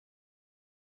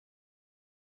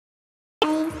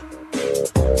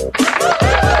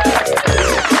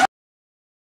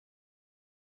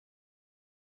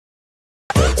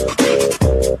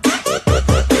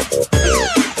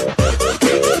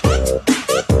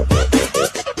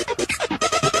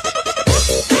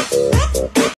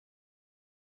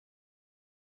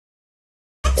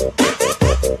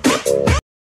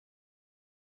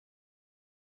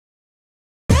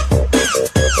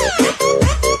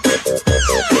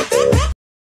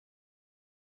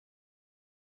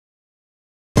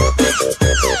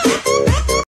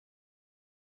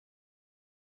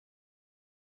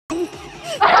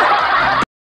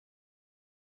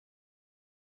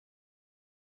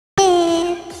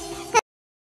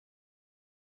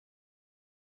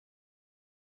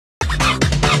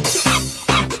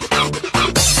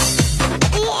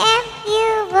 TFU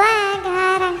Vlog,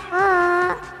 harang po.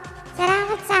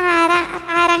 Salamat sa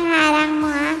harang-harang mo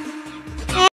ha.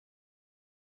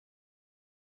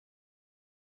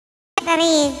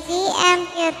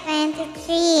 GMQ23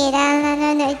 dahil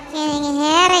nanonood ka ng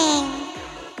herring.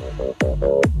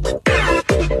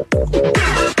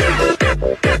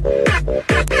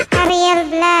 Ariel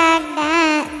Vlog,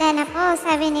 dan ako,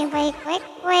 sabi ni Boy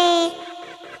Kwek-Kwek.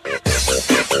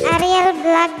 Ariel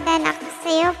Vlog, dan ako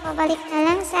sa'yo, pabalik na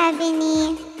lang, sabi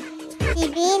ni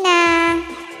Divina.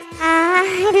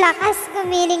 Lakas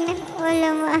kumiling ng ulo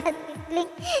mo at bigling.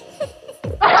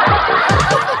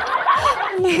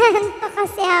 Nahanto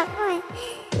kasi ako eh.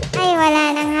 Ay, wala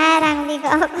nang harang, bigo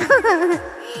ako.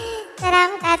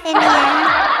 Salamat Ate Mia.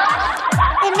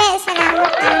 Ate,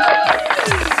 salamat ha.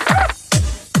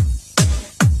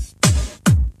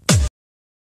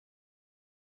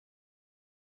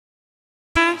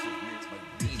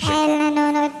 Dahil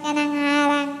nanonood ka ng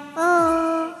harang ko.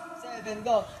 7,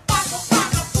 go!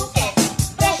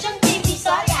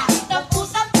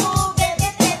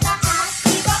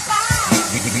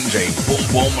 DJ Boom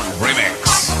Boom Remix.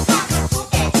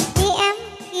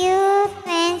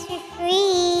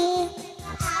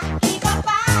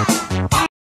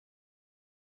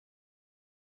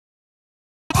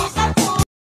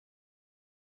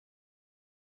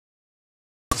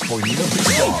 for Living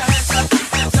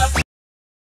Love.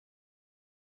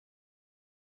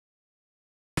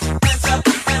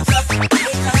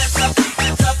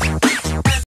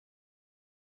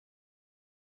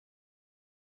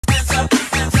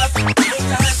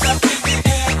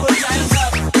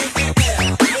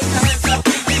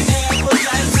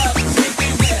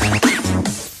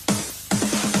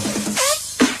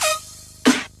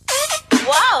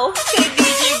 Wow! Kay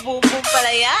DJ Boom Boom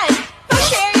pala yan.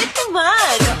 Pa-share it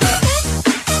naman.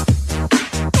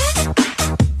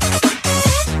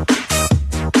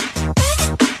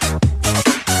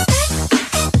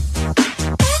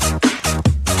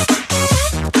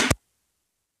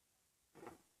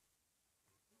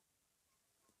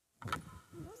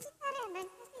 Music na rin,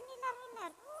 kasi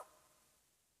nilaro-laro.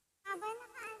 Habang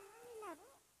nakaano nilaro.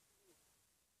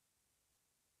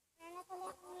 Meron na tuloy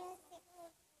akong music.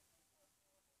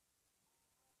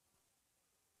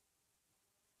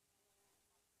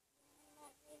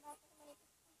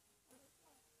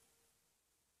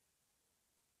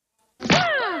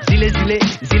 Zile zile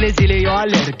zile zile yo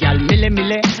alergyal mile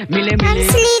mile mile Ang mile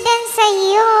slidan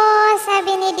sa'yo,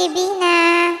 sabi ni Divina.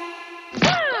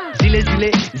 zile zile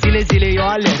zile zile yo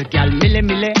alergyal mile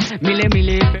mile mile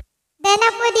mile Dana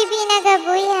po Divina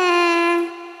Gabuya,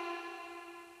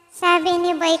 sabi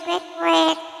ni Boy Kwek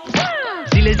Kwek.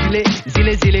 zile zile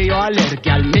zile zile yo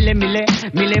alergyal mile mile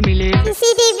mile mile Si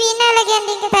Divina, lagyan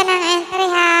din kita ng entry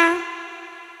ha.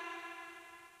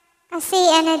 Kasi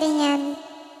ano din yan,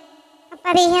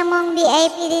 kaparihan mong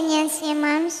VIP din yan si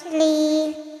Ma'am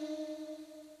Slee.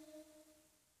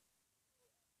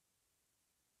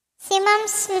 Si Ma'am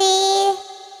Slee,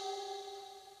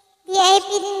 VIP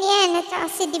din yan, at saka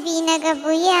si Divina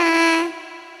Gabuya.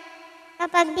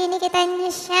 Kapag dinikitan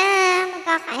niyo siya,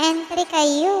 magkaka-entry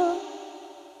kayo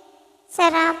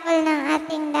sa raffle ng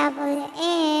ating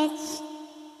WH.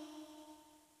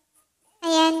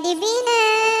 Ayan, Divina.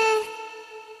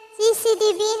 Si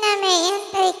Divina, may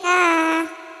entry ka.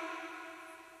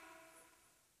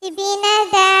 Divina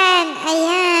Dan,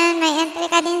 ayan, may entry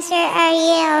ka din Sir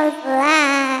Ariel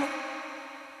Black.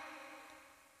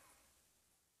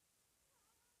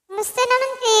 Kumusta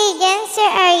naman kayo dyan, Sir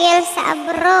Ariel, sa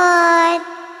abroad?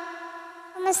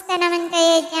 Kumusta naman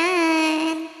kayo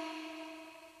dyan?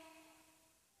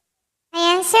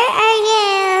 Ayan, Sir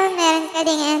Ariel, meron ka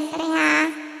ding entry ha.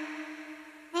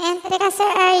 May entry ka, Sir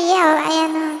Ariel,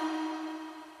 ayan o.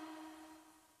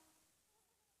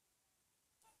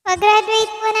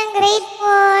 Pag-graduate po ng grade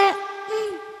 4.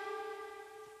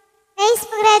 Guys,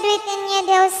 pag-graduate niya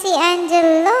daw si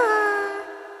Angelo.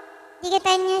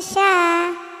 Dikitan niyo siya.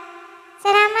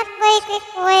 Salamat Boy Kwek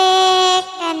Kwek.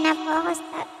 Kana po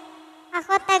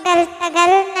ako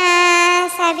tagal-tagal na,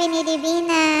 sabi ni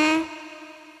Divina.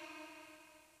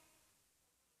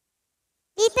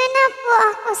 Dito na po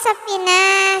ako sa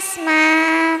Pinas,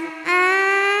 ma'am.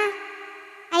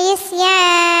 Ayos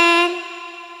yan.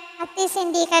 At least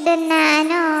hindi ka dun na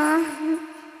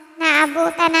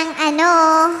naabutan ng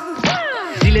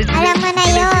zile zile Alam mo na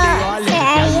zile yun, zile yo Sir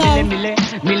alergyal Ariel. mile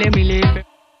mile mile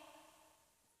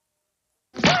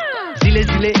zile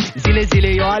zile zile zile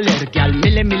yo alergyal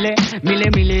mile mile mile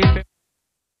mile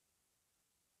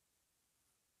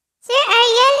Sir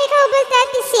Ariel, ikaw ba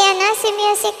dati si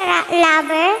Music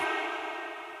Lover?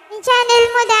 Yung channel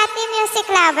mo dati, Music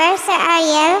Lover, Sir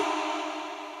Ariel?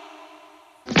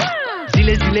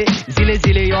 zile zile zile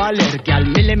zile yo alergyal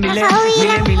mile mile Nakauwi mile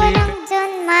lang po mile ng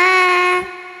June, ma.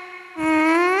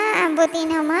 Ang buti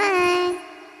naman.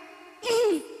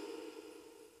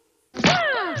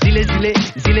 zile zile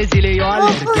zile zile yo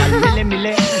alergyal mile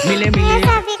mile mile Kaya mile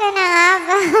sabi ko na nga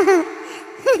ba.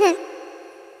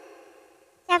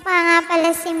 Siya pa nga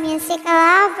pala si Music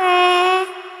Lover.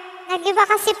 Nag-iba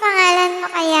kasi pangalan mo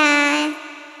kaya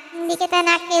hindi kita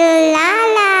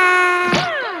nakilala.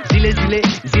 zile zile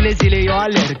zile zile yo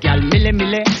alergyal mile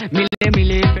mile mile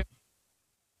mile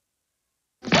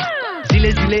zile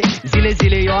zile zile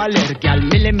zile yo alergyal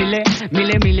mile mile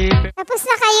mile mile Tapos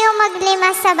na kayo maglima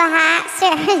sa baha,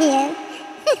 Sir Ariel.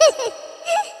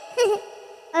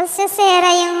 O sasera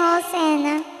yung hose,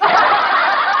 no?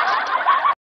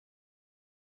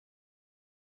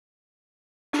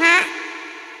 Ha?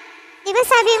 Di ba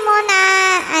sabi mo na,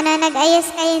 nag-ayos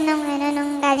kayo nung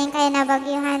galing kayo na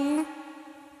bagyuhan?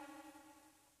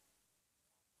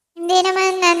 Hindi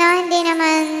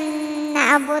naman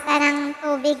naabutan ng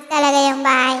tubig talaga yung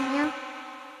bahay nyo.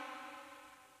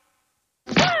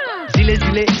 zile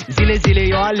zile zile zile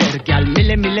yo alergyal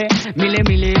mile mile mile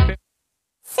mile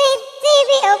Sid TV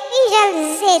Official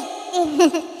Sid.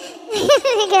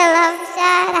 Mega love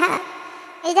shout out.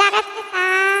 May jacket kita.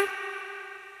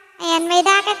 Ayan, may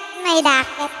jacket. May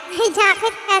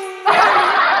jacket ka na.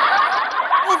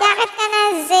 May jacket ka na,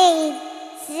 Zaid.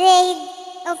 Zaid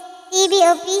TV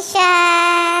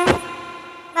official.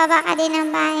 Baba ka din ang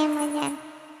bahay mo niyan.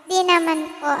 Di naman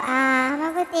po,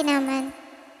 mabuti naman.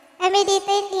 Kami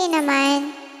dito hindi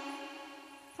naman.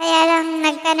 Kaya lang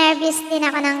nagka-nervous din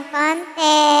ako ng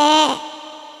konti.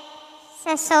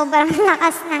 Sa sobrang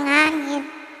lakas ng hangin.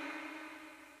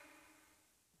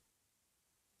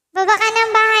 Baba ka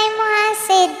ng bahay mo ha,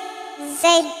 Zed.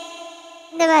 Zed.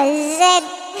 Diba? Zed.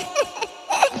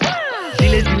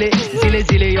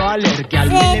 Zile yo alergia al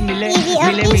mile mile TV mile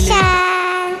mile.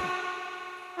 official.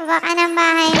 Baba ka ng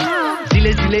bahay mo.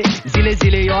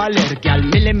 Zile yo alergia al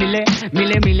mile mile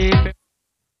mile mile.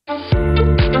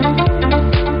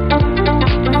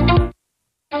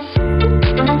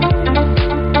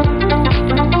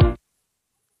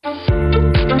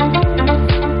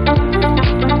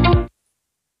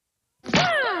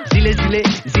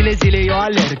 Zile yo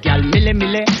alergia al mile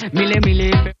mile mile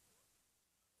mile.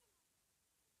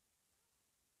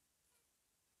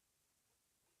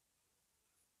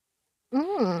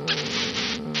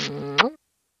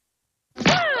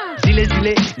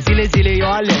 Zile yo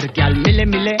alergia al mile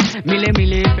mile mile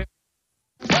mile.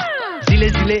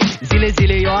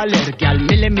 Zile yo alergia al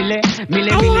mile mile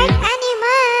mile I mile. like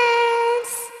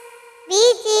animals.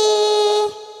 BG.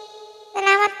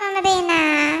 Salamat, Mama Reyna.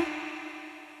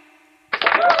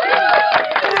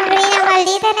 Mama Reyna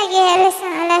Maldita nag-ihalas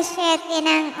ng alas 7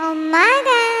 ng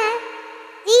umaga.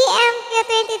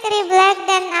 DMQ23 vlog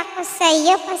dan ako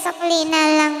sa'yo. Pasakli na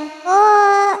lang po.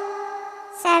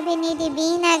 Sabi ni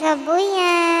Divina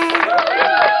Gabuyan.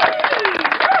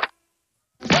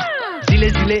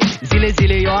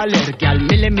 Zile yo alergia al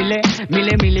mile mile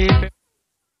mile mile.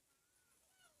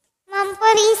 Ma'am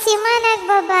Purisima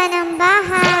nagbaba ng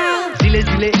bahay.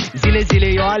 Zile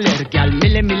yo alergia al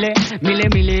mile mile mile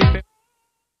mile.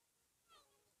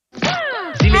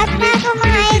 At bago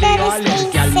mga idol, stay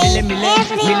safe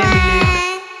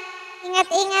everyone.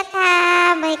 Ingat-ingat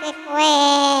ha, boy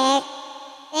Kwek.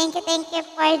 Thank you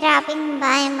for dropping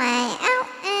by my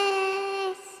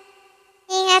ass.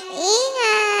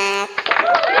 Ingat-ingat.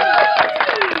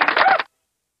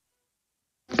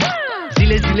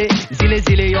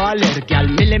 Zile yo alergia al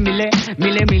mile mile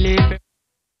mile mile.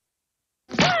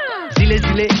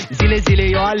 Zile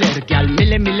yo alergia al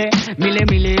mile mile mile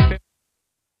mile.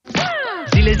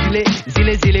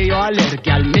 Zile yo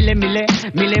alergia al mile mile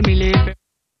mile mile.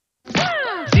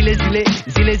 Zile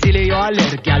yo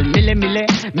alergia al mile mile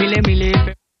mile mile.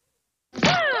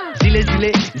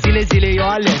 Zile yo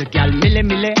alergia al mile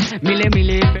mile mile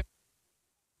mile.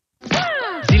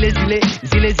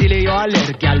 Zile yo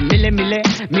alergia al mile mile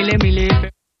mile mile.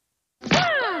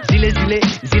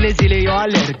 Zile yo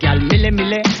alergia al mile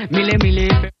mile mile mile.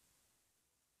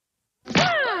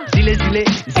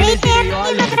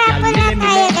 Mag-raffle na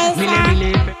tayo guys ha.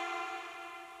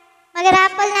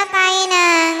 Mag-raffle na tayo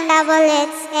ng double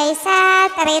hits guys ha.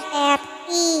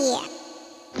 330.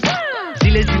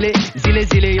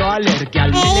 Zile yo alergia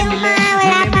al Eh mile yung mile mga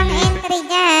wala mile pang mile. entry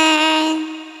dyan.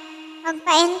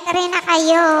 Magpa-entry na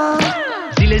kayo.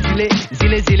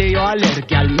 Zile yo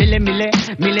alergia al mile mile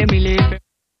mile mile.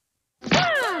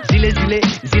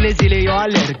 Zile yo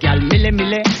alergia al mile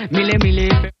mile mile mile.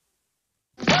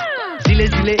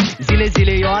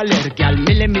 Zile yo alergia al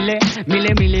mile mile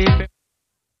mile mile.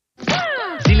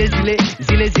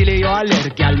 Zile yo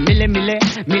alergia al mile mile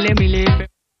mile mile.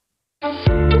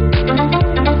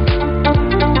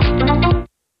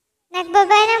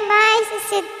 Nagbaba ng bahay si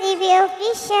Sid TV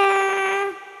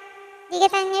official.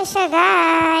 Dikitan niyo siya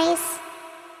guys.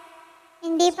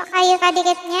 Hindi pa kayo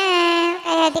kadikit niya.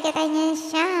 Kaya dikitan niyo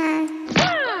siya.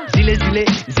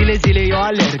 Zile yo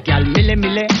alergia al mile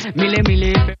mile mile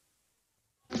mile.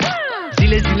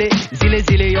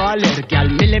 Zile yo alergia al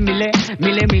mile mile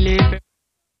mile mile.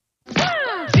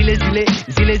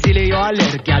 Zile yo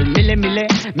alergia al mile mile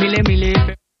mile mile.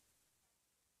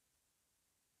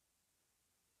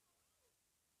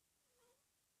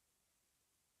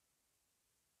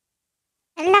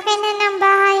 Ang laki na ng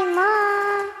bahay mo.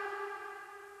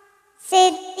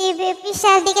 Sid TV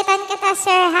official, dikitan kita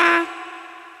sir ha.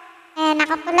 Eh,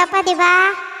 nakapula pa diba?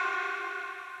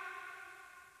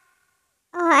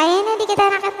 Oh, ayan na, dikitan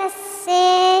na kita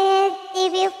Sid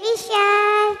TV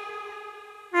official.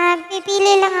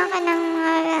 Pipili lang ako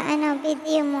ng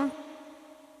video mo.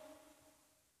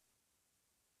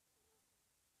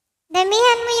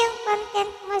 Damihan mo yung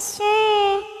content mo,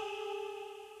 sir.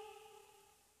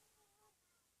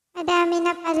 Madami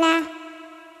na pala.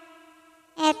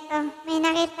 Eto, may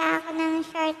nakita ako ng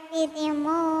short video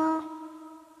mo.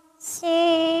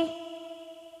 Sir.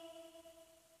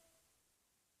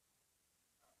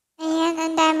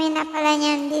 dami na pala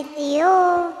niyan dito.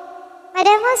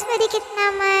 Madamos, madikit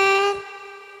naman.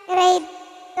 Grade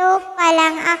 2 pa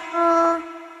lang ako.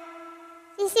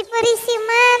 Sisi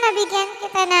Purisima, nabigyan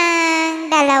kita ng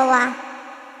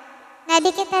 2.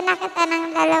 Nadikitan na kita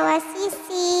ng 2,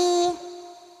 Sisi.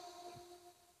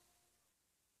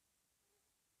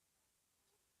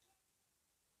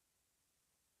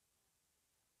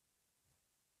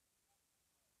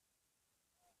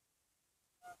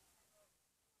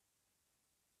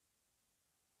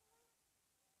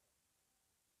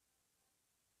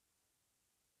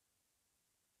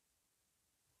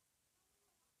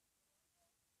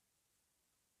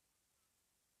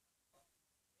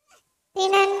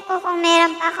 Tingnan ko kung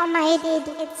meron pa ako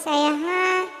maididikit sa'yo,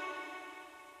 ha?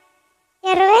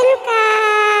 You're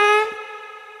welcome,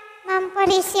 Ma'am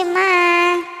Purisima.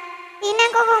 Tingnan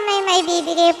ko kung may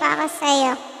maibibigay pa ako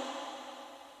sa'yo.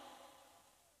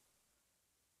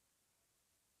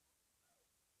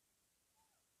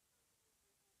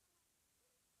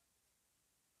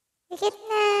 Dikit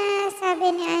na, sabi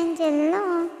ni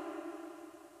Angelo.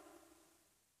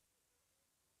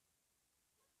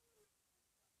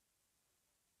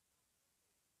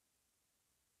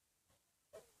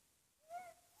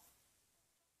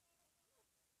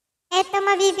 Eto,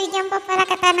 mabibigyan pa pala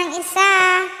kita ng isa.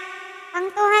 Pang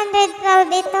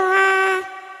 212 ito, ha.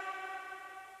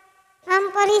 Ma'am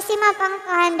Purisima, pang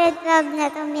 212 na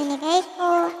itong binigay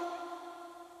ko.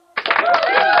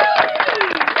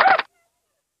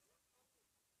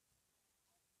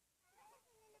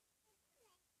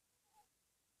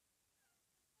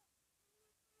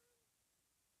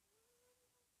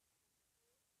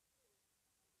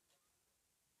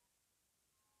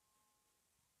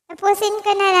 Tapusin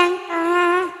ko na lang to,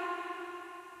 ha.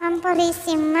 Ma'am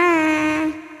Purisima,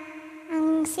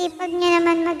 ang sipag niyo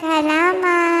naman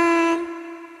maghalaman.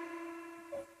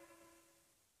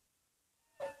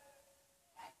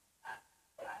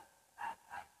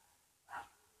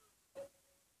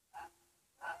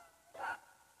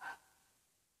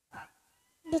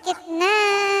 Dikit na,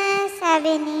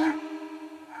 sabi ni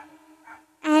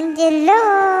Angelo.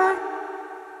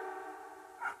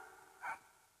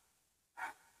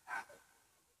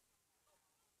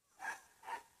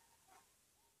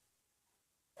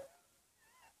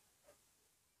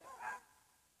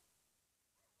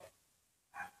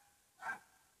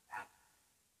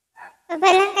 Baba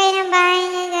lang kayo ng bahay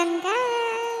niya dyan,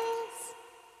 guys.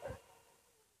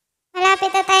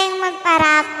 Malapit na tayong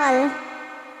magparapol.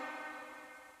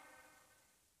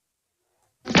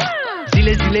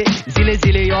 Zile zile, zile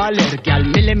zile yo alergyal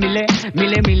mile mile,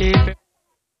 mile mile.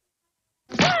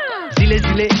 Zile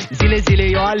zile, zile zile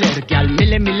yo alergyal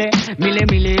mile mile, mile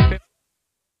mile.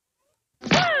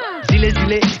 Zile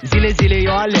zile, zile zile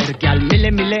yo alergyal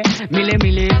mile mile, mile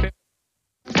mile.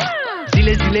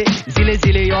 Zile zile, zile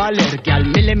zile yo alergyal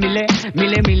mile mile,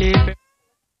 mile mile.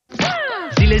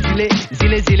 Zile zile,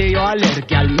 zile zile yo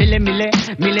alergyal mile mile,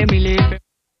 mile mile.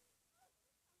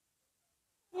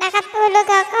 Nakatulog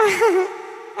ako.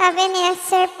 Sabi niya,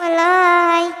 Sir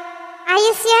Puloy.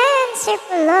 Ayos yan, Sir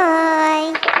Puloy.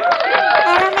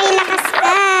 Para may lakas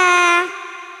ka.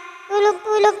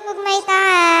 Tulog-tulog pag may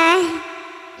tahay.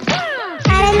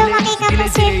 Para lumaki ka pa,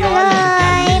 Sir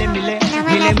Puloy. Mabuti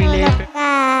naman natulog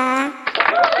ka.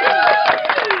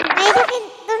 May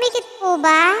dumikit po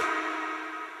ba?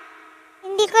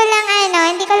 Hindi ko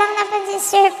lang napansin,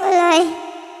 Sir Puloy.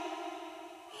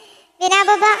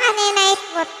 Binababa ka ni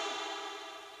Nightfoot.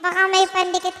 Baka may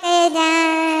pandikit kayo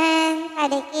dyan.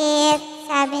 Padikit,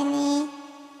 sabi ni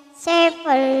Sir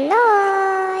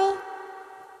Puloy.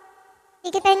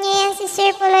 Dikitan niyo yan si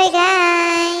Sir Puloy,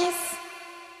 guys.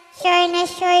 Sure na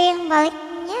sure yung balik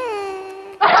niya.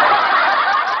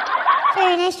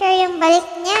 Sure na sure yung balik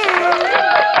niya.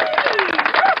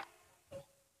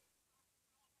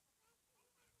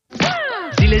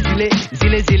 Zile zile,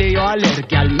 zile zile yo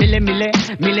alergyal mile mile,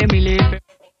 mile mile.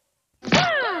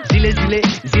 Zile zile,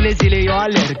 zile zile yo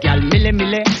alergyal mile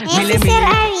mile, mile Yan si Sir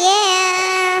mile.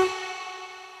 Ariel.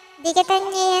 Dikitan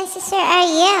niyo yan si Sir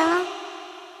Ariel.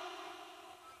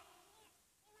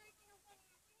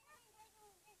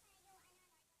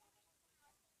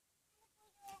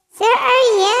 Sir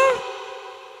Ariel.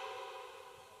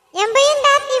 Yan ba yung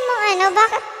dati mo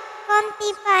bakit konti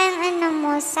pa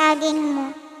ang saging mo?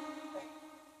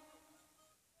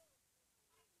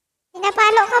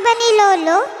 Pinapalo ka ba ni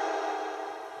Lolo?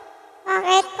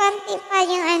 Bakit konti pa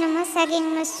yung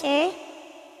saging mo, sir?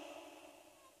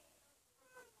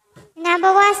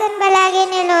 Nabawasan ba lagi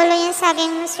ni Lolo yung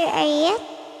saging mo, Sir Ariel?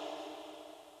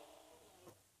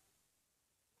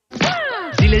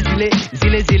 Zile zile,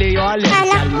 zile zile yo Kala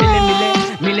alergyal ko mile mile,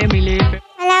 mile mile.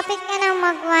 malapit malapit ka nang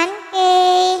mag 1K.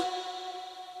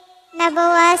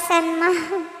 Nabawasan mo.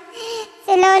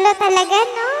 Si Lolo talaga,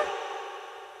 no?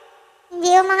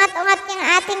 Hindi umangat-ungat yung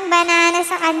ating banana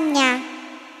sa kanya.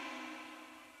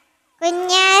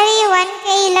 Kunyari, 1K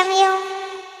lang yung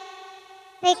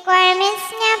requirements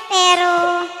niya, pero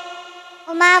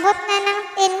umabot na ng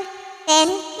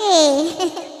 10K.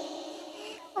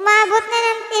 Umabot na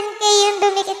ng 10K yung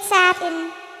dumikit sa atin.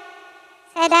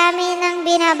 Sa dami ng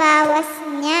binabawas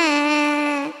niya.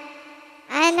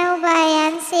 Ano ba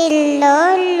yan si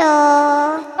Lolo?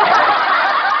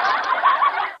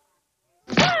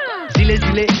 Zile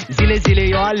zile, zile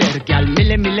zile yo alergyal,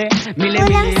 mile mile, mile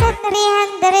Kulang mile. sa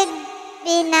 300,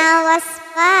 binawas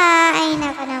pa. Ay,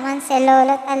 naku naman si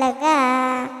Lolo talaga.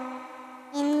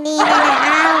 Hindi na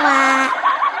naawa.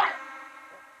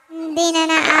 Hindi na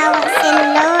naawa si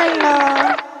Lolo.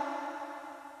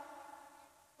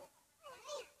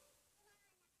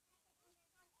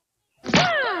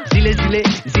 Zile zile,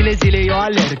 zile zile yo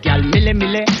alergyal, mile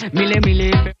mile, mile mile.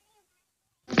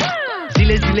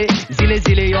 Zile zile, zile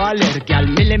zile yo alergyal,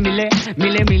 mile mile,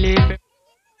 mile mile.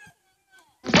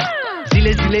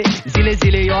 Zile zile, zile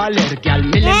zile yo alergyal,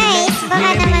 mile mile, Guys, baka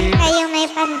mile naman mile. kayong may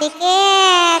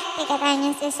pandikit. Tikatan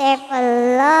niyo si Sir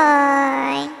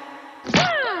Puloy.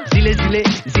 Zile zile,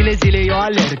 zile zile yo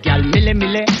alergyal, mile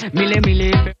mile, mile mile.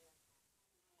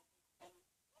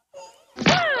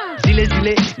 Zile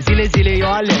zile, zile zile yo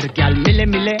alergyal, mile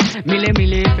mile, mile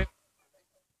mile.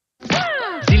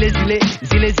 Zile zile,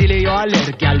 zile zile yo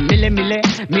alergyal, mile mile,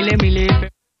 mile mile.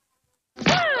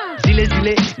 Zile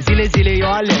zile, zile zile yo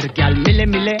alergyal, mile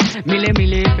mile, mile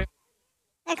mile.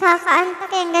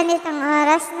 Nakakaantok yung ganitong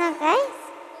oras na, guys.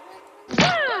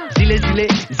 Zile zile,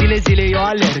 zile zile yo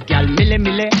alergyal, mile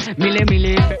mile, mile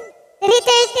mile.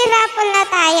 3:30 raffle na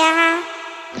tayo, ha?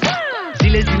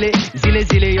 Zile zile, zile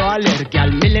zile yo alergyal,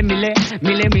 mile mile,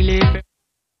 mile mile.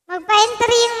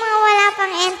 Magpa-entry yung mga wala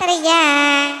pang entry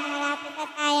dyan. Malapit na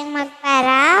tayong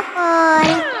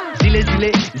magpa-raffle. Zile zile,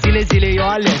 zile zile yo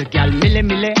alergyal, mile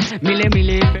mile, mile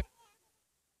mile.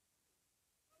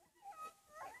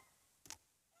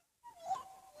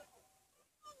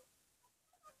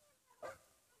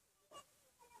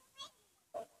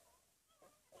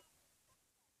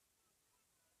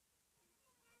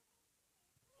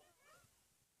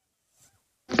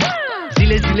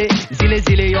 Zile zile, zile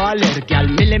zile yo alergyal,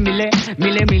 mile mile,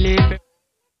 mile mile.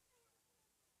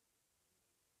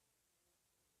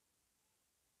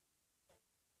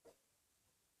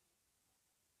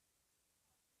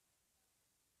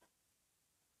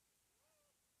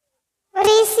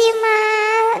 Purisima,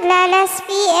 Lalas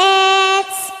PX.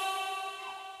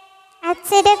 At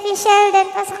si The Official din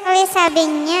pa sa kali sabi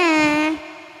niya.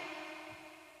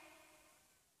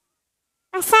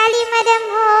 Pasali, Madam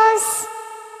Host.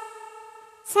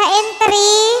 Sa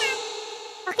entry,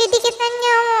 pakidikitan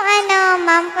niyo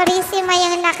Ma'am Purisima,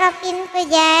 yung nakapin ko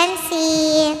dyan, si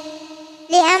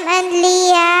Liam and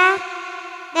Leah.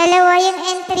 Dalawa yung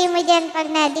entry mo dyan pag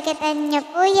nadikitan niyo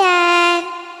po yan.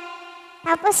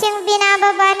 Tapos yung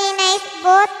binababa ni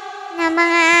Nightbot na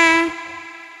mga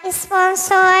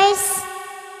sponsors,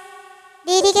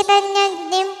 didikitan niyo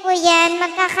din po yan.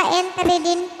 Magkaka-entry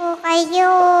din po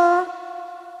kayo.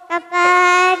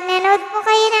 Kapag nanood po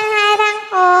kayo ng harang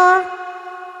ko,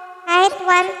 kahit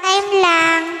one time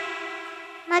lang,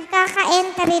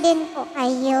 magkaka-entry din po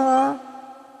kayo.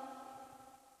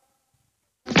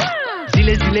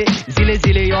 Zile zile, zile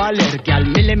zile yo alergyal,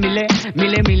 mile mile,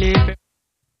 mile mile.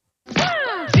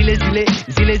 Zile zile,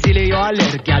 zile zile yo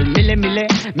alergyal, mile mile,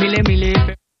 mile mile.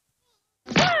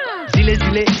 Zile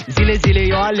zile, zile zile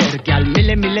yo alergyal,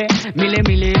 mile mile, mile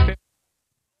mile.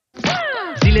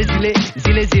 Zile zile,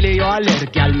 zile zile yo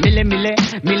alergyal, mile mile,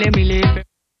 mile mile.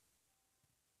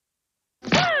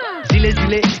 Zile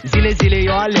zile, zile zile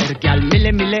yo alergyal,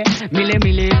 mile mile, mile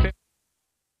mile.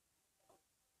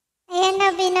 Ayan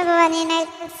na, binababa ni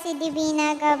Nightbot si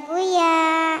Divina Gabuya.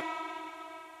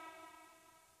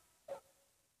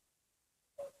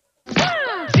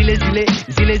 Zile zile,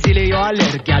 zile zile yo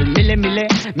alergyal, mile mile,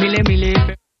 mile mile.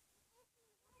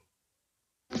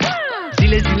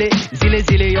 Zile zile, zile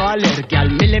zile yo alergyal,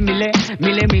 mile mile,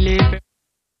 mile mile.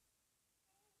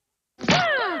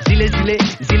 Zile zile,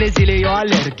 zile zile yo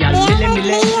alergyal, mile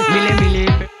mile, mile mile.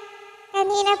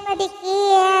 Kanina pa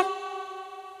dikit.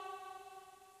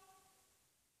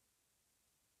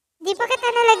 Di ba kita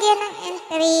nalagyan ng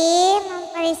entry? Ma'am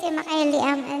Purisima kay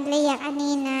Liam and Leah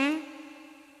kanina.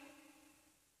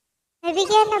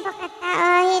 Nabigyan na ba kita? O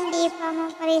hindi pa,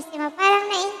 Ma'am Purisima. Parang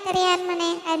na-entryhan mo na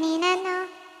yung kanina, no?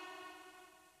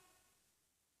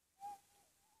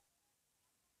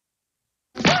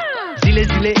 Zile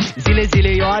zile, zile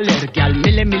zile yo लड़कियां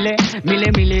मिले मिले मिले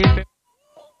मिले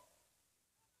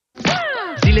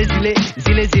जिले जिले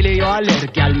जिले जिले यो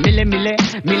लड़कियां मिले मिले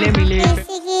मिले मिले Okay,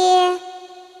 sige.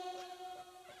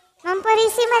 Ma'am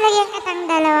Parisi, malagyan kitang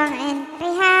dalawang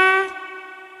entry, ha?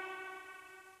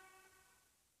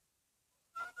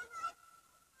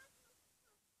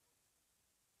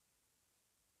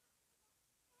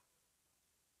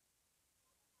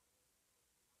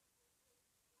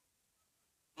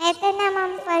 Ito na,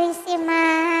 Ma'am Parisi,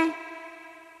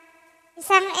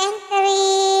 isang entry.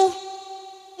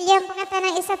 Bigyan pa kita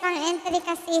ng isa pang entry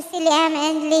kasi si Liam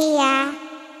and Leah.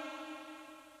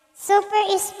 Super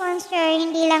sponsor,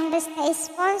 hindi lang basta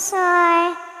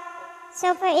sponsor.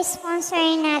 Super sponsor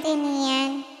natin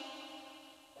yan.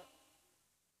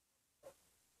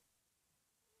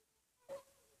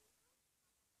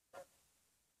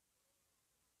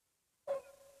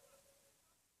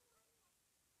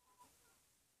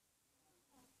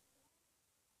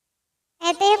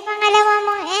 Ito yung pangalawa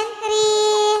mong entry.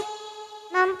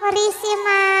 Ma'am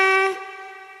Purisima.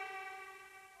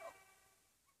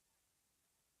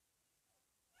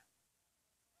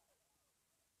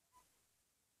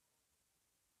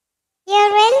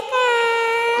 You're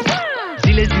welcome.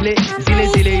 जिले जिले जिले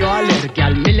जिले यो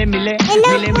लड़कियां मिले मिले Hello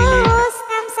मिले po, मिले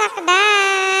Stam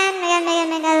Sakdan.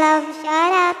 Mega love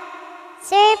shoutout.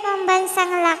 Sir,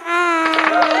 pambansang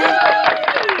lakay.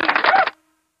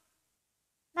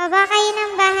 Baba kayo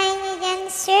ng bahay niyo dyan,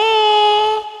 sir.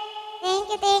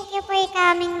 Thank you for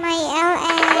coming my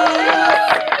LS.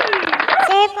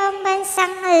 Sir,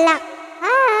 pambansang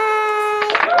lakay.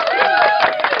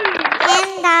 In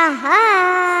the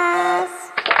house.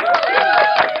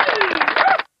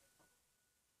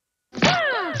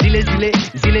 जिले जिले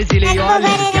जिले जिले यो Nagpo ba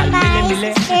na लड़कियां ng bahay मिले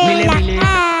si Sir मिले मिले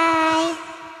Lakay?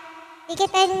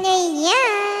 Dikitan niya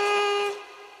yan.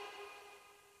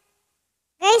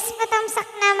 Guys, patamsak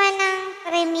naman ng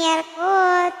premiere ko.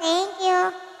 Thank you.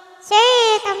 Sir,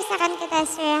 tamsakan kita,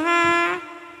 sir, ha?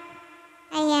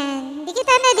 Ayan.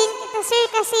 Dikitan na din kita, sir,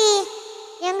 kasi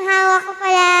yung hawak ko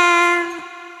palang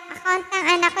account ng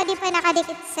anak ko di pa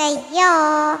nakadikit sa iyo.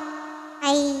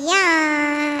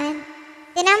 Ayan.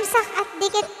 Tinamsak at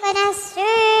dikit pa na,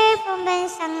 sir.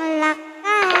 Pambansang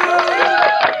lakay.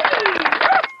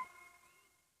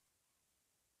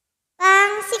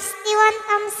 Pang 61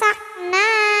 tamsak na.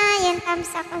 Yan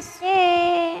tamsak ko,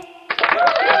 sir.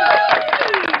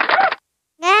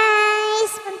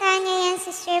 Guys, puntahan niyo yan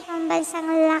si Sir Pambansang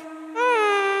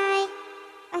Lakay.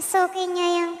 Pasukin niyo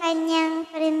yung kanyang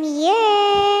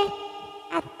premiere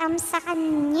at tamsakan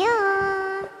niyo.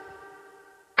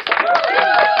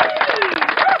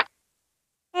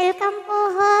 Welcome po,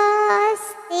 host,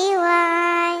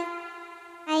 TY.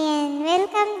 Ayan,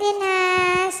 welcome din na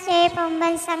Sir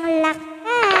Pambansang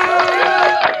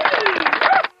Lakay.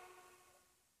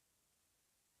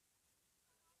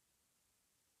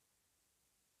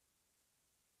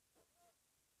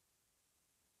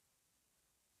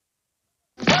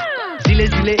 जिले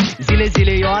जिले जिले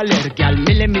जिले यो लड़कियां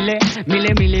मिले मिले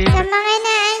मिले मिले Sa mga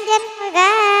naandyan po,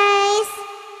 guys,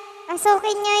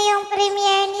 pasukin nyo yung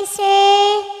premiere ni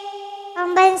Sir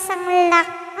Pambansang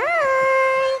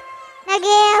Lakay.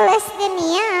 Nag-ALS din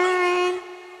yan.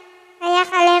 Kaya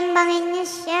kalembangin nyo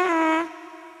siya.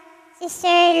 Si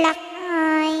Sir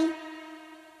Lakay.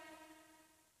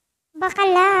 Baka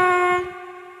lang,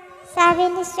 sabi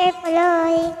ni Sir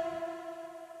Puloy.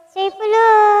 Sir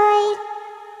Puloy,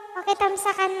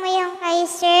 pakitamsakan mo yung kay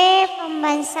Sir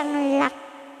Pambansang Lakay.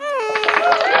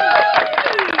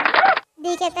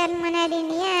 Dikitan mo na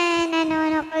din yan.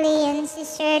 Nanonokli yan si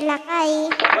Sir Lakay.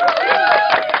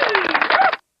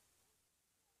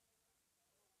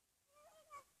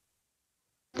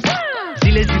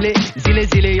 जिले जिले जिले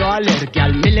जिले यो लड़कियां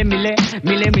मिले मिले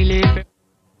मिले मिले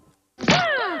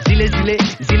जिले जिले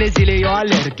जिले जिले यो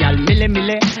लड़कियां मिले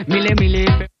मिले मिले मिले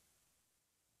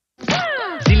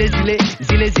जिले जिले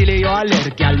जिले जिले यो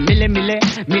लड़कियां मिले मिले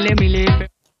मिले मिले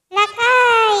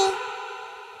Lakay!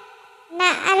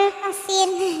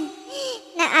 Naalpasin.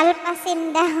 Naalpasin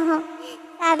daw.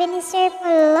 Sabi ni Sir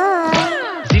Puloy.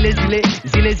 जिले जिले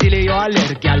जिले जिले यो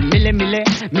लड़कियां मिले मिले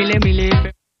मिले मिले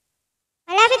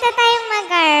Malapit na tayong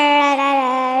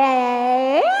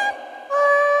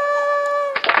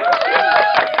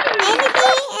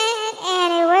anything and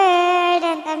anywhere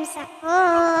dan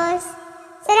tamsakos.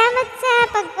 Salamat sa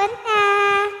pagpunta.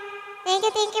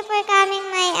 Thank you for coming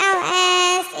my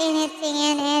LS. Anything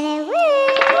and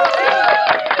anywhere.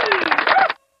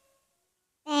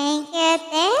 Thank you.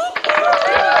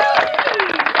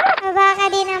 Baba ka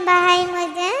din ang bahay mo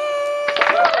dyan.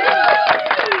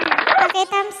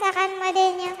 Pakitamsakan mo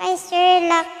din yung kay Sir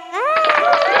Lakay.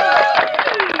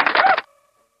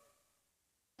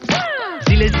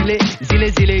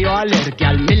 yo aler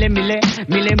gal mile mile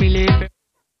mile mile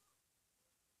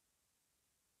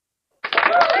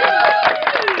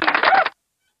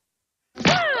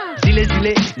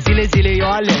zile yo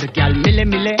aler gal mile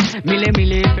mile mile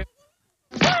mile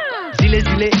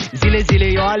zile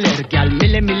yo aler gal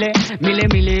mile mile mile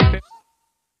mile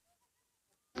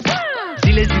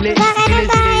zile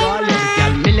yo aler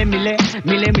gal mile mile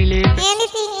mile mile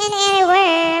Anything and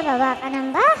anywhere, baba ka ng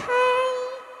bahay.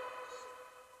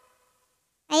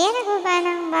 Ayan, nagbaba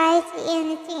ng bahay si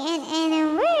anything and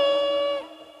anywhere.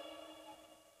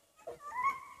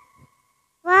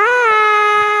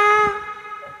 Wow!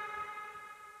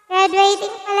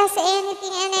 Graduating pala sa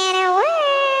anything and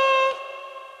anywhere.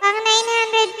 Pang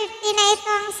 950 na ito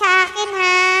ang sa akin,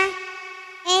 ha?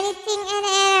 Anything and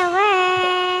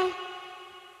anywhere.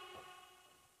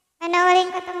 Panoorin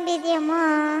ko tong video mo.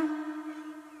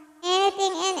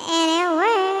 Anything and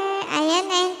anywhere. Ayan,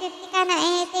 950 ka na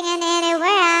anything and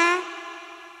anywhere, ah.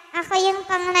 Ako yung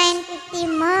pang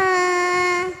 950 mo.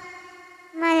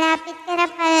 Malapit ka na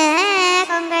pala.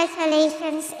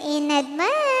 Congratulations in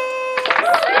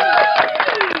advance.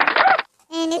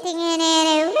 Anything and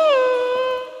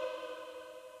anywhere.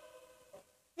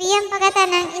 Bigyan pa kita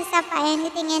ng isa pa,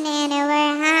 anything and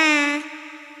anywhere, ha?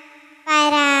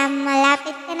 Para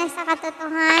malapit ka na sa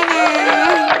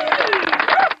katotohanan.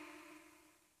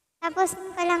 Tapusin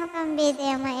ko lang itong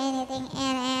video mo, anything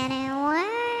and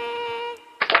anywhere.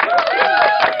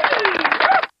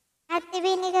 At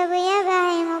TV ni Kabuya,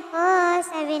 bahay mo po,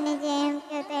 sabi ni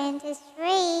JMQ23.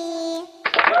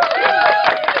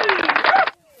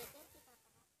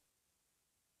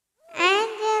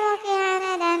 Angelo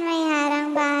Quijana Dan, may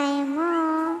harang bahay mo.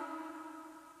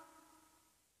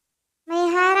 May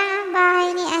harang ang bahay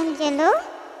ni Angelo?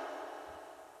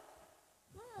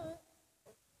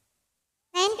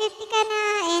 950 ka na,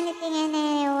 anything and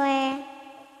anywhere.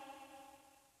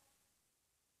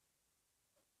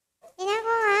 Tingnan ko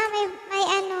nga, may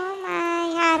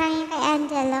harang yung kay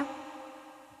Angelo.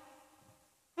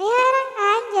 May harang ka,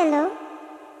 Angelo?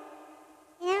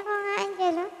 Tingnan ko nga,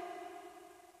 Angelo.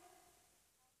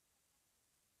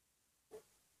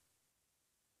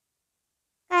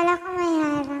 Kala ko may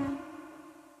harang.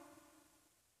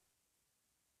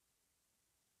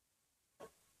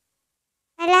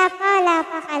 Wala pa.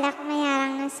 Kala ko may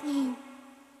harang na siya.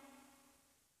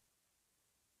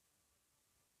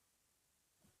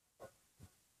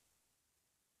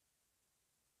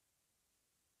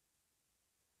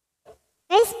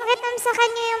 Guys, pakitam sa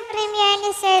kanya yung premiere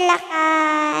ni Sir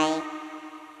Lakay.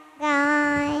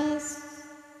 Guys.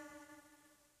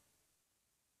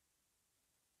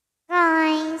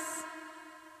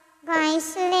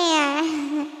 Lair.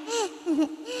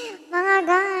 Mga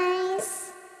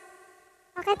guys.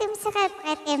 Pakitam sa kanya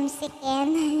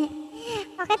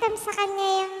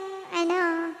yung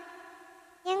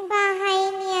yung bahay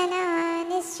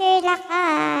ni Sir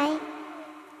Lakay.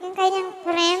 Yung kanyang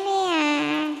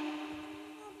premiere.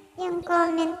 Yung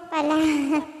comment pala.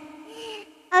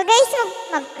 Guys,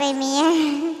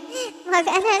 mag-premiere. Na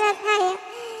tayo.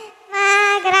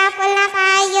 Mag-raffle na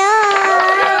tayo.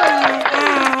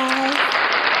 Guys.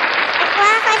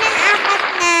 Kukuha ko ng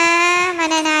 4 na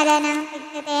mananalo ng tig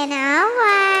 10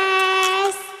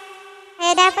 hours.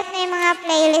 Kaya dapat may mga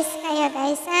playlist kayo,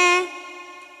 guys, ha?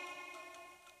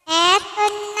 Eto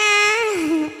na.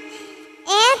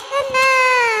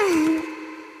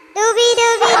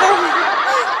 Dubi-dubi-du.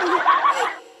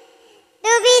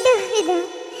 Dubi-dubi-du.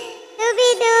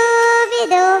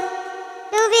 Dubi-dubi-du.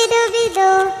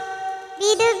 Dubi-dubi-du.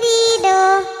 Bidu-bidu.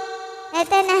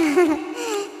 Ito na.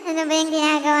 Ano ba yung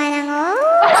ginagawa ng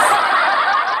host?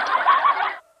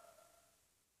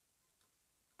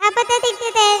 Dapat na tig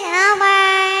 10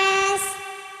 hours.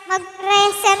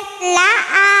 Mag-present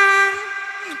laang.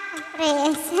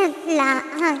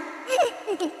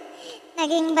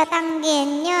 Naging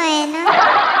Batanggenyo no?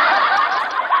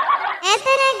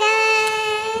 Eto na,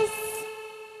 guys.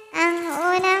 Ang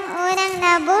unang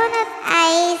nabunot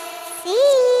ay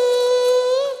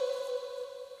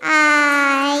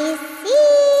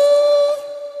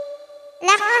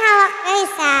wala kang hawak,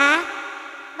 guys, ha?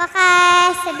 Baka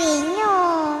sabihin nyo,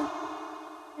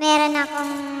 meron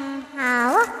akong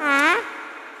hawak, ha?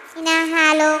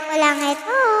 Sinahalo ko lang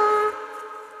ito.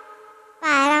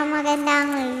 Parang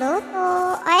magandang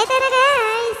luto. Ito na,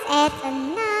 guys. Ito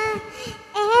na.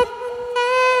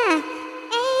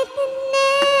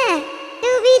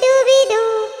 Dubi-dubi-du.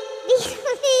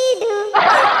 Bidu-bidu.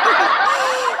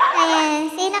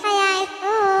 Ayan. Sino kaya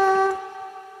ito?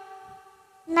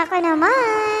 Nako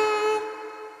naman.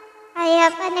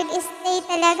 Kaya pa nag-stay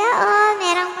talaga,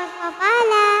 merong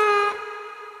pagpapala.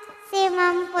 Si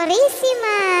Ma'am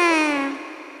Purisima.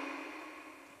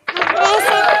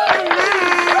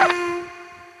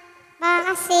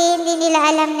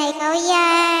 nila alam na ikaw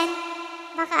yan.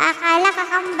 Baka akala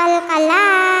kakambal ka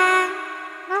lang.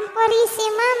 Ma'am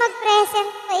Purisima, mag-present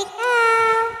po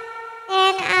ikaw.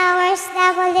 10 hours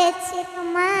double ito,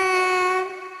 ma'am.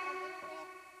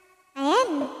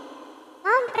 Ayan.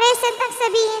 Ma'am, present ang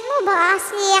sabihin mo. Baka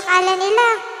kasi akala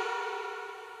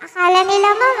nila,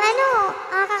 ma'am,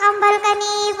 kakambal ka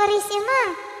ni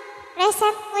Purisima.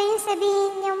 Present po yung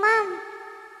sabihin niyo, ma'am.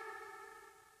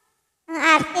 Ang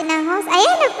arte ng host.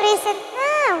 Ayan, nag-present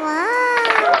na.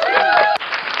 Wow.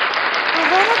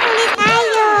 Nabunot ulit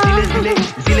tayo.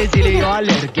 Zile yo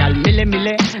alergyal mile.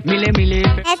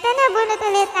 Eto, nabunot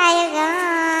ulit tayo,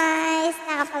 guys.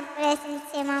 Nakapag-present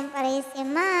si Ma'am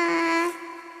Purisima.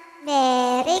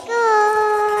 Very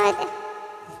good.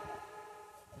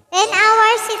 10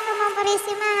 hours ito, Ma'am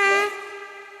Purisima, ha?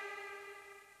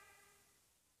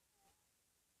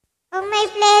 Kung may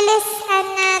playlist ka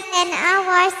na 10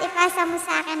 hours, ipasa mo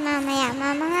sa akin mamaya,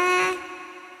 mama, ha?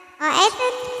 O, eto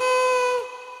na.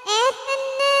 Eto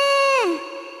na.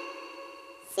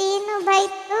 Sino ba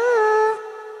ito?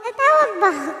 Natawag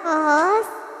ba ako,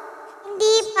 host?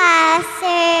 Hindi pa,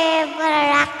 Sir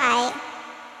Borarakay.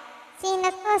 Sino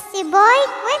to? Si Boy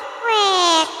Quick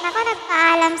Quick. Naku,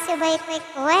 nagpaalam si Boy Quick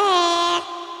Quick.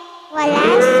 Wala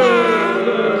siya.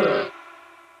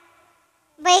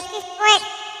 Boy Quick Quick.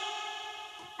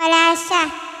 Wala siya.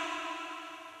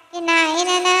 Kinain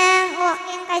na ng uwak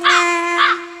yung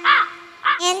kanyang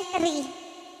entry.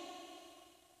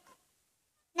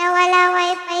 Nawala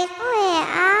wifi ko eh.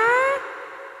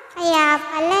 Kaya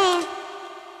pala eh.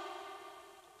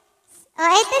 O,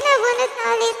 ito na. Bunot na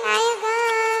ulit tayo,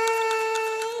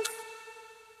 guys.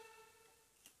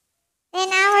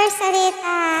 10 hours ulit,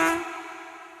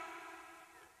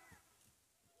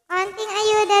 Konting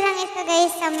ayuda lang ito,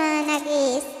 guys, sa mga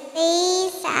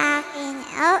nag-i-stay sa aking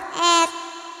LET.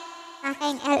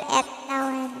 Aking LET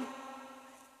dawan.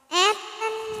 Eto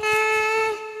na.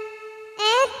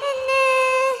 Eto na.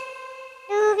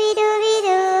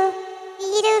 Dubi-dubi-du.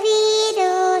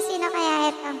 Bidu-bidu. Sino kaya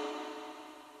ito?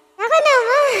 Ako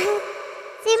naman.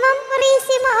 Si Ma'am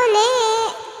Purisima uli.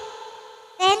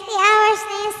 20 hours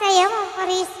na yun sa'yo, Ma'am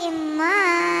Purisima.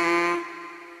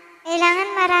 Kailangan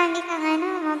marami kang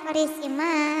Ma'am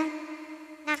Purisima.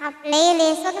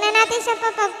 Naka-playlist. Huwag na natin siya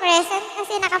papag-present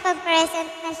kasi nakapag-present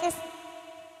na siya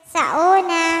sa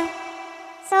una.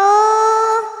 So,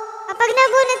 kapag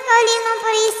nabunot ka uli, Ma'am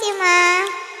Purisima,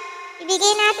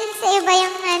 ibigay natin sa iba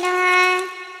yung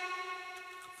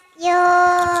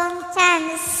yung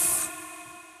chance.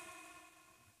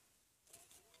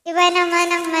 Iba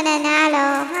naman ang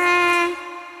mananalo, ha?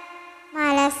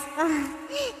 Malas ko.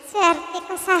 Swerte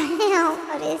ko sa Ma'am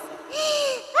Purisima.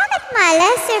 Bakit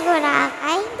malas, Sir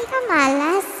Boracay? Hindi ka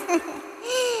malas.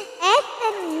 Eto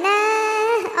na.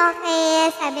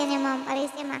 Okay, sabi ni Ma'am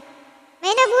Purisima.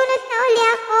 May nabunot na uli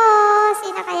ako.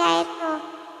 Sino kaya ito?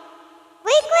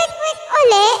 Quick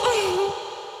uli.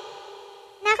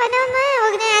 Nako naman,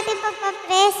 huwag na natin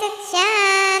pagpa-present siya.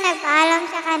 Nagpaalam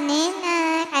siya kanina.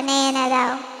 Kanina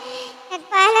daw.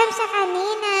 Nagpaalam siya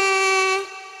kanina.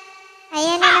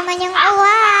 Ayan na naman yung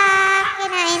uwak.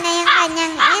 Kinain na yung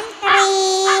kanyang entry.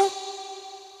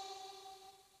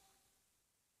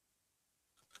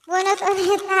 Bunot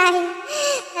ulit tayo.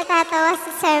 Natatawa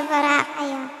si Sir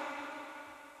Boracay.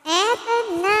 Eto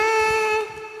na.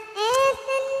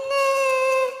 Eto na.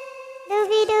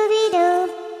 Dubi-dubi-du.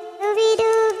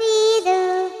 Dubi-dubi-du.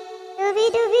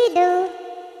 Dubi-dubi-du.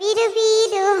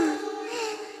 Bidu-bidu.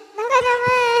 Naka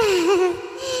naman.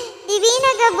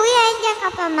 Divina Gabuya, andyan ka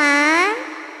pa, ma'am?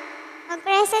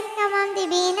 Mag-present ka, Ma'am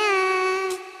Divina.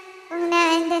 Kung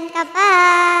naandun ka pa.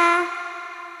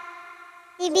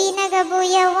 Divina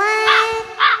Gabuya 1.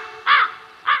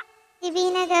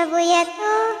 Divina Gabuya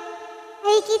 2.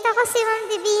 Ay, kita ko si Ma'am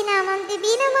Divina. Ma'am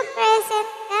Divina,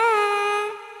 mag-present ka.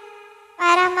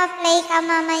 Para ma-play ka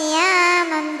mamaya,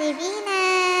 Ma'am Divina.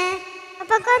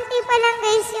 Kapag konti pa lang,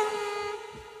 guys, yung...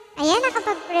 Ayan,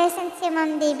 nakapag-present si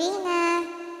Ma'am Divina.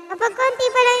 Kapag konti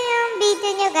pa lang yung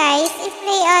video nyo, guys,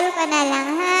 i-play all ko na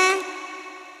lang, ha?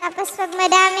 Tapos pag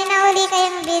madami na uli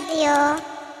kayong video,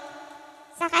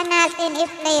 saka natin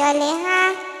i-play uli,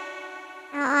 ha?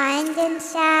 Oo, andyan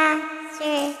siya,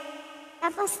 sure.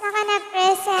 Tapos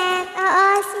naka-present.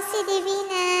 Oo, si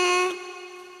Divina.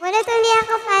 Bunot uli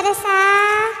ako para sa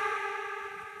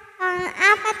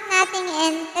pang-apat nating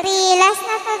entry. Last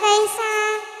na to, guys, ha?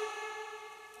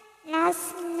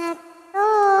 Last na to.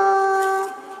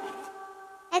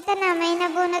 Ito na, may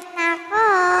nabunot na ako.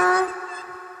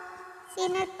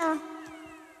 Sino to?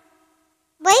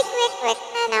 Boy Quick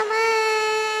na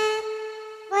naman.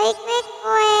 Boy Quick.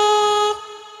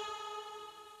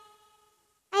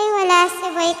 Ay, wala si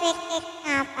Boy Quick.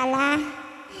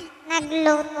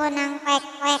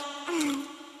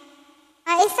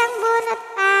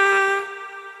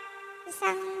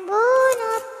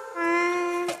 Bunot pa.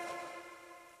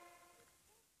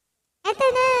 Eto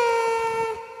na.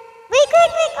 Uy,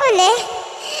 quick uli.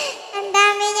 Ang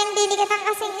dami niyang Dikitan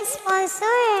kasing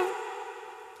sponsor.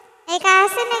 Eh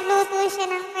kaso nagluto siya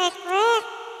ng kwek-kwek.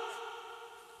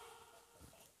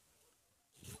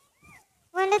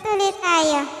 Bunot ulit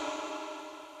tayo.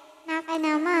 Naka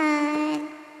naman.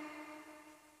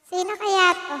 Sino kaya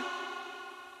to?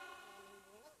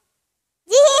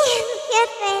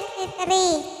 GMQ23.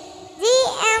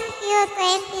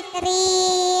 GMQ23.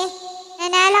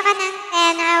 Nanalo ka ng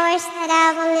 10 hours na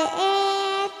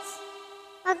WH.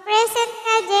 Mag-present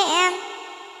ka,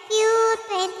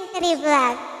 GMQ23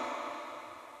 vlog.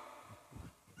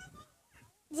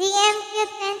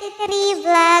 GMQ23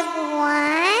 vlog 1.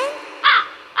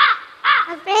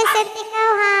 Mag-present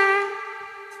ikaw ha.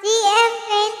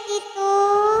 GM22.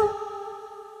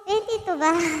 22 ba?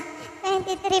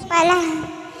 23 pala.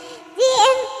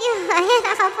 GMQ. Ayan,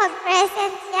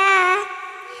 nakapag-present siya.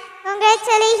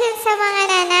 Congratulations sa mga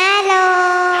nanalo.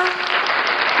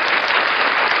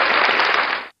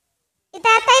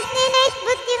 Itatype ni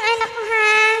Nightbot yung ano ko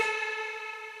ha.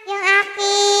 Yung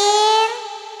aking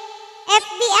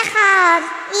FB account.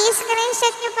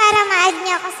 I-screenshot nyo para ma-add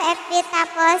nyo ako sa FB.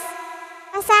 Tapos,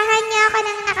 pasahan nyo ako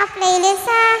ng naka-playlist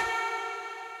ha.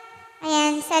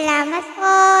 Ayan, salamat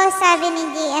po. Sabi ni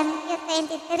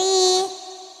GMQ23.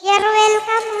 You're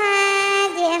welcome ha.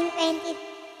 GM23.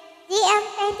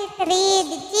 GMQ23.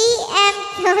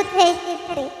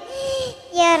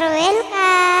 You're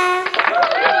welcome.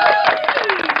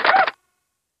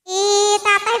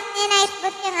 I-type ni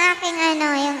Nightbot yung aking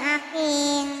yung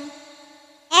aking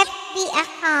FB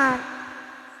account.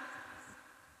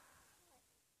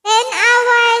 10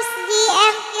 hours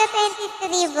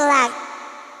GMQ23 vlog.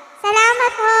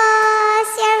 Salamat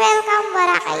host. You're welcome,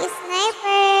 Barakay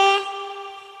Sniper.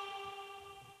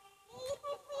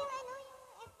 I-type ko yung yung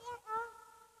FB account.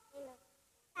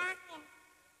 Sa akin.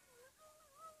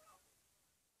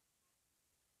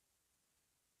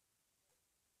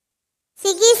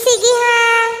 Sige ha.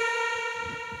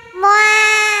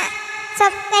 Sub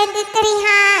 23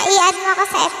 ha. I-add mo ako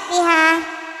sa FB ha.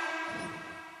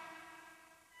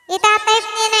 Itatype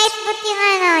ni Nightbot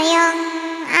yung yung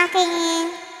aking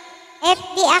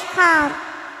FB account.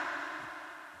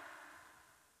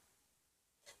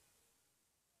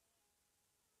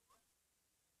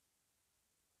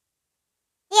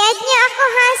 I-add niyo ako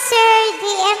ha, Sir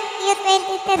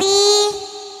GMQ23.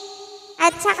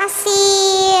 At saka si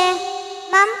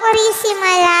Ma'am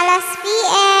Purisima Lalas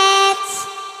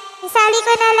PH. Isali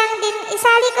ko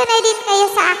na din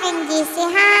kayo sa aking GC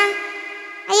ha.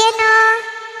 Ayan o.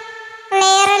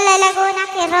 Claire Lalaguna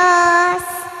Quiros.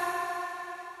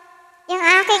 Yung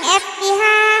aking FB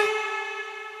ha.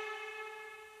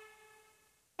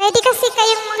 Pwede kasi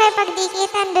kayong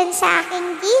makipagdikitan dun sa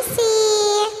aking GC.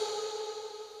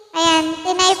 Ayan,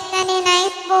 tinype na ni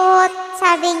Nightbot.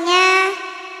 Sabi niya,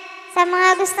 sa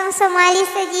mga gustong sumali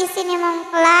sa GC ni Ma'am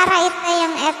Clara, ito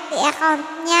yung FB account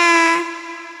niya.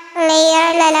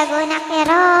 Claire Lalaguna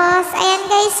Quiros. Ayan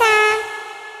guys ha.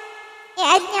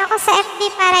 I-add niyo ako sa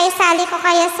FB para isali ko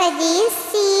kayo sa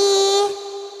GC.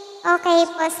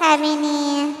 Okay po, sabi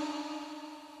ni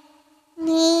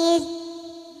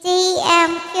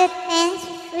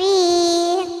JMQ23.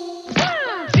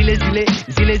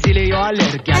 Zile, yo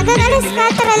alergia. Hanggang alas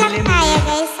 4 lang tayo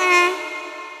guys ha.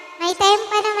 May time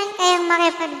pa naman kayong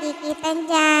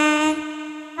makipagdikitan dyan.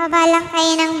 Baba lang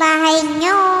kayo ng bahay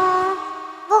nyo.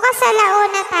 Bukas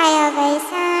alauna tayo guys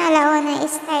ha. Alauna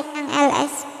start ng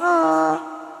LS po.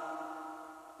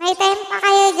 May time pa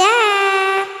kayo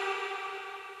dyan.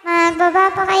 Magbaba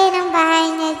pa kayo ng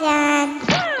bahay niya dyan.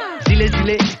 Zile,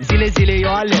 yo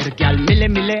alergia.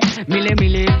 Mile.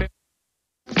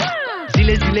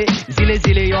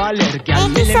 Zile, yo alergia.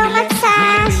 Thank you so much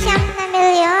sa 1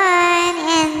 milyon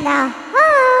and the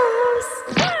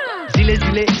host.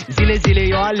 Zile,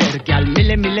 yo alergia.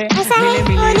 Mile.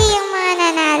 Masahin huli yung mga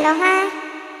nanalo ha.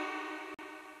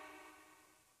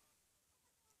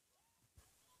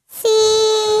 Si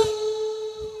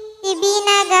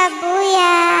Bina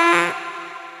Gabuya.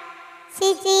 Si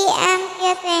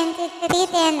GMQ23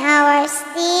 10 hours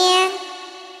din.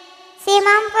 Si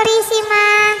Ma'am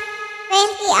Purisima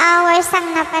 20 hours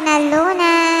ang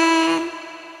napanalunan.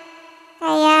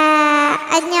 Kaya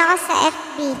add niyo ako sa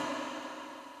FB.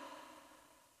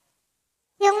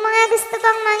 Yung mga gusto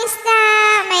pang mangisda,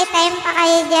 may time pa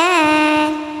kayo dyan.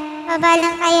 Baba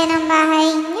lang kayo ng bahay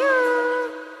nyo.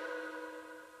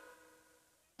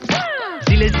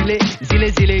 Zile,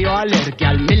 yo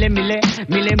alergia. Mile.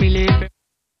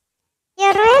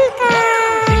 You're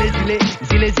welcome.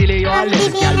 Zile, yo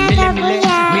alergia. Mile.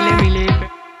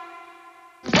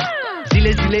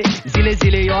 zile zile zile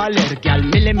zile yo alergyal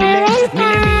mile mile You're mile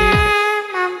mile.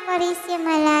 welcome, Ma'am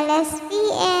Purisima Lalas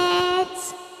PH.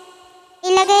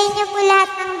 Ilagay niyo po lahat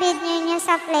ng video niyo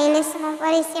sa playlist mo,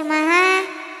 Purisima, ha?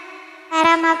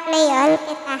 Para ma-play all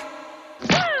kita.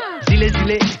 Zile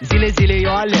zile zile zile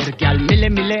yo alergyal mile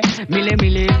mile mile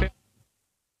mile.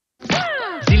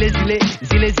 Zile zile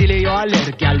zile zile yo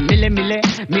alergyal mile mile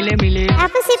mile mile.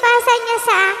 Tapos ipasa niyo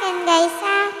sa akin, guys,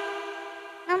 ha?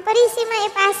 Ma'am Purisima,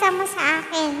 ipasa mo sa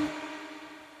akin.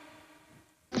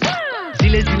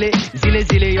 Zile zile zile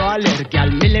zile yo alergyal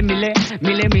mile mile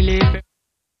mile mile.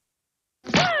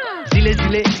 Zile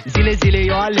zile zile zile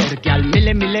yo alergyal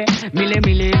mile mile mile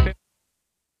mile.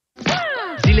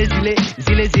 Zile zile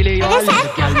zile zile yo Taga saan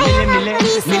po alergyal kayo, mile Ma'am mile mile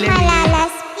Purisima mile.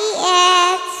 Lalas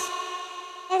PH?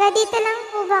 Taga dito lang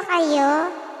po ba kayo?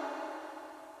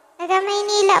 Taga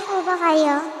Maynila po ba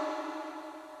kayo?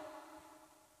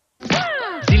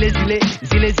 Zile zile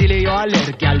zile zile yo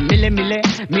alergyal mile mile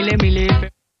mile mile.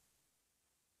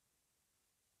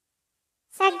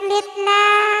 Saglit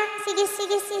lang. Sige,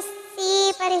 sige, si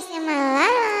Purisima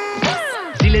Lalas.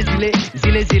 Zile zile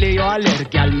zile zile yo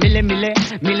alergyal mile mile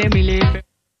mile mile.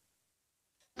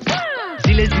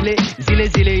 Zile zile zile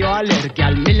zile yo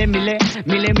alergyal mile mile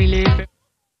mile mile.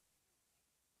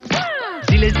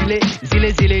 Zile zile zile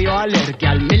zile yo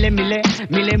alergyal mile mile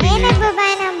mile May mile. nagbaba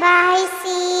ng bahay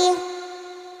si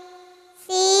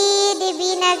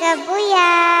Divina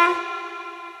Gabuya.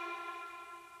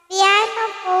 Piano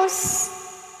pose.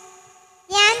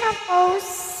 Piano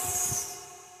pose.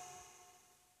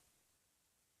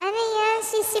 Ano yan?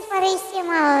 Si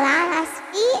Purisima Lalas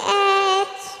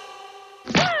PH.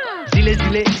 Zile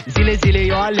zile zile zile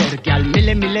yo alergyal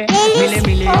mile mile mile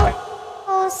mile.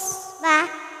 Pose ba?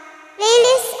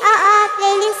 Playlist? Oo,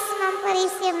 playlist, Ma'am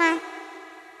Purisima.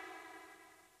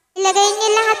 Ilagay niyo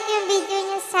lahat yung video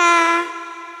niyo sa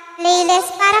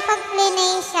playlist para pag play na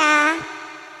yun siya,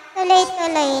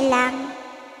 tuloy-tuloy lang.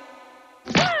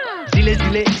 Zile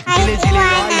zile zile zile yo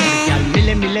alergyal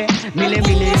mile mile mile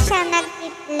mile. Hindi siya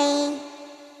nag-play.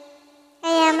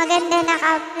 Kaya maganda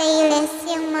naka-playlist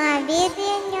yung mga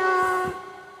video niyo.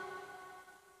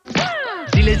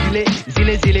 Zile zile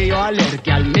zile zile yo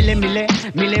alergyal mile mile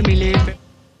mile mile.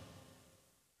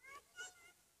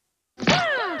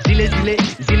 Zile zile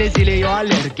zile zile yo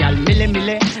alergyal mile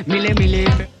mile mile mile.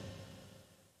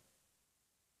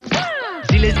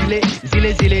 Zile zile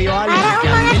zile zile yo Para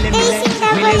alergyal umangat mile guys mile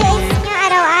yung mile WS mile. nyo,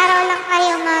 araw-araw lang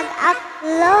kayo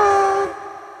mag-upload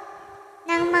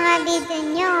ng mga video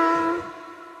nyo.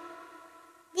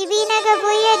 Divina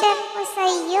Gabuya din po sa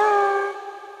iyo.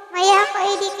 Maya ko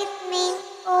idikit main.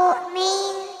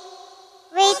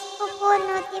 Wait ko po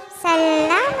notif.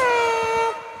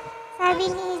 Salamat. Sabi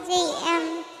ni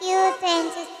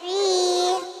JMQ23.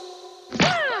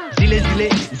 Zile zile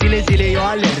zile zile yo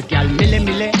alergyal mile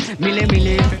mile mile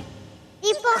mile.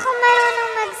 Di po ako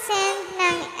marunong mag-send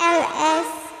ng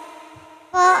LS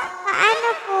po. Paano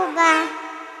po ba?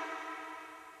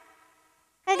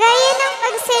 Kagaya ng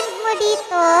pag-send mo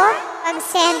dito,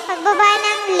 pagbaba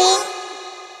ng link.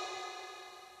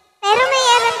 Pero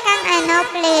mayroon kang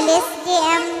playlist,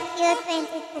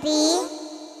 GMQ23.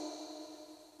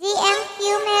 GMQ,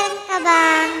 meron ka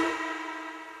bang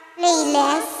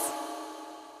playlist?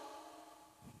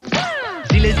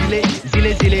 Zile zile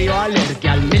zile zile yo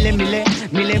alergyal mile mile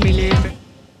mile mile.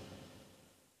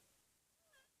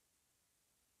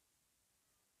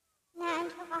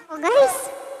 Naantok ako, guys.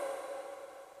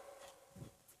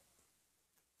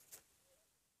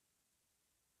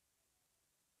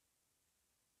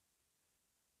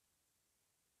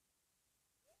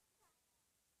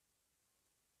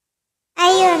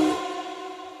 Ayun.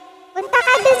 Punta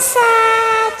ka dun sa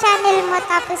channel mo,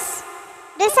 tapos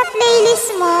dun sa playlist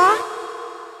mo,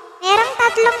 merong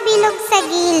 3 bilog sa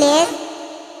gilid.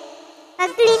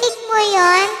 Pag clinic mo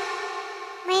yon,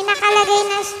 may nakalagay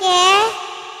na share,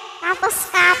 tapos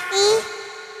copy,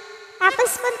 tapos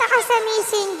punta ka sa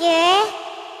messenger,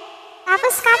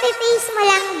 tapos copy-paste mo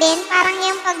lang din, parang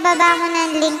yung pagbaba mo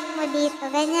ng link mo dito.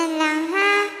 Ganyan lang,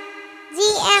 ha?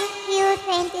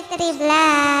 GMQ23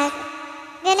 Vlog.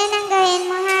 Ganun ang gawin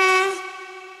mo, ha?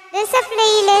 Doon sa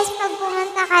playlist, pag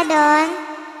pumunta ka doon,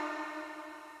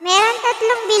 meron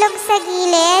 3 bilog sa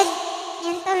gilid.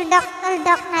 Yung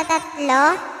tuldok-tuldok na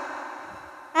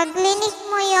 3. Pag clinic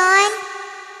mo yon,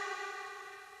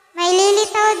 may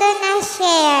lilitaw doon na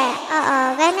share. Oo,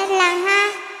 ganun lang, ha?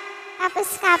 Tapos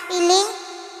copy link.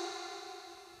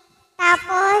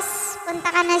 Tapos, punta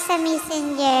ka na sa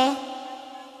messenger.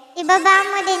 Ibaba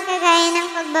mo din kagaya ng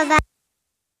pagbaba.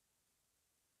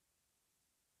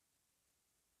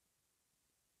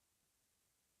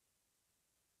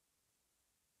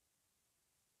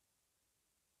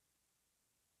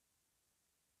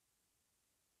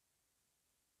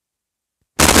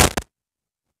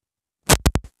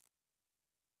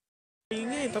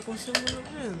 Ingay, tapusin mo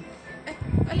na yan. Ay,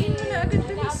 alin mo na agad,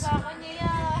 bilis.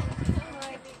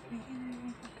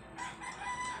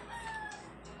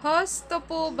 Hosto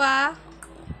po ba?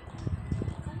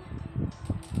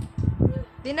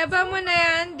 Dinaba mo na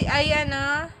yan. Ay,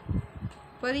 ano?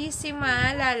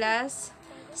 Purisima, lalas.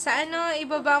 Sa ano,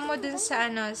 ibaba mo dun sa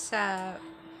ano, sa...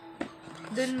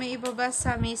 Dun may ibaba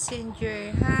sa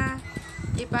messenger, ha?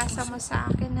 Ipasa mo sa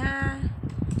akin, ha?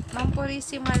 Ma'am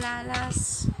Purisima,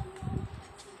 lalas.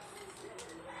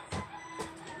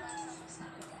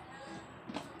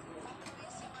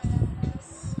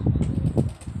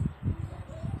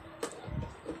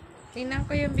 Tingnan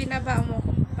ko yung binaba mo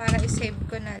para i-save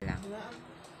ko na lang.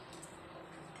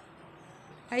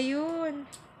 Ayun.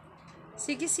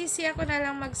 Sige, sisi ako na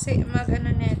lang mag ano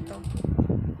neto.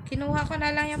 Kinuha ko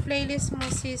na lang yung playlist mo,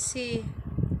 sisi.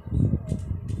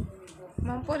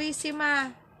 Ma'am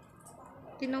Purisima.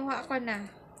 Kinuha ko na.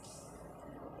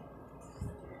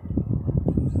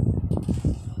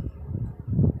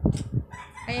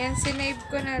 Ayan, sinave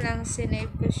ko na lang.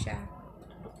 Sinave ko siya.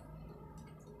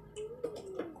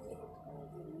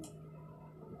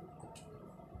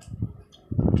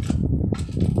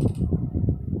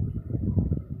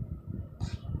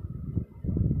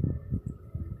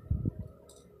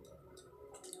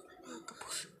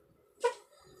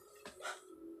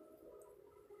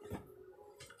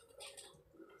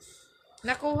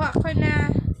 Nakuha ko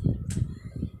na.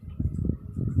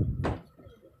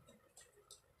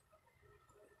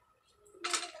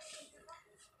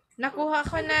 Nakuha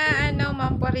ko na, ano,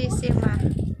 Ma'am Purisima.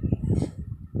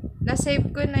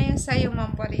 Na-save ko na yung sa'yo,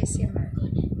 Ma'am Purisima.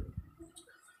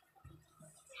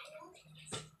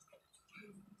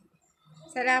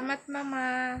 Salamat,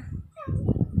 Mama.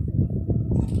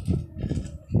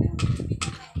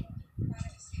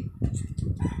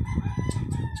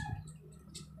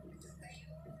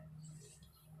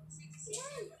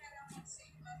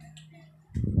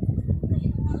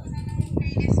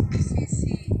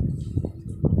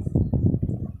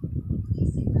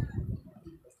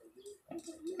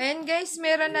 Ayan guys,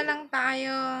 meron na lang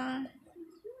tayong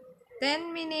 10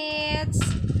 minutes.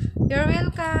 You're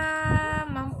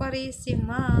welcome, Ma'am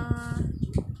Purisima.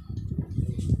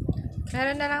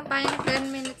 Meron na lang tayong 10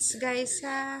 minutes guys,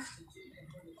 ha.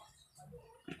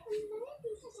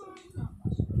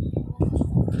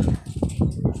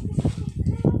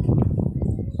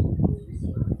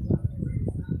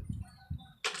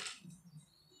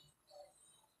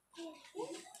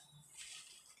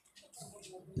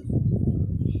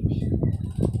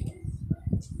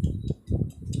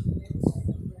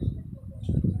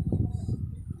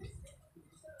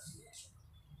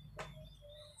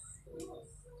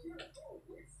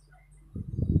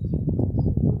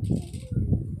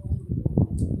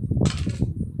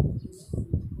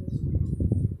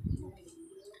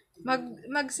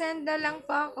 Mag-send na lang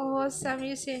po ako sa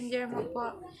messenger mo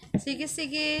po. Sige,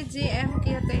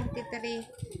 GMQ23.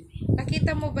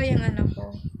 Nakita mo ba yung ano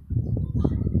ko?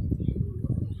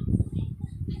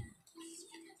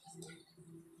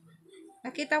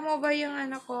 Nakita mo ba yung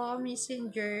ano ko,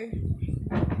 messenger?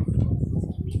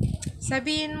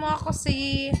 Sabihin mo ako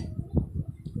si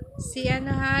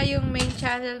ano ha, yung main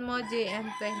channel mo,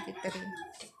 GM23.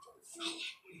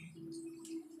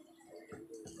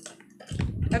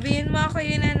 Sabihin mo ako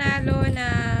yung nanalo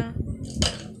ng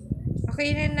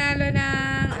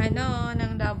ano,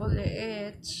 ng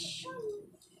WH.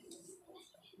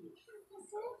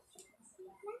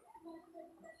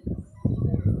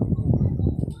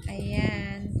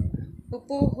 Ayan.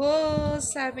 Pupuho,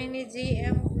 sabi ni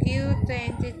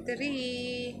GMQ23.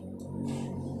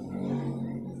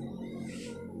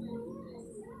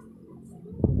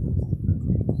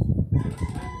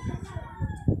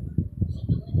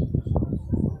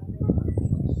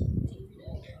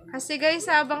 Kasi guys,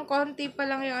 habang konti pa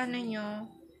lang yung ano nyo,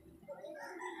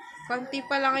 konti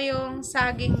pa lang yung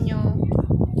saging nyo,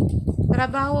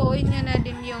 trabahoin nyo na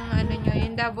din yung ano nyo,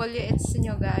 yung WH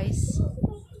nyo guys.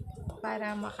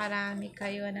 Para makarami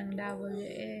kayo ng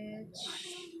WH.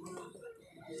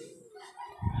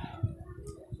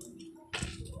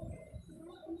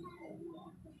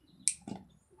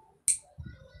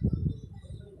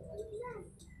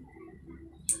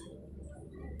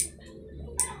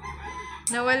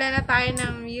 Nawala na tayo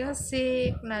ng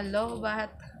music,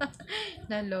 nalobat.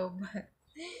 Nalobat.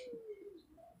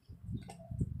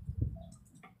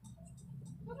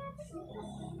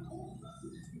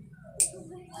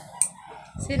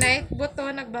 Si Nightbot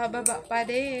to, nagbababa pa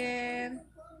din.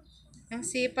 Ang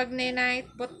sipag ni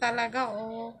Nightbot talaga,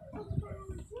 oh.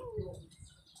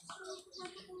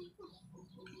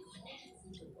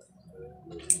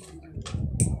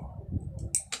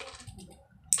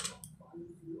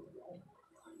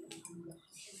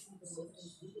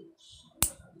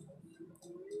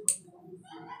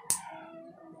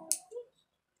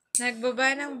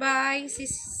 Nagbaba ng bahay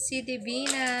si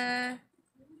Divina.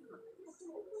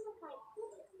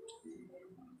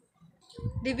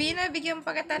 Divina, bigyan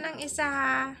pa kita ng isa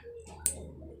ha.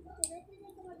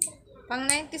 Pang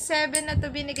 97 na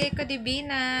to binigay ko,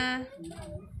 Divina.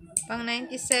 Pang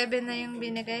 97 na yung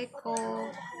binigay ko.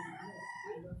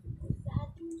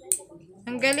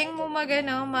 Ang galing mo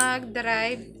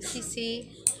mag-drive, Sisi.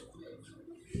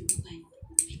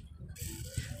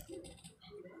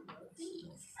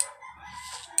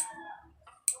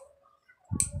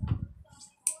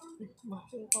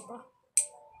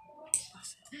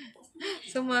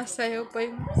 Sumasayaw pa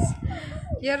yung...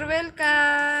 You're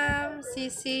welcome,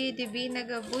 Sisi Divina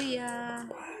Gabuya.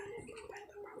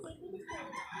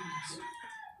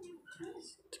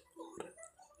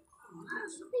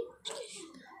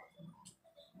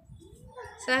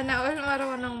 Sana all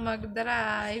marunong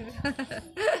mag-drive.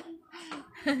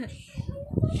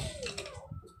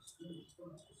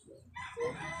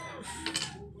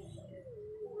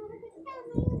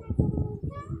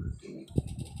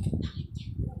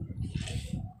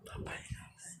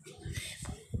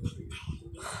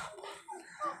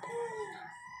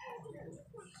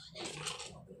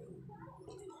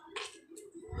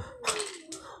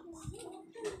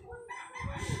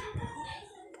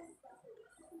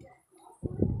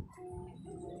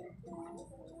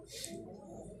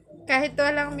 Kahit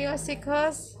walang music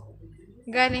host,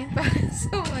 galing pa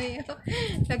sumayo.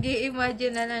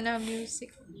 Nag-i-imagine na lang ng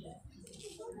music.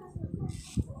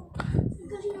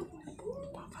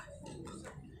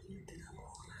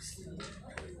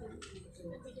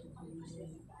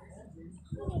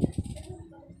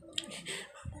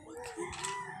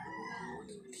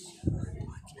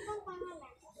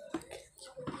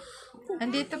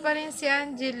 Andito pa rin si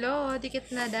Angelo.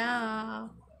 Dikit na daw.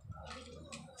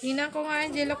 Tingnan ko nga,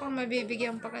 Angelo, kung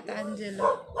mabibigyan pa kita, Angelo.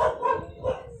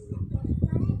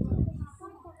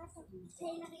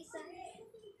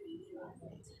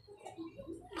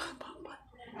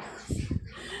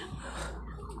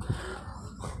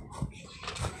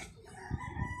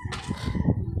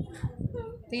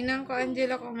 Tingnan ko,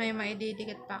 Angelo, kung may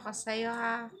maididikit pa ako sa'yo,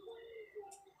 ha.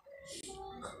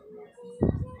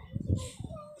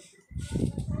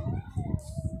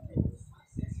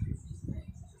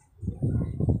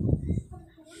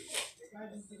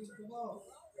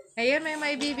 Ayan, may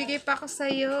maibibigay pa ako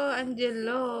sa'yo,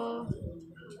 Angelo.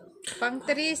 Pang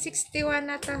 361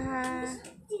 na to, ha.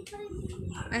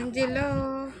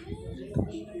 Angelo.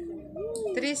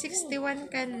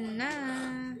 361 ka na.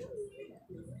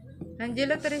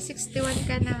 Angelo, 361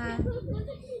 ka na, ha.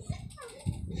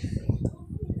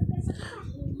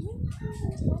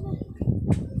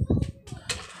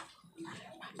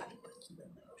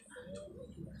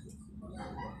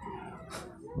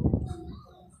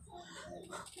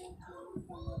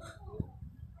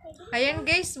 Ayan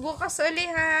guys, bukas uli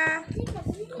ha.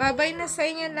 Bye-bye na sa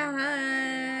inyo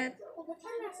lahat.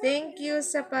 Thank you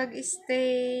sa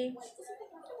pag-stay.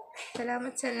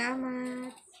 Salamat.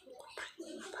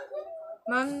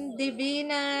 Ma'am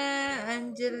Divina,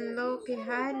 Angelo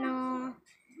Quijano,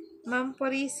 Ma'am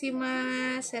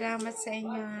Purisima, salamat sa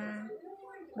inyo.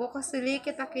 Bukas uli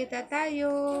kita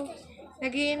tayo.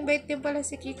 Nag-i-invite din pala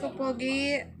si Kiko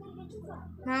Pogi.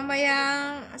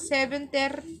 Mamayang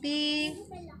 7:30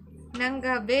 ng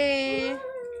gabi.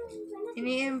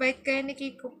 Ini-invite kayo ni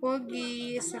Kiko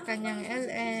Pogi sa kanyang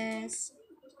LS.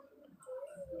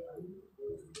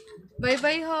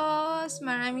 Bye-bye host.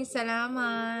 Maraming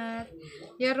salamat.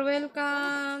 You're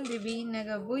welcome, Divina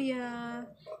Gabuya.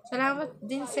 Salamat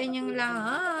din sa inyong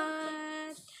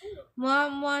lahat.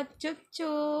 Mua chup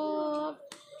chup.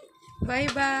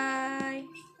 Bye-bye.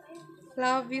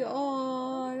 Love you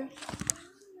all.